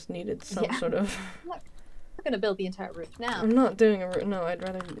 but I just needed some sort of... I'm not gonna build the entire roof now. I'm not doing a roof. No, I'd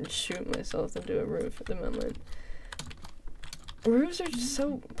rather shoot myself than do a roof at the moment. Roofs are just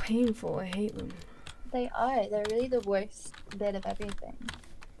so painful. I hate them. They are. They're really the worst bit of everything.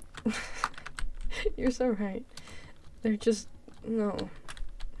 You're so right. They're just... No.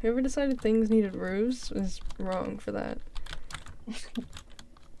 Whoever decided things needed roofs is wrong for that.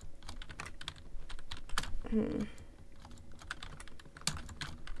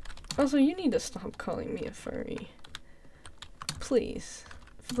 Also, you need to stop calling me a furry. Please.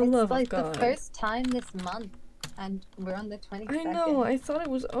 For the love of God. It's the first time this month, and we're on the 22nd. I know, I thought it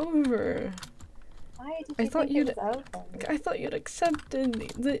was over. Why did you think it was over? I thought you'd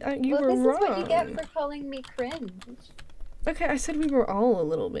accepted that you were wrong. Well, this is what you get for calling me cringe. Okay, I said we were all a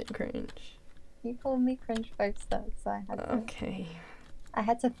little bit cringe. You called me cringe first, though, so I had to... Okay. I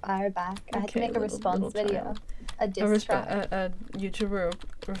had to fire back. I had to make a response video. A diss track. A YouTuber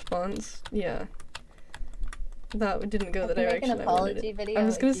response? Yeah. That didn't go the direction I wanted. Make an apology video. I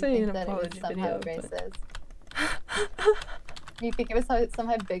was gonna say an apology video, racist. You think it was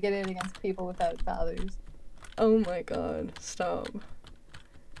somehow bigoted against people without feathers? Oh my god, stop.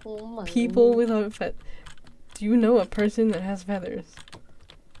 Oh my People without feathers. Do you know a person that has feathers?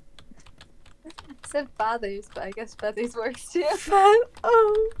 I said feathers, but I guess feathers works too.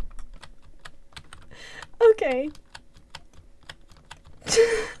 Oh. Okay.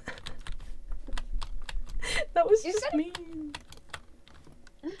 That was just mean.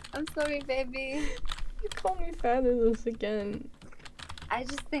 I'm sorry, baby. You call me featherless again. I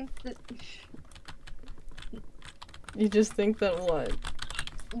just think that... You just think that what?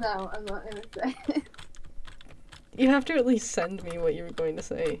 No, I'm not gonna say. You have to at least send me what you were going to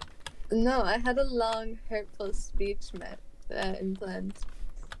say. No, I had a long, hurtful speech planned.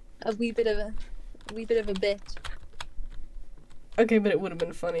 A wee bit of a bit. Okay, but it would have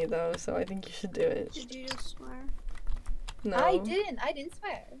been funny though, so I think you should do it. Did you just swear? No. I didn't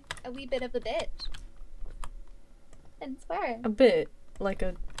swear. A wee bit of a bit. I didn't swear. A bit. Like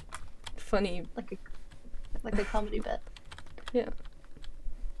a funny... Like a comedy bit. Yeah.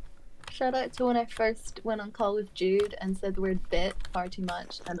 Shout out to when I first went on call with Jude and said the word bit far too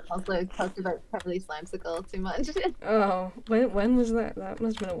much, and also talked about Beverly Slimesicle too much. Oh, when was that? That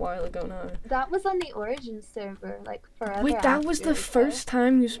must have been a while ago now. That was on the Origin server, like forever. Wait, that was the first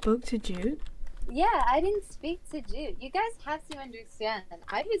time you spoke to Jude? Yeah, I didn't speak to Jude. You guys have to understand.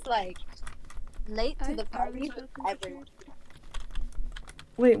 I was like late to the party.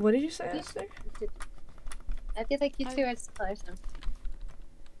 Wait, what did you say, Esther? I feel like you two are similar.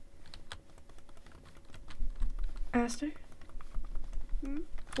 Aster? Hmm?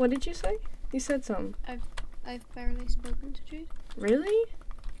 What did you say? You said something. I've barely spoken to Jude. Really?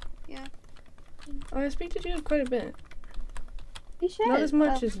 Yeah. Oh, I speak to Jude quite a bit. You should. Not as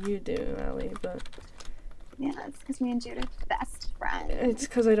much as you do, Allie, but... Yeah, it's because me and Jude are best friends. It's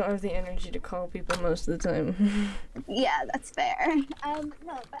because I don't have the energy to call people most of the time. Yeah, that's fair. No,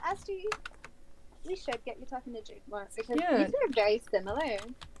 but Aster, we should get you talking to Jude more, because you two are very similar.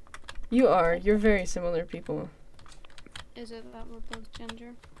 You are. You're very similar people. Is it that we're both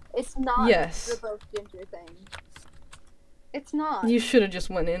ginger? It's not the both ginger thing. It's not. You should have just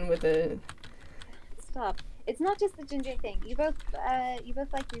went in with it. Stop. It's not just the ginger thing. You both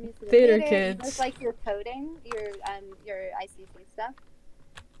like your musical Theater You kids. both like your coding, your ICC stuff,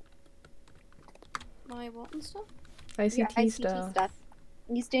 My what and stuff? your ICT ICT stuff.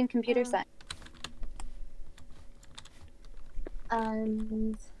 He's doing computer Oh. science.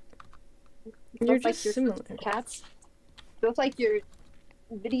 And You're both like just your similar. cats. Both like your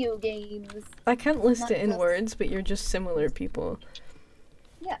video games. I can't list Not it in just- words, but you're just similar people.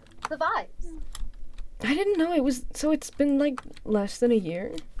 Yeah, the vibes. I didn't know it was. So it's been like less than a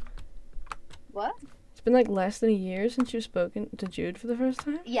year? What? It's been like less than a year since you've spoken to Jude for the first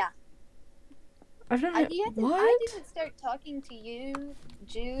time? Yeah. I've never. I What? didn't start talking to you,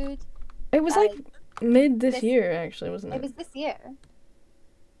 Jude. It was like mid this this- year, actually, wasn't It it? was this year.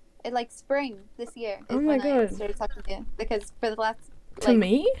 It like spring this year is Oh my when I God. started talking to you. Because for the last To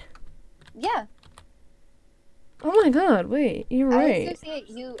me? Yeah. Oh my god, wait, you're I right. associate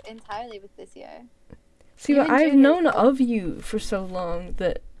you entirely with this year. See, you but and I've Jude are known like- of you for so long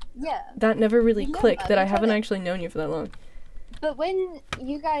that Yeah. that never really We know clicked, of that I each haven't other. actually known you for that long. But when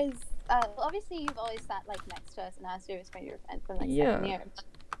you guys obviously you've always sat like next to us and asked your friend your friend from like Yeah. second year.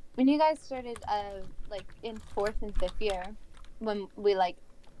 When you guys started like in 4th and 5th year, when we like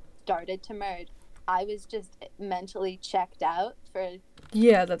started to merge, I was just mentally checked out for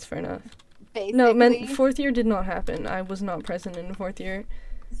Yeah, that's fair enough. basically No, man, fourth year did not happen. I was not present in fourth year.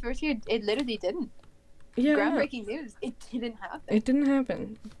 1st year it literally didn't. Yeah, no, Groundbreaking news. It didn't happen. it didn't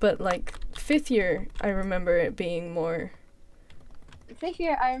happen. But like fifth year, I remember it being more. 5th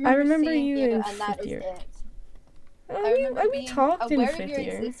year, I remember you seeing you, in and that 5th was year. it. I mean, we being talked in aware of fifth your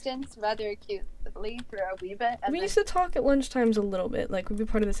year. existence rather acutely for a wee bit. And We then, used to talk at lunchtimes a little bit, like we'd be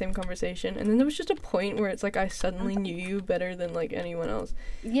part of the same conversation, and then there was just a point where it's like I suddenly knew you better than like anyone else.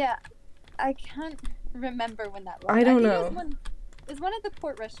 yeah, I can't remember when that was. I don't think know. It was one of the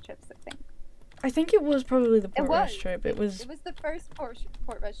Port Rush trips, I think. I think it was probably the It Port was. Rush trip. It was. It was the first Port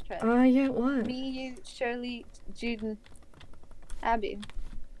Rush trip. Yeah, it was. Me, you, Shirley, Jude, and Abby.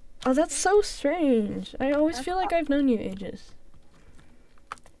 Oh, that's so strange. I always feel like I've known you ages.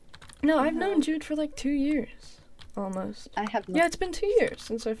 No, I've known No. Jude for like 2 years, almost. I have no. Yeah, it's been 2 years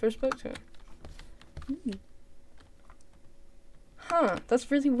since I first spoke to him. Mm. Huh, that's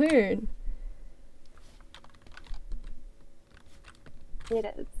really weird. It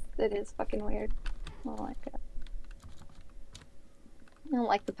is. It is fucking weird. I don't like it. I don't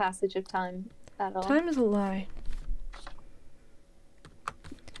like the passage of time at all. Time is a lie.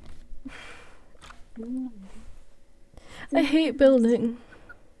 Mm. I hate building.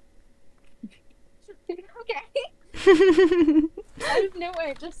 Okay. Out of nowhere,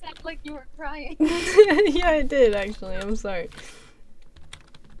 it just sounded like you were crying. Yeah, I did actually. I'm sorry.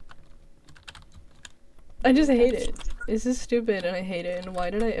 I just hate it. This is stupid and I hate it, and why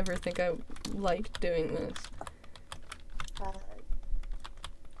did I ever think I liked doing this?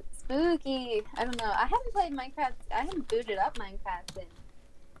 Spooky. I don't know. I haven't played Minecraft. I haven't booted up Minecraft in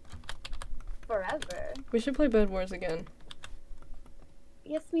forever. We should play Bed Wars again.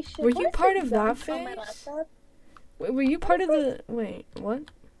 Yes, we should. Were you What is part this of that on my phase? laptop? Wait, were you part of the... Wait, what?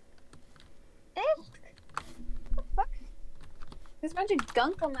 What the fuck? There's a bunch of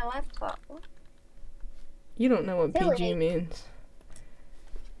gunk on my laptop. You don't know what PG Silly. means.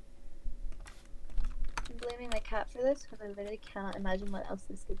 I'm blaming my cat for this because I literally cannot imagine what else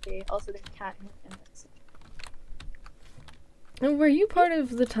this could be. Also, there's a cat in it. And were you part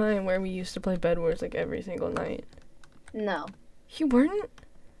of the time where we used to play Bed Wars like every single night? No. You weren't?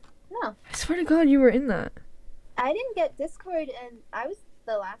 No. I swear to God, you were in that. I didn't get Discord, and I was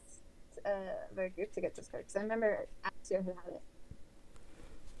the last of our group to get Discord because I remember Axia who had it.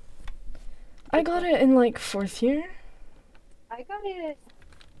 I got it in like fourth year. I got it.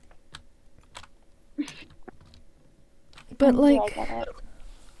 But When did like, I get it?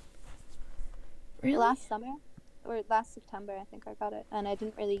 really? Last summer or last September, I think I got it, and I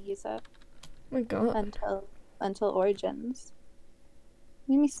didn't really use it Oh my God. until Origins.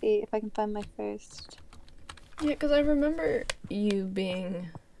 Let me see if I can find my first. Yeah, because I remember you being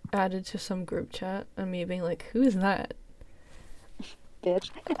added to some group chat and me being like, who is that? Bitch.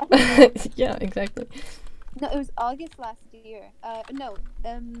 Yeah, exactly. No, it was August last year.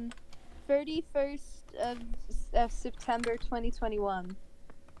 31st of September 2021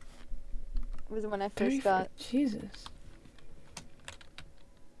 was when I first got. Jesus.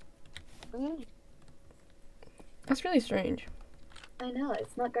 That's really strange. I know,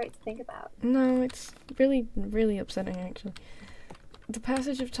 it's not great to think about. No, it's really, really upsetting actually. The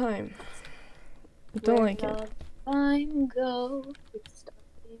passage of time. Don't Where like it. the time go, it's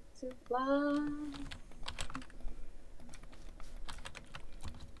starting to fly.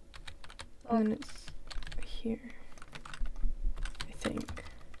 And then it's here. I think.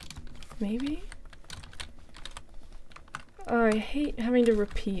 Maybe? Oh, I hate having to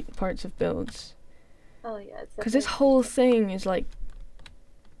repeat parts of builds. Oh yeah, it's Because this whole thing is like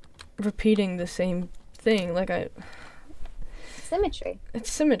repeating the same thing. Like symmetry.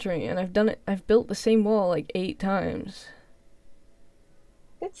 it's symmetry, and I've built the same wall like 8 times.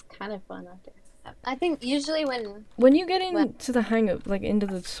 It's kind of fun after. I think usually when you get into the hang of, like, into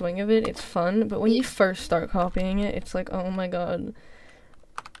the swing of it, it's fun, but when you first start copying it, it's like, oh my god.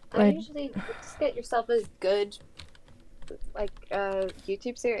 I usually just get yourself a good, like,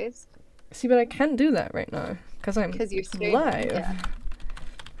 YouTube series. See, but I can't do that right now, because you're streaming, live. Yeah.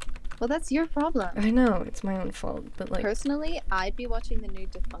 Well, that's your problem. I know, it's my own fault, but like... Personally, I'd be watching the new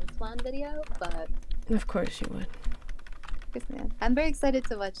Defunct Land video, but... Of course you would. I'm very excited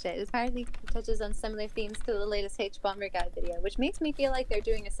to watch it. It apparently touches on similar themes to the latest H-Bomber Guide video, which makes me feel like they're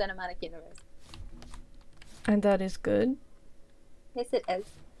doing a cinematic universe. And that is good? Yes, it is.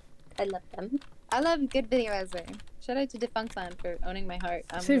 I love them. I love good video essay. Shout out to Defunct Land for owning my heart.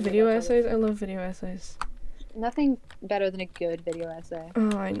 Say video essays? I love video essays. Nothing better than a good video essay.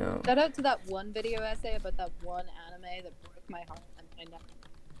 Oh, I know. Shout out to that one video essay about that one anime that broke my heart, and I never...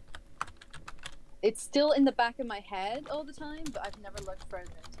 It's still in the back of my head all the time, but I've never looked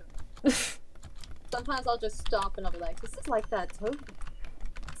further into it. Sometimes I'll just stop and I'll be like, this is like that too.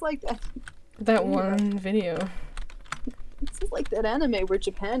 It's like that. That one video. This is like that anime where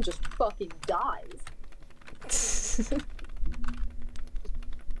Japan just fucking dies.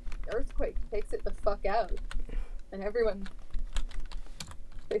 Earthquake takes it the fuck out. And everyone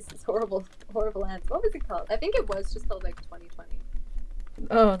faces horrible ends. What was it called? I think it was just called like 2020.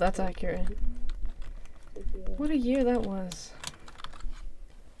 Oh, that's accurate. What a year that was.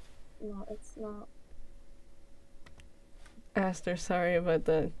 No, it's not. Aster, sorry about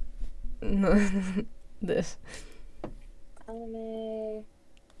the... this. Anime...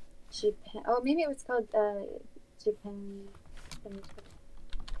 Japan... Oh, maybe it was called, Japan...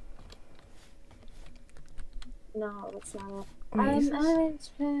 No, that's not it. Anime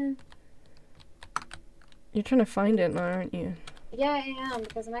Japan... You're trying to find it now, aren't you? Yeah, I am,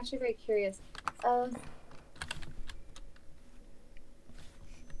 because I'm actually very curious.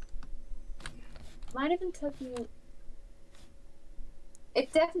 Might even took me...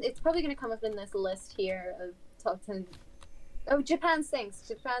 It's probably going to come up in this list here of top 10... Oh, Japan Sinks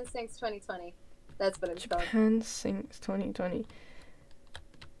 2020. That's what it's called. Japan Sinks 2020.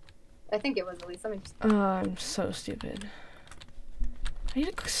 I think it was at least. Let me just... Oh, I'm so stupid. I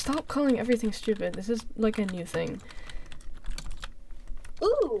need to stop calling everything stupid. This is like a new thing.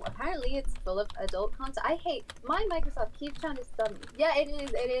 Ooh, apparently it's full of adult content. I hate... My Microsoft keeps trying to stop me. Yeah, it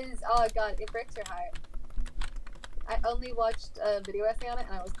is. Oh god, it breaks your heart. I only watched a video essay on it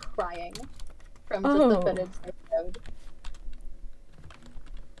and I was crying from just the footage they showed.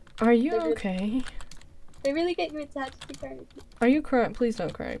 Are you okay? They really get you attached to characters. Are you crying? Please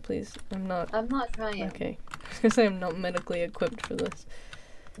don't cry, please. I'm not crying. Okay. I was gonna say I'm not medically equipped for this.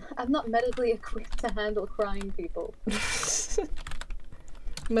 I'm not medically equipped to handle crying people.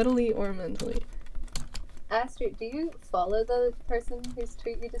 Mentally or mentally. Astrid, do you follow the person whose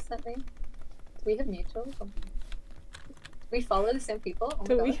tweet you just sent me? Do we have mutuals? We follow the same people? Oh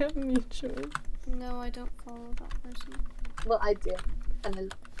do we have mutuals? No, I don't follow that person. Well, I do. And then...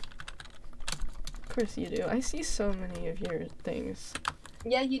 Of course you do. I see so many of your things.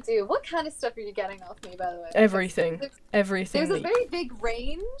 Yeah, you do. What kind of stuff are you getting off me, by the way? Everything. Everything. There's a very big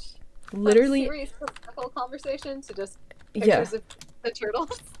range. Literally. From serious political conversation to just pictures of the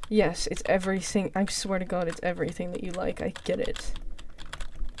turtles. Yes, it's everything. I swear to God, it's everything that you like. I get it.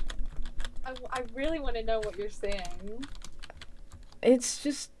 I really want to know what you're saying. It's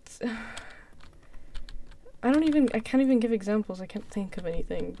just... I can't even give examples. I can't think of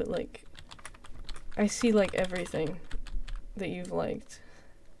anything, but like... I see like everything that you've liked.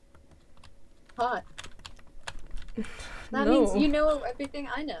 Hot. That means you know everything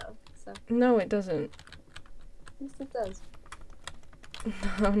I know, so... No, it doesn't. Yes, it does.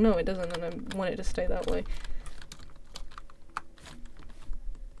 No, it doesn't, and I want it to stay that way.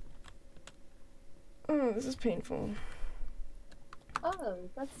 Oh, this is painful. Oh,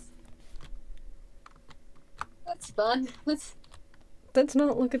 that's fun. Let's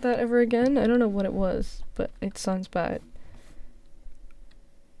not look at that ever again. I don't know what it was, but it sounds bad.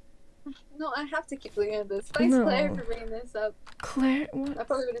 No, I have to keep looking at this. Thanks, No. Claire, for bringing this up. Claire, what? I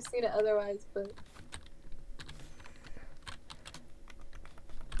probably would have seen it otherwise, but...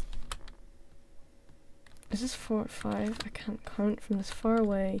 Is this 4 or 5? I can't count from this far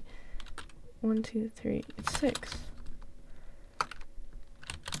away. 1, 2, 3. It's 6.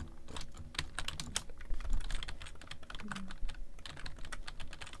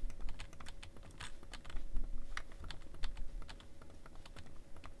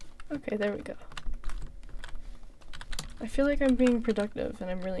 Okay, there we go. I feel like I'm being productive, and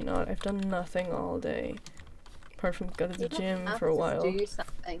I'm really not. I've done nothing all day. Apart from go to the gym for a while. Do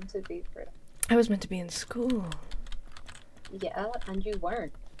something to be productive. I was meant to be in school. Yeah, and you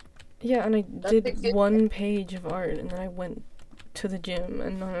weren't. Yeah, and I That's a did good one page of art, and then I went to the gym,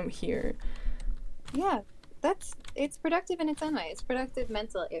 and now I'm here. Yeah, it's productive in its own way. It's productive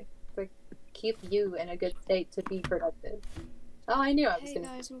mentally to keep you in a good state to be productive. Oh, I knew I was Hey gonna.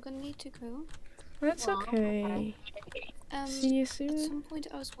 guys, I'm gonna need to go. That's Aw. okay. See you At soon. some point,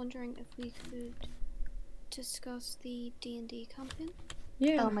 I was wondering if we could discuss the D&D campaign,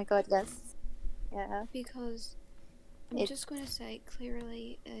 Yeah. Oh my god, yes. Yeah. because I'm It's- just going to say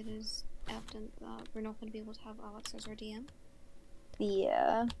clearly it is evident that we're not going to be able to have Alex as our DM,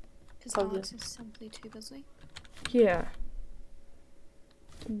 Yeah. because Totally. Alex is simply too busy. Yeah.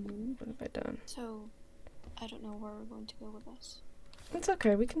 What have I done? So, I don't know where we're going to go with this. It's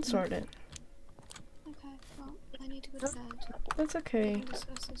okay, we can sort it. Okay, well, I need to go to bed. That's We okay. can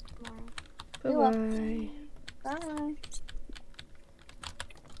discuss this tomorrow. Bye-bye. Bye.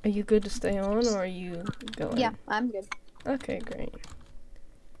 Are you good to stay on, or are you going? Yeah, I'm good. Okay, great.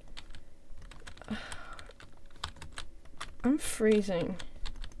 I'm freezing.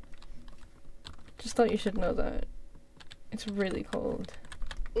 Just thought you should know that. It's really cold.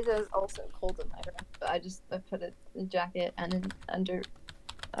 It is also cold in my room, but I put a jacket and an under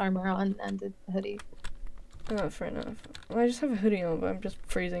armor on and a hoodie. Oh, fair enough. Well, I just have a hoodie on, but I'm just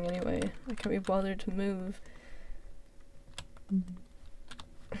freezing anyway. I can't be bothered to move.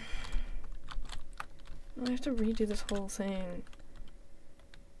 I have to redo this whole thing.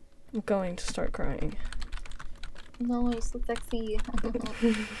 I'm going to start crying. No, you're so sexy.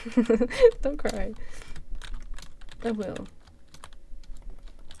 Don't cry. I will.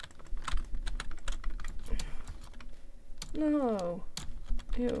 No.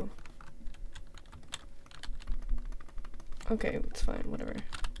 Ew. Okay, it's fine, whatever.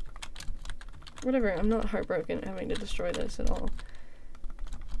 Whatever, I'm not heartbroken at having to destroy this at all.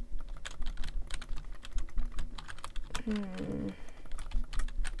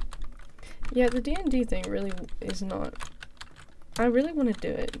 Yeah, the D&D thing really is not... I really want to do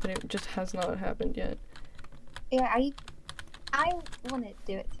it, but it just has not happened yet. Yeah, I want to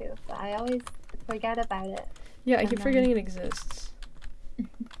do it too, but I always forget about it. Yeah, I And keep then- forgetting it exists.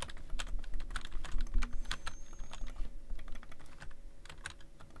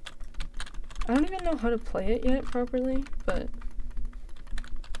 I don't even know how to play it yet properly, but...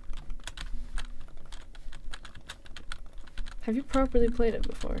 Have you properly played it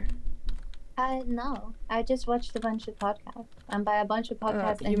before? No. I just watched a bunch of podcasts. And by a bunch of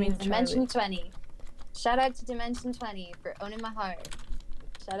podcasts, I you mean mean Dimension 20. Shout out to Dimension 20 for owning my heart.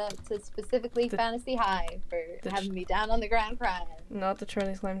 Shout out to specifically The- Fantasy High for the having me down on the ground crying. Not the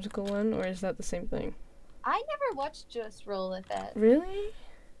Charlie Slimesicle one, or is that the same thing? I never watched Just Roll with It. Really?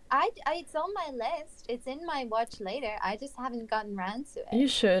 It's on my list. It's in my watch later. I just haven't gotten around to it. You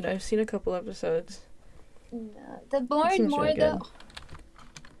should. I've seen a couple episodes. No. The more and seems more really though. good.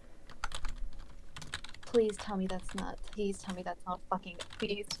 Please tell me that's not. Please tell me that's not fucking.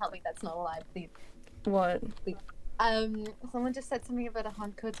 Please tell me that's not a lie. Please. What? Someone just said something about a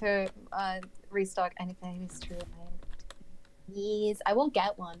Hankoto restock. Anything is true. Please, I won't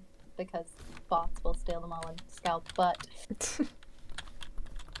get one because bots will steal them all and scalp. But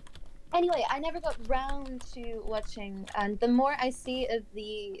anyway, I never got round to watching. And the more I see of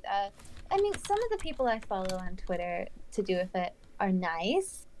the, I mean, some of the people I follow on Twitter to do with it are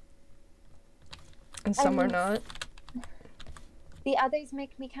nice. And some are And- not. The others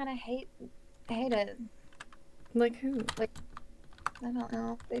make me kind of hate it. Like who? I don't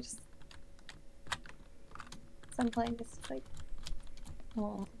know. They just sometimes it's like,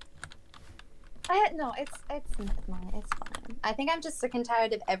 oh. No, it's fine. It's fine. I think I'm just sick and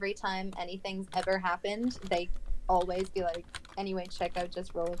tired of every time anything's ever happened, they always be like, anyway, check out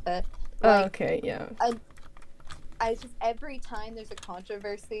Just Roll with It. Like, Okay, yeah. I just every time there's a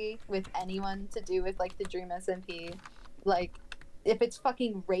controversy with anyone to do with like the Dream SMP, like if it's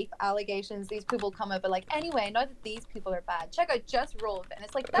fucking rape allegations, these people come up and like, anyway, not that these people are bad. Check out Just Roll with It. And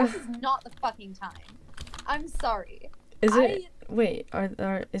it's like, this is not the fucking time. I'm sorry. Is it? Wait,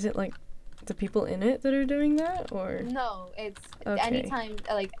 is it like the people in it that are doing that, or? No, it's Okay. anytime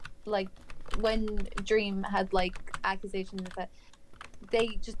like when Dream had like accusations that they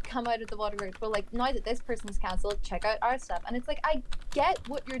just come out of the water. Well, like now that this person's cancelled, check out our stuff. And it's like, I get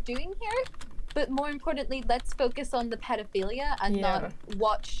what you're doing here, but more importantly, let's focus on the pedophilia and Yeah. not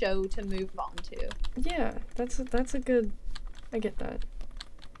what show to move on to. Yeah, that's a good. I get that.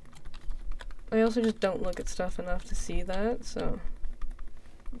 I also just don't look at stuff enough to see that, so.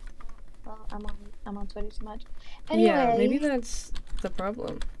 I'm on Twitter too much. Anyway, Yeah, maybe that's the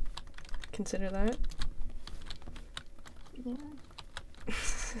problem. Consider that. Yeah.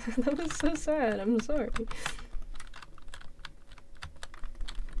 That was so sad. I'm sorry.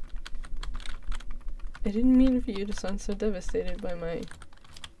 I didn't mean for you to sound so devastated by my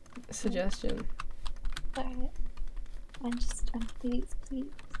suggestion. Alright. Please.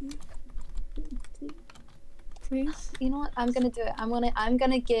 Please? You know what? I'm gonna do it. I'm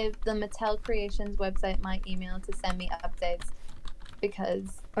gonna give the Mattel Creations website my email to send me updates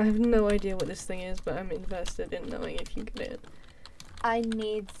because I have no idea what this thing is, but I'm invested in knowing if you get it. I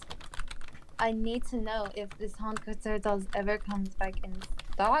need to know if this Haunt Couture doll ever comes back in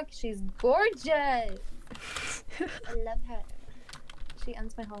stock. She's gorgeous. I love her. She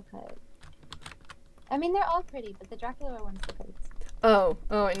owns my whole head. I mean, they're all pretty, but the Dracula one's the prettiest. Oh,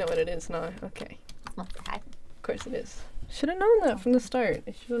 I know what it is now. Okay. It's not so high. Of course it is. Should have known that from the start.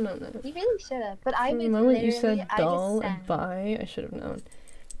 I should have known that. You really should have. But I From would the moment you literally, said doll and buy, I should have known.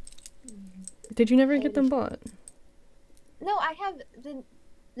 Did you never get them bought? No, I have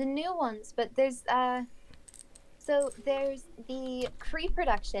the new ones, but there's so there's the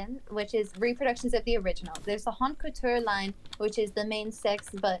pre-production, which is reproductions of the original. There's the Haute Couture line, which is the main 6,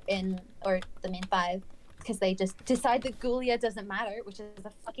 or the main 5, because they just decide that Ghoulia doesn't matter, which is a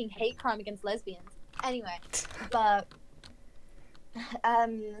fucking hate crime against lesbians. Anyway, but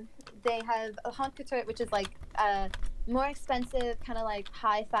they have a Haute Couture, which is like more expensive, kind of like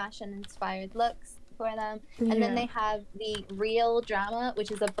high fashion inspired looks for them. Yeah. And then they have the real drama,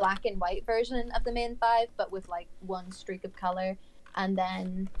 which is a black and white version of the main 5, but with like one streak of color. And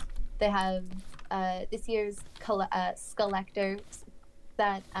then they have this year's Skelector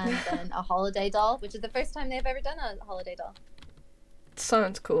set, and then a holiday doll, which is the first time they've ever done a holiday doll.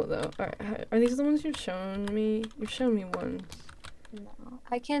 Sounds cool though. Alright, are these the ones you've shown me? You've shown me ones. No,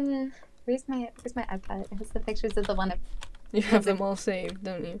 I can. Where's my iPad? It has the pictures of the one. You have them all saved,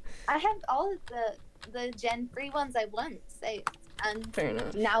 don't you? I have all of the Gen 3 ones I once saved, and Fair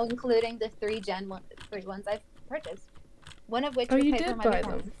enough. now including the 3 3 ones I've purchased. One of which Oh, was you paid for did my buy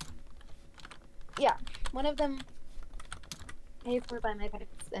parents. them. Yeah, one of them paid for by my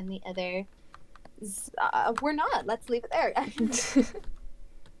parents, and the other we're not. Let's leave it there.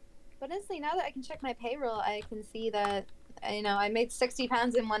 But honestly, now that I can check my payroll, I can see that I made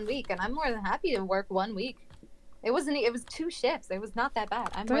 £60 in 1 week, and I'm more than happy to work 1 week. It was 2 shifts. It was not that bad.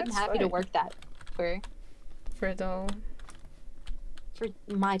 I'm more than That's happy to fine. work that For a doll. for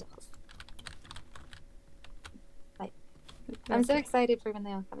my dolls. I'm so excited for when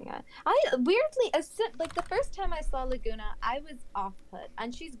they all coming out. I weirdly, like the first time I saw Laguna, I was off put,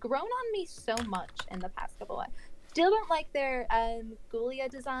 and she's grown on me so much in the past couple of. Still don't like their Ghoulia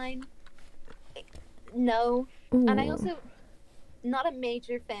design. No, Ooh. and I also not a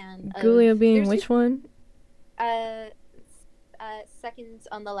major fan. Ghoulia of, being which one? Second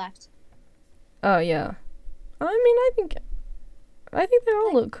on the left. Oh yeah. I mean, I think they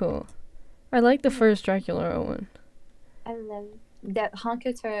all look cool. I like the first Dracula one. I love that Haute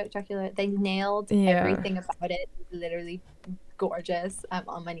Couture Dracula. They nailed Yeah. everything about it. Literally gorgeous. I'm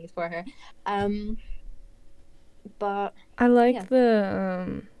on my knees for her. But I like yeah.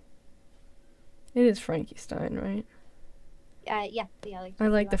 the it is Frankenstein, right? yeah, I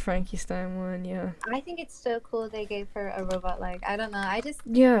like the Frankenstein one, yeah. I think it's so cool they gave her a robot leg. I don't know.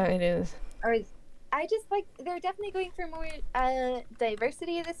 Yeah, it is. I just like they're definitely going for more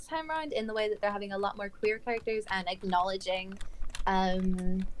diversity this time around in the way that they're having a lot more queer characters and acknowledging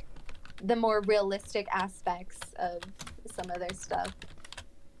the more realistic aspects of some of their stuff.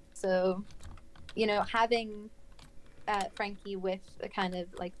 So, having Frankie with the kind of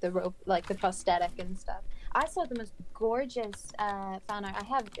like the rope, like the prosthetic and stuff. I saw the most gorgeous fan art. I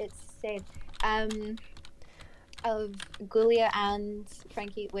have it saved. Of Ghoulia and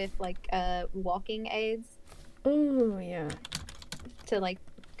Frankie with like walking aids Oh yeah. to like,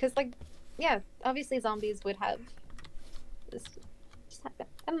 because like, yeah, obviously zombies would have this. I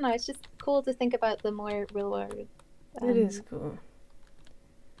don't know. It's just cool to think about the more real world. It is cool.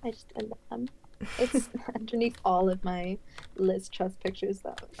 I love them. It's underneath all of my Liz Truss pictures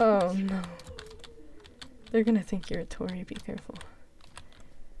though. Oh no. They're gonna think you're a Tory, be careful.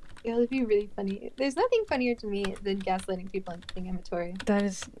 Yeah, it'd be really funny. There's nothing funnier to me than gaslighting people and thinking I'm a Tory. That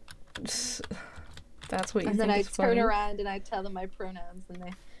is that's what you And think then I is turn funny? around and I tell them my pronouns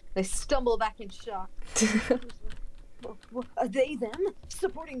and they stumble back in shock. Well, are they them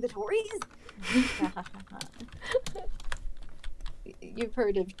supporting the Tories? You've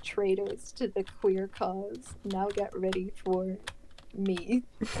heard of traitors to the queer cause. Now get ready for me.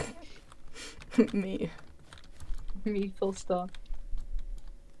 Me. Me full stop.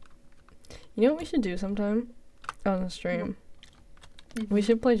 You know what we should do sometime on the stream? We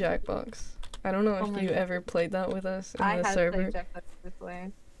should play Jackbox. I don't know Oh if my you God. ever played that with us in I the have server. played Jackbox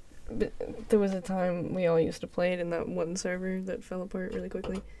before. But there was a time we all used to play it in that one server that fell apart really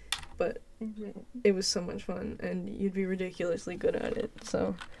quickly. But it was so much fun, and you'd be ridiculously good at it,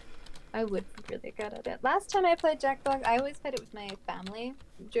 so... I would be really good at it. Last time I played Jackbox, I always played it with my family.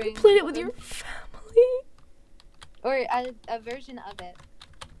 You played it with your family? Or a version of it.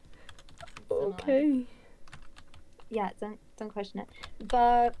 Similar. Okay. Yeah, don't question it.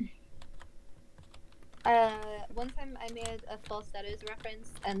 But one time I made a falsettos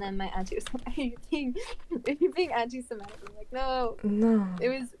reference, and then my auntie was like, "Are you being anti-Semitic?" I'm like, "No." No. It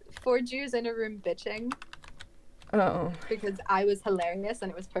was 4 Jews in a room bitching Oh. because I was hilarious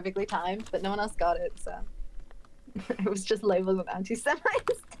and it was perfectly timed, but no one else got it, so it was just labeled as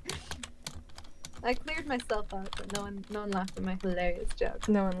anti-Semite. I cleared myself out, but no one laughed at my hilarious joke.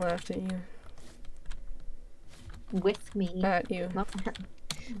 No one laughed at you. With me. At you. Not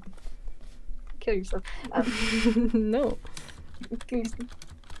kill yourself. No. Kill yourself.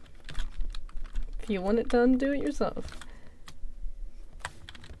 If you want it done, do it yourself.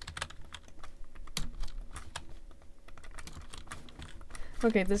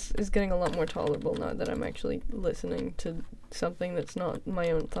 Okay, this is getting a lot more tolerable now that I'm actually listening to something that's not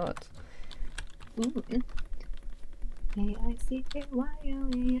my own thoughts. Ooh. A-I-C-K-Y-O-E-S-S.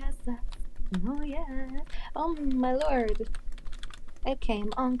 Oh yeah. Oh my lord. I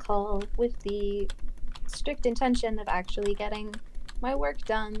came on call with the strict intention of actually getting my work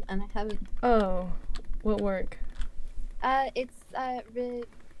done, and I haven't. Oh, what work? It's is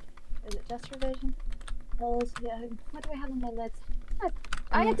it just revision? Oh yeah. What do I have on my list?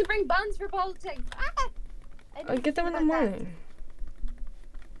 I had to bring buns for politics. Ah! I'll get them in the morning.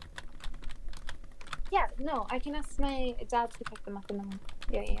 Yeah, no, I can ask my dad to pick them up in the morning.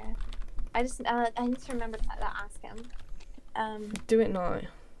 Yeah. I just I need to remember to ask him. Do it now.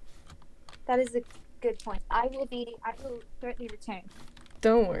 That is a good point. I will shortly return.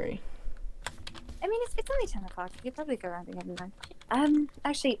 Don't worry. I mean, it's only 10 o'clock. You could probably go around again now.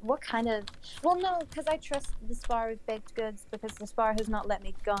 Actually, what kind of... Well, no, because I trust the Spar with baked goods, because the Spar has not let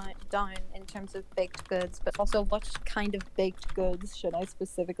me go down in terms of baked goods, but also what kind of baked goods should I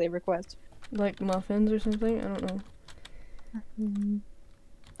specifically request? Like muffins or something? I don't know.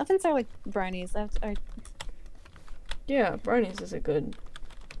 Muffins are like brownies. Yeah, brownies is a good...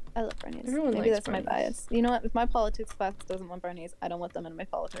 I love brownies. Everyone Maybe likes that's my brownies. bias. You know what? If my politics class doesn't want brownies, I don't want them in my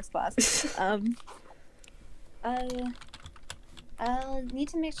politics class. I'll need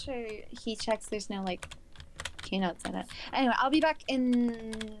to make sure he checks there's no, like, keynotes in it. Anyway, I'll be back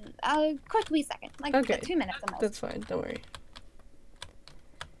in a quick wee second. Like, Okay. 2 minutes at most. That's fine, don't worry.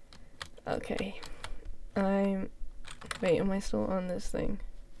 Okay. Wait, am I still on this thing?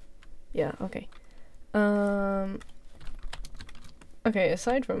 Yeah, okay. Okay,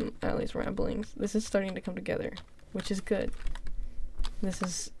 aside from Allie's ramblings, this is starting to come together, which is good. This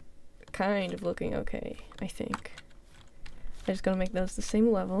is kind of looking okay, I think. I just gotta make those the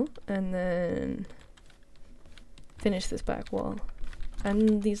same level, and then finish this back wall.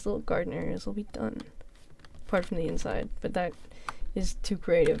 And these little garden areas will be done. Apart from the inside, but that is too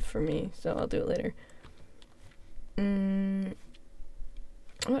creative for me, so I'll do it later.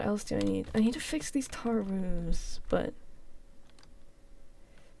 What else do I need? I need to fix these tar roofs, but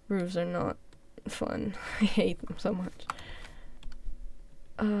roofs are not fun. I hate them so much.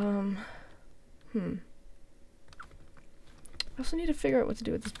 I also need to figure out what to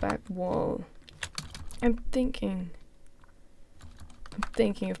do with this back wall. I'm thinking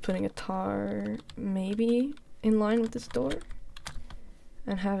of putting a tar maybe in line with this door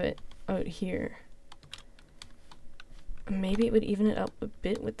and have it out here. Maybe it would even it up a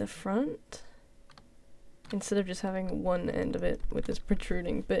bit with the front instead of just having one end of it with this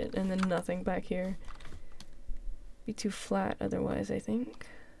protruding bit and then nothing back here. Be too flat otherwise, I think.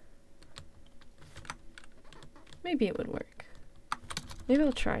 Maybe it would work. Maybe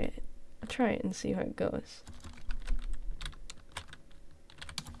I'll try it. I'll try it and see how it goes.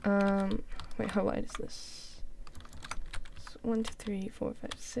 Wait, how wide is this? So 1, 2, 3, 4,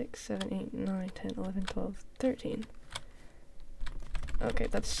 5, 6, 7, 8, 9, 10, 11, 12, 13. Okay,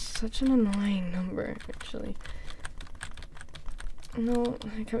 that's such an annoying number, actually. No,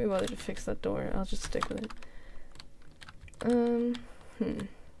 I can't be bothered to fix that door. I'll just stick with it.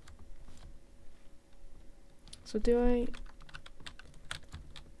 So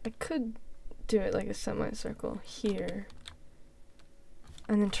I could do it like a semicircle here.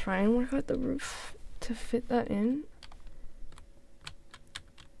 And then try and work out the roof to fit that in.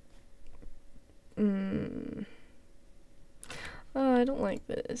 I don't like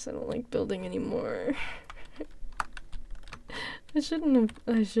this. I don't like building anymore. I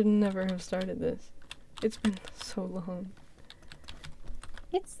should never have started this. It's been so long.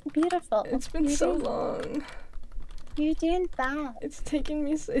 It's beautiful. It's been so long. You're doing fine. It's taken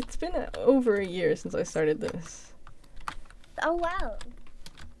me, it's been over a year since I started this. Oh wow.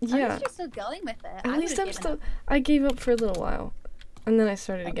 At Yeah. least you're still going with it. At least I'm still, I gave up for a little while. And then I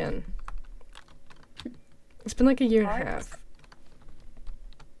started again. It's been like a year and a half.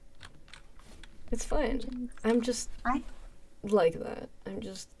 It's fine. I'm just like that. I'm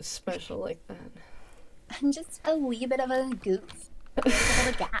just special like that. I'm just a wee bit of a goof. A bit of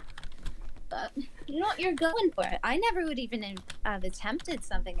a gap. But you know what? You're going for it. I never would even have attempted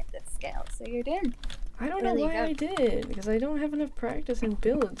something at this scale, so you're doing. I don't know Really why I good. did, because I don't have enough practice in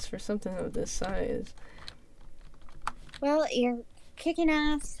builds for something of this size. Well, you're kicking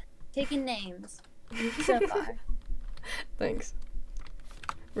ass, taking names so far. Thanks.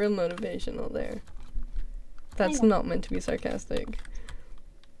 Real motivational there. That's know. not meant to be sarcastic.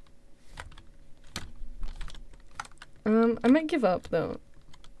 I might give up though.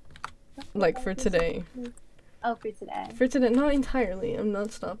 Like for today. Oh, for today. For today, not entirely. I'm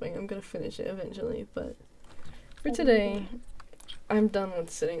not stopping. I'm gonna finish it eventually, but for today, I'm done with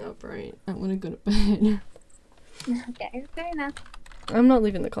sitting upright. I wanna go to bed. Okay, fair enough. I'm not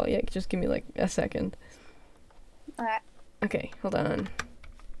leaving the call yet. Just give me like a second. Alright. Okay, hold on.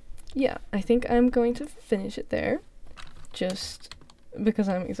 Yeah, I think I'm going to finish it there. Just because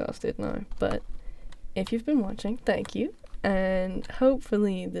I'm exhausted now. But if you've been watching, thank you. And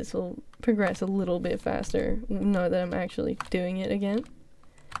hopefully this will progress a little bit faster now that I'm actually doing it again.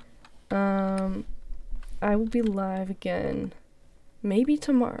 I will be live again maybe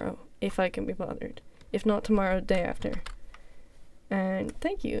tomorrow if I can be bothered. If not tomorrow, day after. And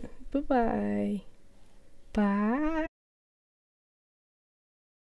thank you. Bye-bye. Bye.